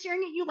like he was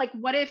staring at you? Like,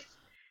 what if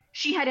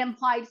she had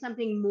implied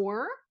something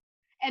more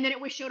and then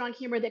it was shown on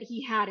camera that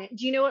he hadn't?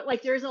 Do you know what?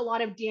 Like, there's a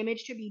lot of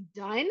damage to be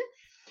done.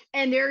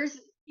 And there's,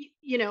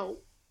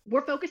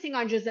 we're focusing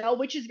on Gizelle,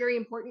 which is very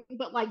important,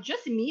 but like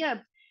just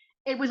Mia,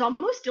 it was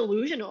almost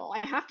delusional.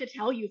 I have to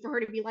tell you, for her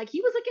to be like, he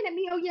was looking at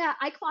me. Oh yeah,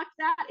 I clocked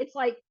that. It's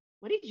like,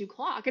 what did you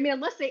clock? I mean,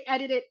 unless they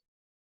edit it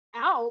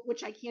out,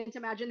 which I can't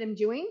imagine them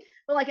doing,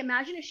 but like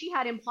imagine if she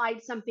had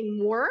implied something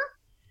more.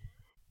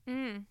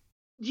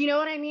 Do you know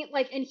what I mean?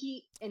 Like, and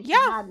he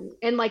hadn't,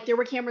 and like there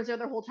were cameras there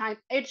the whole time.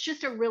 It's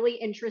just a really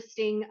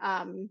interesting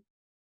I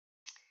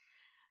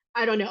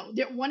don't know,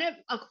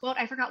 a quote,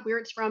 I forgot where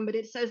it's from, but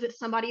it says that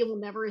somebody will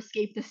never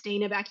escape the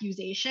stain of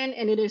accusation,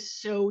 and it is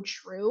so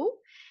true.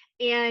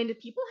 And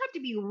people have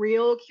to be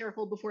real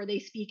careful before they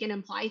speak and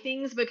imply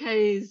things,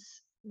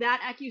 because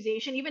that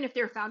accusation, even if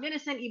they're found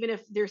innocent, even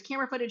if there's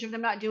camera footage of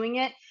them not doing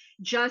it,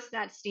 just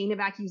that stain of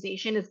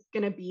accusation is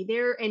going to be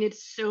there. And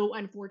it's so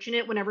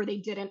unfortunate whenever they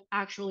didn't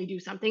actually do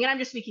something. And I'm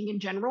just speaking in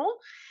general.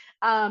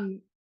 I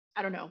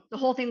don't know. The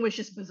whole thing was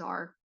just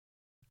bizarre.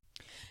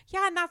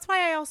 Yeah. And that's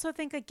why I also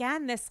think,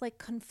 again, this like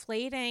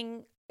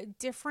conflating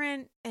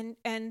different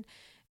and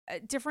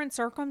different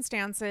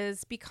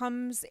circumstances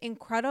becomes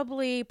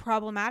incredibly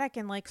problematic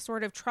and like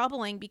sort of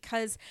troubling,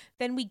 because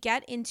then we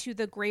get into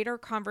the greater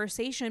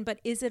conversation, but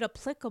is it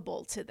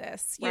applicable to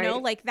this? You know,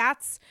 like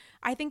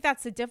I think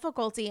that's the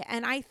difficulty.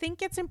 And I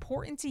think it's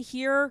important to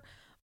hear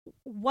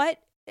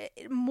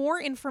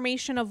more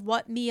information of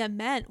what Mia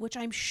meant, which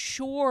I'm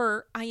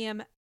sure, I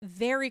am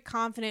very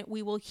confident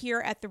we will hear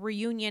at the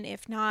reunion,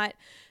 if not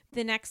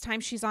the next time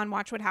she's on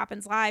Watch What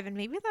Happens Live. And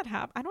maybe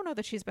I don't know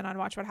that she's been on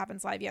Watch What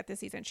Happens Live yet this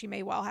season. She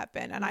may well have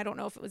been. And I don't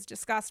know if it was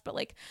discussed, but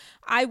like,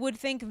 I would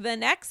think the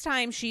next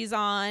time she's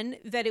on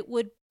that it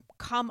would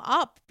come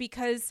up,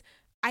 because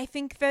I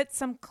think that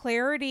some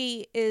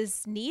clarity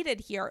is needed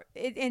here.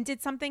 And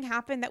did something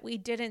happen that we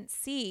didn't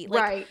see?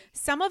 Like, Right.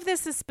 some of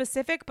this is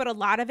specific, but a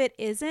lot of it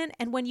isn't.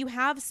 And when you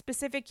have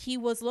specific, he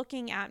was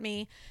looking at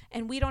me,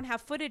 and we don't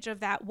have footage of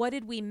that, what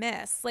did we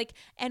miss? Like,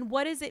 and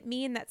what does it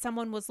mean that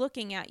someone was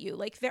looking at you?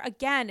 Like, there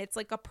again, it's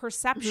like a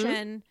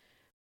perception.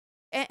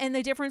 And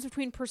the difference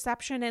between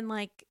perception and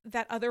like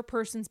that other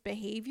person's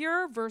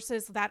behavior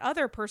versus that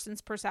other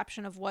person's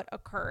perception of what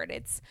occurred.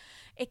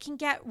 It can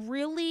get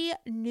really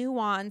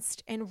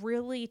nuanced and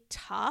really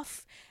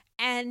tough.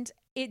 And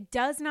it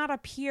does not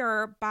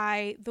appear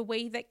by the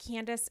way that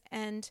Candace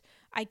and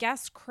I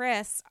guess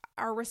Chris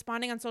are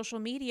responding on social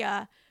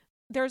media.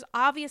 There's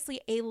obviously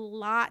a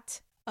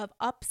lot of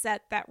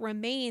upset that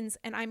remains.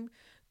 And I'm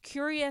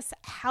curious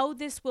how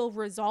this will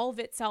resolve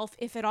itself,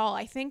 if at all.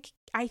 I think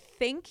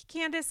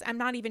Candace, I'm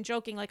not even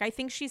joking. Like, I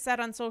think she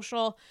said on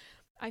social,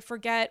 I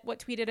forget what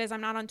tweet it is,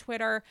 I'm not on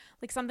Twitter,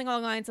 like something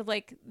along the lines of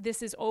like,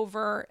 this is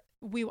over.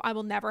 I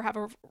will never have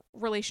a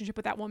relationship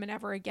with that woman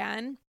ever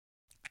again.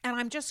 And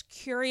I'm just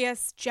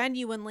curious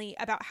genuinely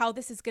about how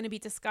this is going to be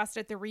discussed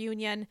at the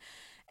reunion.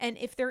 And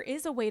if there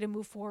is a way to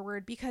move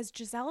forward, because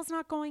Giselle's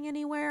not going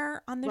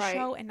anywhere on the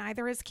show, and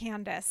neither is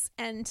Candace.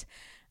 And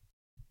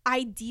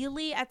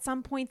ideally at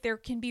some point there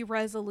can be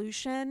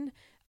resolution.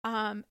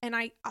 And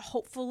I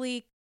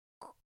hopefully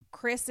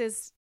Chris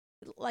is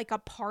like a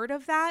part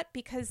of that,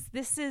 because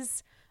this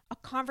is a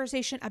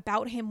conversation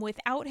about him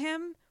without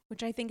him,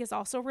 which I think is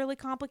also really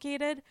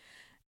complicated,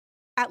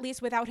 at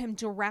least without him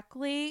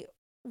directly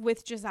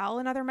with Giselle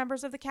and other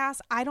members of the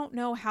cast. I don't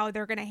know how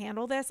they're going to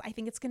handle this. I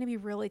think it's going to be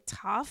really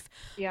tough.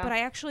 Yeah. But I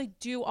actually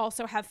do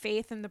also have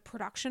faith in the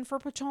production for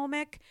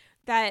Potomac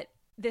that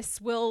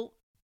this will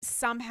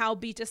somehow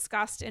be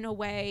discussed in a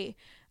way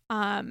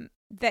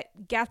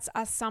that gets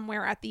us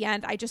somewhere at the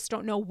end. I just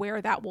don't know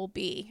where that will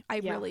be. I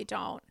really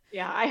don't.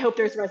 Yeah, I hope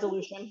there's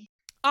resolution.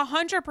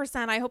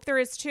 100%. I hope there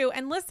is too.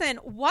 And listen,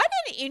 what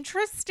an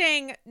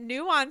interesting,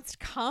 nuanced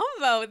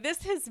convo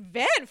this has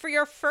been for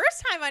your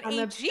first time on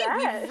AG.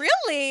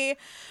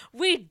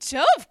 We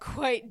dove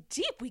quite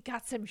deep. We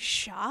got some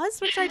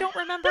Shaws, which I don't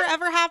remember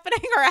ever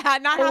happening or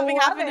not having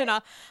happened in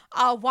a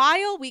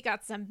while. We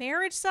got some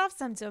marriage stuff,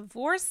 some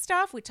divorce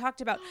stuff. We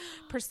talked about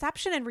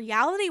perception and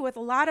reality with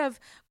a lot of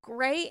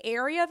gray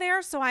area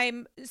there. So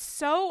I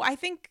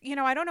think,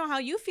 I don't know how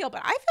you feel,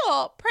 but I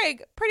feel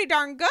pretty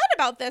darn good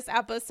about this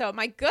episode.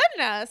 My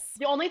goodness.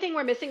 The only thing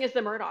we're missing is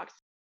the Murdochs.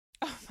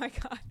 Oh my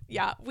God.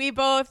 Yeah. We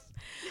both,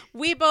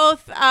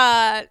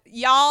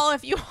 y'all,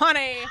 if you want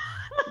a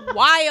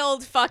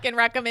wild fucking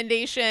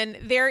recommendation,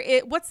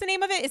 what's the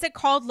name of it? Is it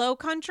called Low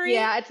Country?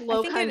 Yeah, it's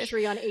Low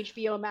Country on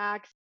HBO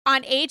Max.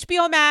 On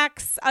HBO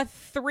Max, a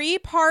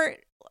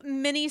 3-part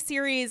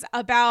miniseries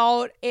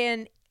about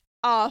it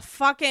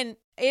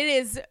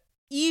is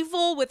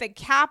evil with a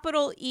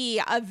capital E,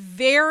 a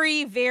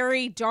very,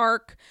 very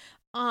dark,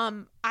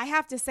 I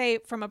have to say,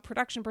 from a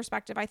production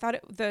perspective, I thought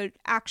the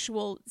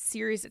actual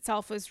series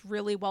itself was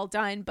really well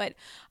done, but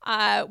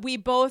we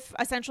both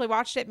essentially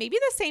watched it maybe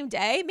the same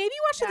day. Maybe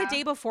you watched it the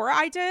day before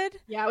I did.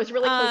 Yeah, it was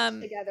really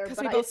close together. Because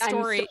we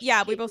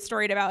both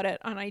storied about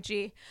it on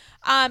IG.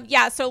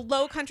 So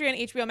Low Country on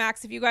HBO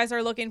Max, if you guys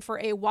are looking for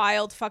a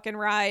wild fucking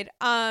ride.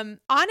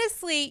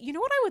 Honestly, you know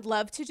what I would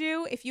love to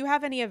do, if you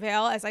have any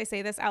avail, as I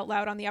say this out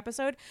loud on the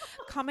episode,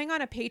 coming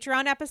on a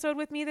Patreon episode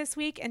with me this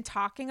week and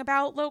talking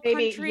about Low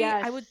Country.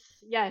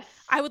 Yes.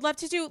 I would love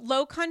to do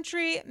Low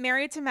Country,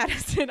 Married to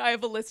Medicine. I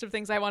have a list of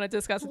things I want to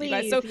discuss with you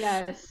guys. So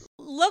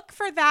look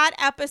for that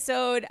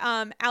episode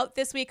out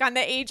this week on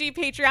the AG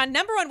Patreon.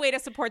 Number one way to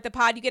support the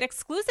pod. You get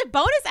exclusive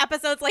bonus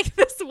episodes like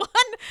this one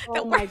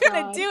that we're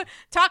going to do,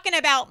 talking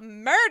about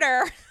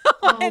murder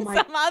and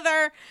some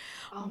other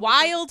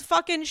wild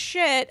fucking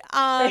shit.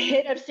 The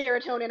hit of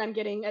serotonin I'm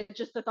getting at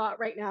just the thought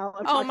right now.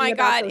 Oh my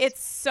God.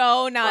 It's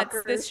so nuts.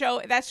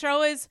 Fuckers. That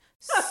show is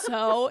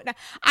so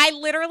I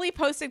literally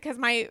posted, because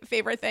my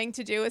favorite thing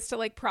to do is to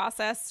like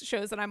process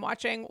shows that I'm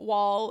watching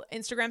while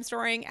Instagram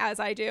storying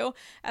as I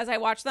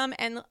watch them.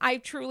 And I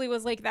truly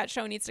was like, that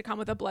show needs to come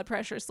with a blood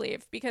pressure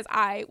sleeve, because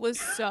I was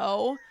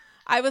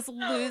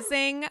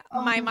losing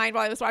my mind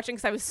while I was watching,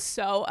 because I was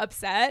so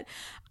upset.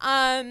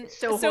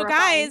 So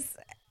guys,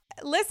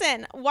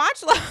 listen,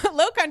 watch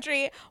Low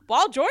Country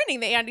while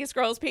joining the Andy's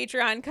Girls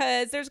Patreon,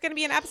 because there's going to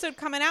be an episode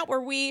coming out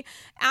where we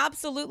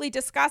absolutely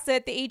discuss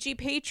it. The AG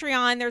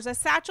Patreon, there's a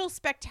Satchel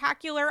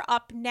Spectacular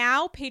up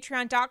now,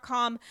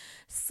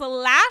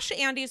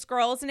 patreon.com/Andy's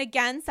Girls. And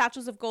again,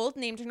 Satchels of Gold,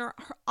 named in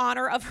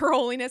honor of Her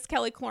Holiness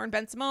Kelly Cloran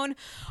Ben-Simone,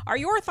 are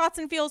your thoughts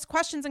and feels,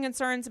 questions and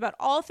concerns about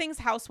all things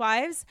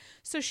housewives.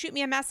 So shoot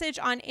me a message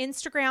on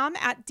Instagram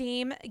at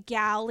Dame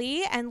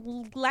Galley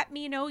and let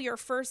me know your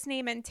first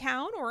name and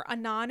town, or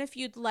Anon if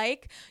you'd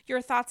like,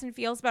 your thoughts and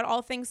feels about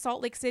all things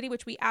Salt Lake City,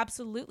 which we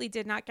absolutely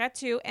did not get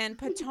to, and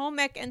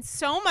Potomac, and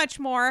so much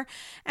more.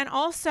 And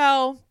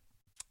also,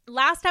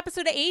 last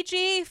episode of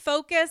AG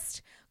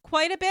focused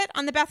quite a bit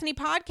on the Bethany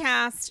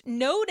podcast,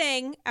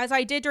 noting, as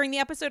I did during the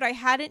episode, I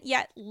hadn't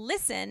yet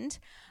listened.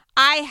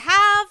 I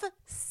have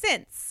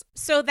since.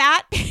 So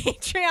that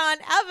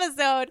Patreon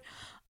episode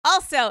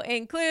also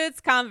includes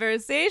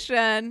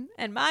conversation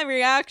and my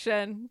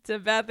reaction to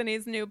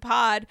Bethany's new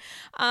pod.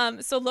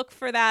 So look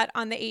for that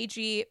on the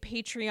AG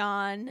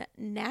Patreon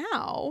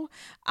now.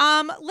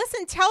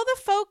 Listen, tell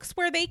the folks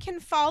where they can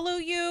follow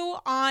you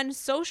on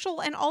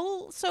social and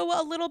also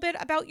a little bit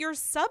about your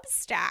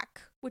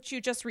Substack, which you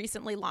just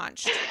recently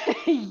launched.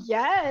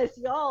 Yes,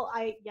 y'all.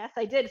 Yes,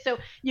 I did. So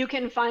you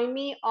can find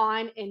me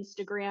on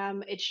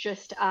Instagram. It's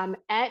just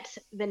at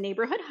the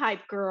Neighborhood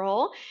Hype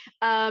Girl.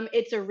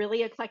 It's a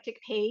really eclectic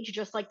page,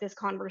 just like this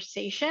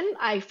conversation.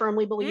 I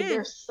firmly believe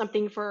there's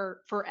something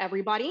for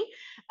everybody.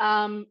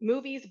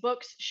 Movies,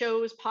 books,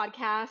 shows,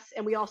 podcasts,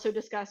 and we also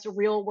discuss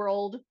real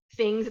world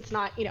things. It's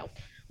not,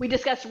 we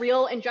discuss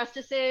real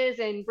injustices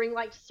and bring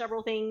light to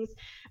several things.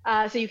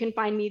 So you can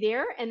find me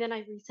there. And then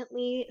I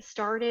recently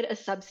started a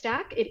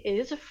Substack. It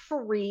is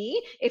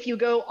free. If you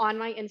go on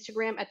my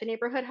Instagram at the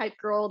Neighborhood Hype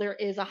Girl, there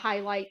is a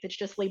highlight that's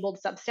just labeled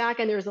Substack,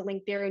 and there's a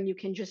link there, and you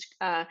can just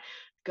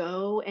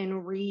go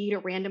and read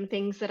random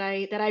things that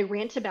I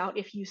rant about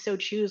if you so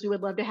choose. We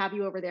would love to have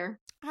you over there.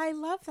 I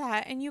love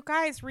that. And you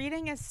guys,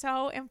 reading is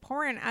so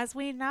important, as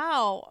we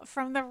know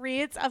from the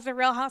reads of The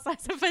Real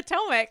Housewives of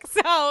Potomac.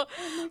 So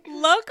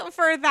look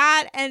for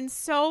that and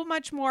so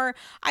much more.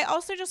 I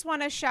also just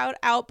want to shout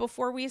out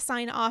before we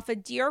sign off a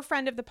dear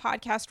friend of the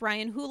podcast,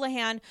 Ryan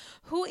Houlihan,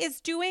 who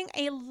is doing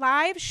a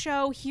live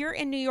show here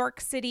in New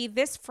York City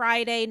this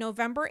Friday,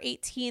 November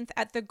 18th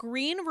at the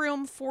Green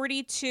Room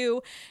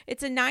 42.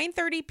 It's a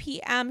 9:30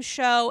 p.m.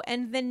 show,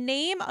 and the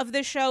name of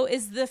the show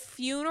is The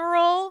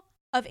Funeral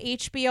of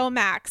HBO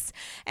Max.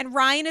 And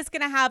Ryan is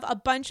going to have a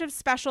bunch of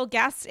special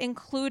guests,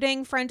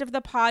 including friend of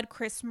the pod,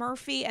 Chris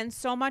Murphy, and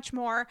so much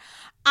more.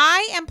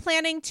 I am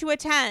planning to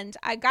attend.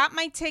 I got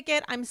my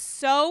ticket. I'm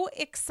so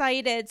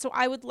excited. So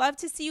I would love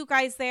to see you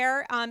guys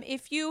there.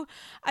 If you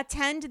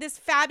attend this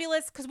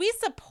fabulous, because we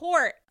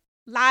support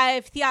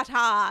live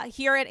theater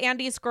here at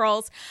Andy's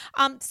Girls.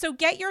 So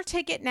get your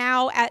ticket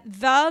now at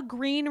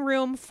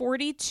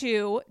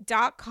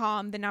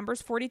thegreenroom42.com. The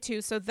number's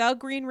 42. So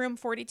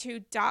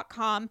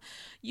thegreenroom42.com.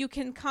 You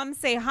can come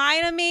say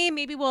hi to me.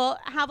 Maybe we'll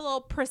have a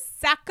little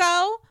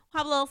Prosecco,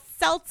 have a little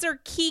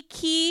seltzer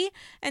kiki,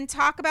 and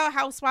talk about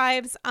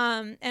Housewives,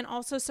 and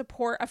also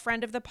support a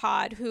friend of the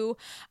pod who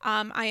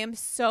I am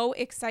so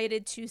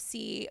excited to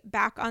see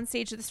back on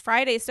stage this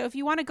Friday. So if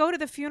you want to go to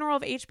the funeral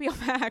of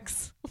HBO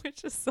Max,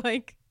 which is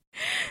like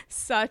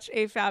such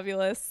a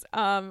fabulous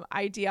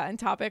idea and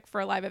topic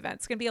for a live event.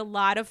 It's going to be a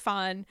lot of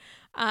fun.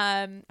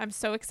 I'm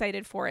so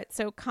excited for it.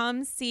 So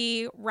come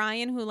see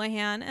Ryan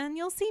Houlihan, and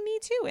you'll see me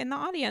too in the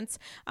audience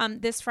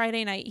this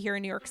Friday night here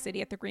in New York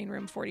City at the Green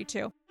Room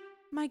 42.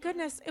 My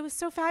goodness, it was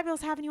so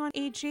fabulous having you on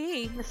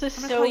AG. This was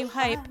I'm so call you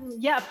Hype.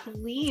 Yeah,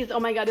 please. Oh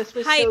my God, this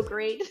was Hype. so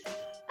great.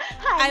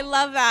 I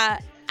love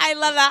that.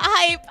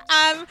 Hype.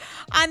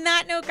 On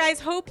that note, guys,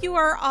 hope you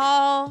are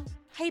all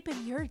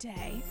hyping your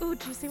day. Ooh,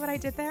 did you see what I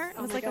did there? It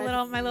was like God. Take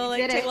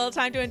a little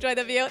time to enjoy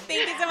the view.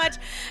 Thank you so much.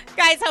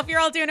 Guys, hope you're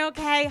all doing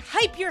okay.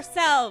 Hype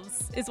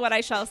yourselves is what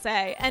I shall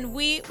say. And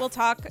we will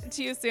talk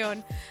to you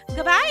soon.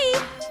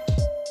 Goodbye.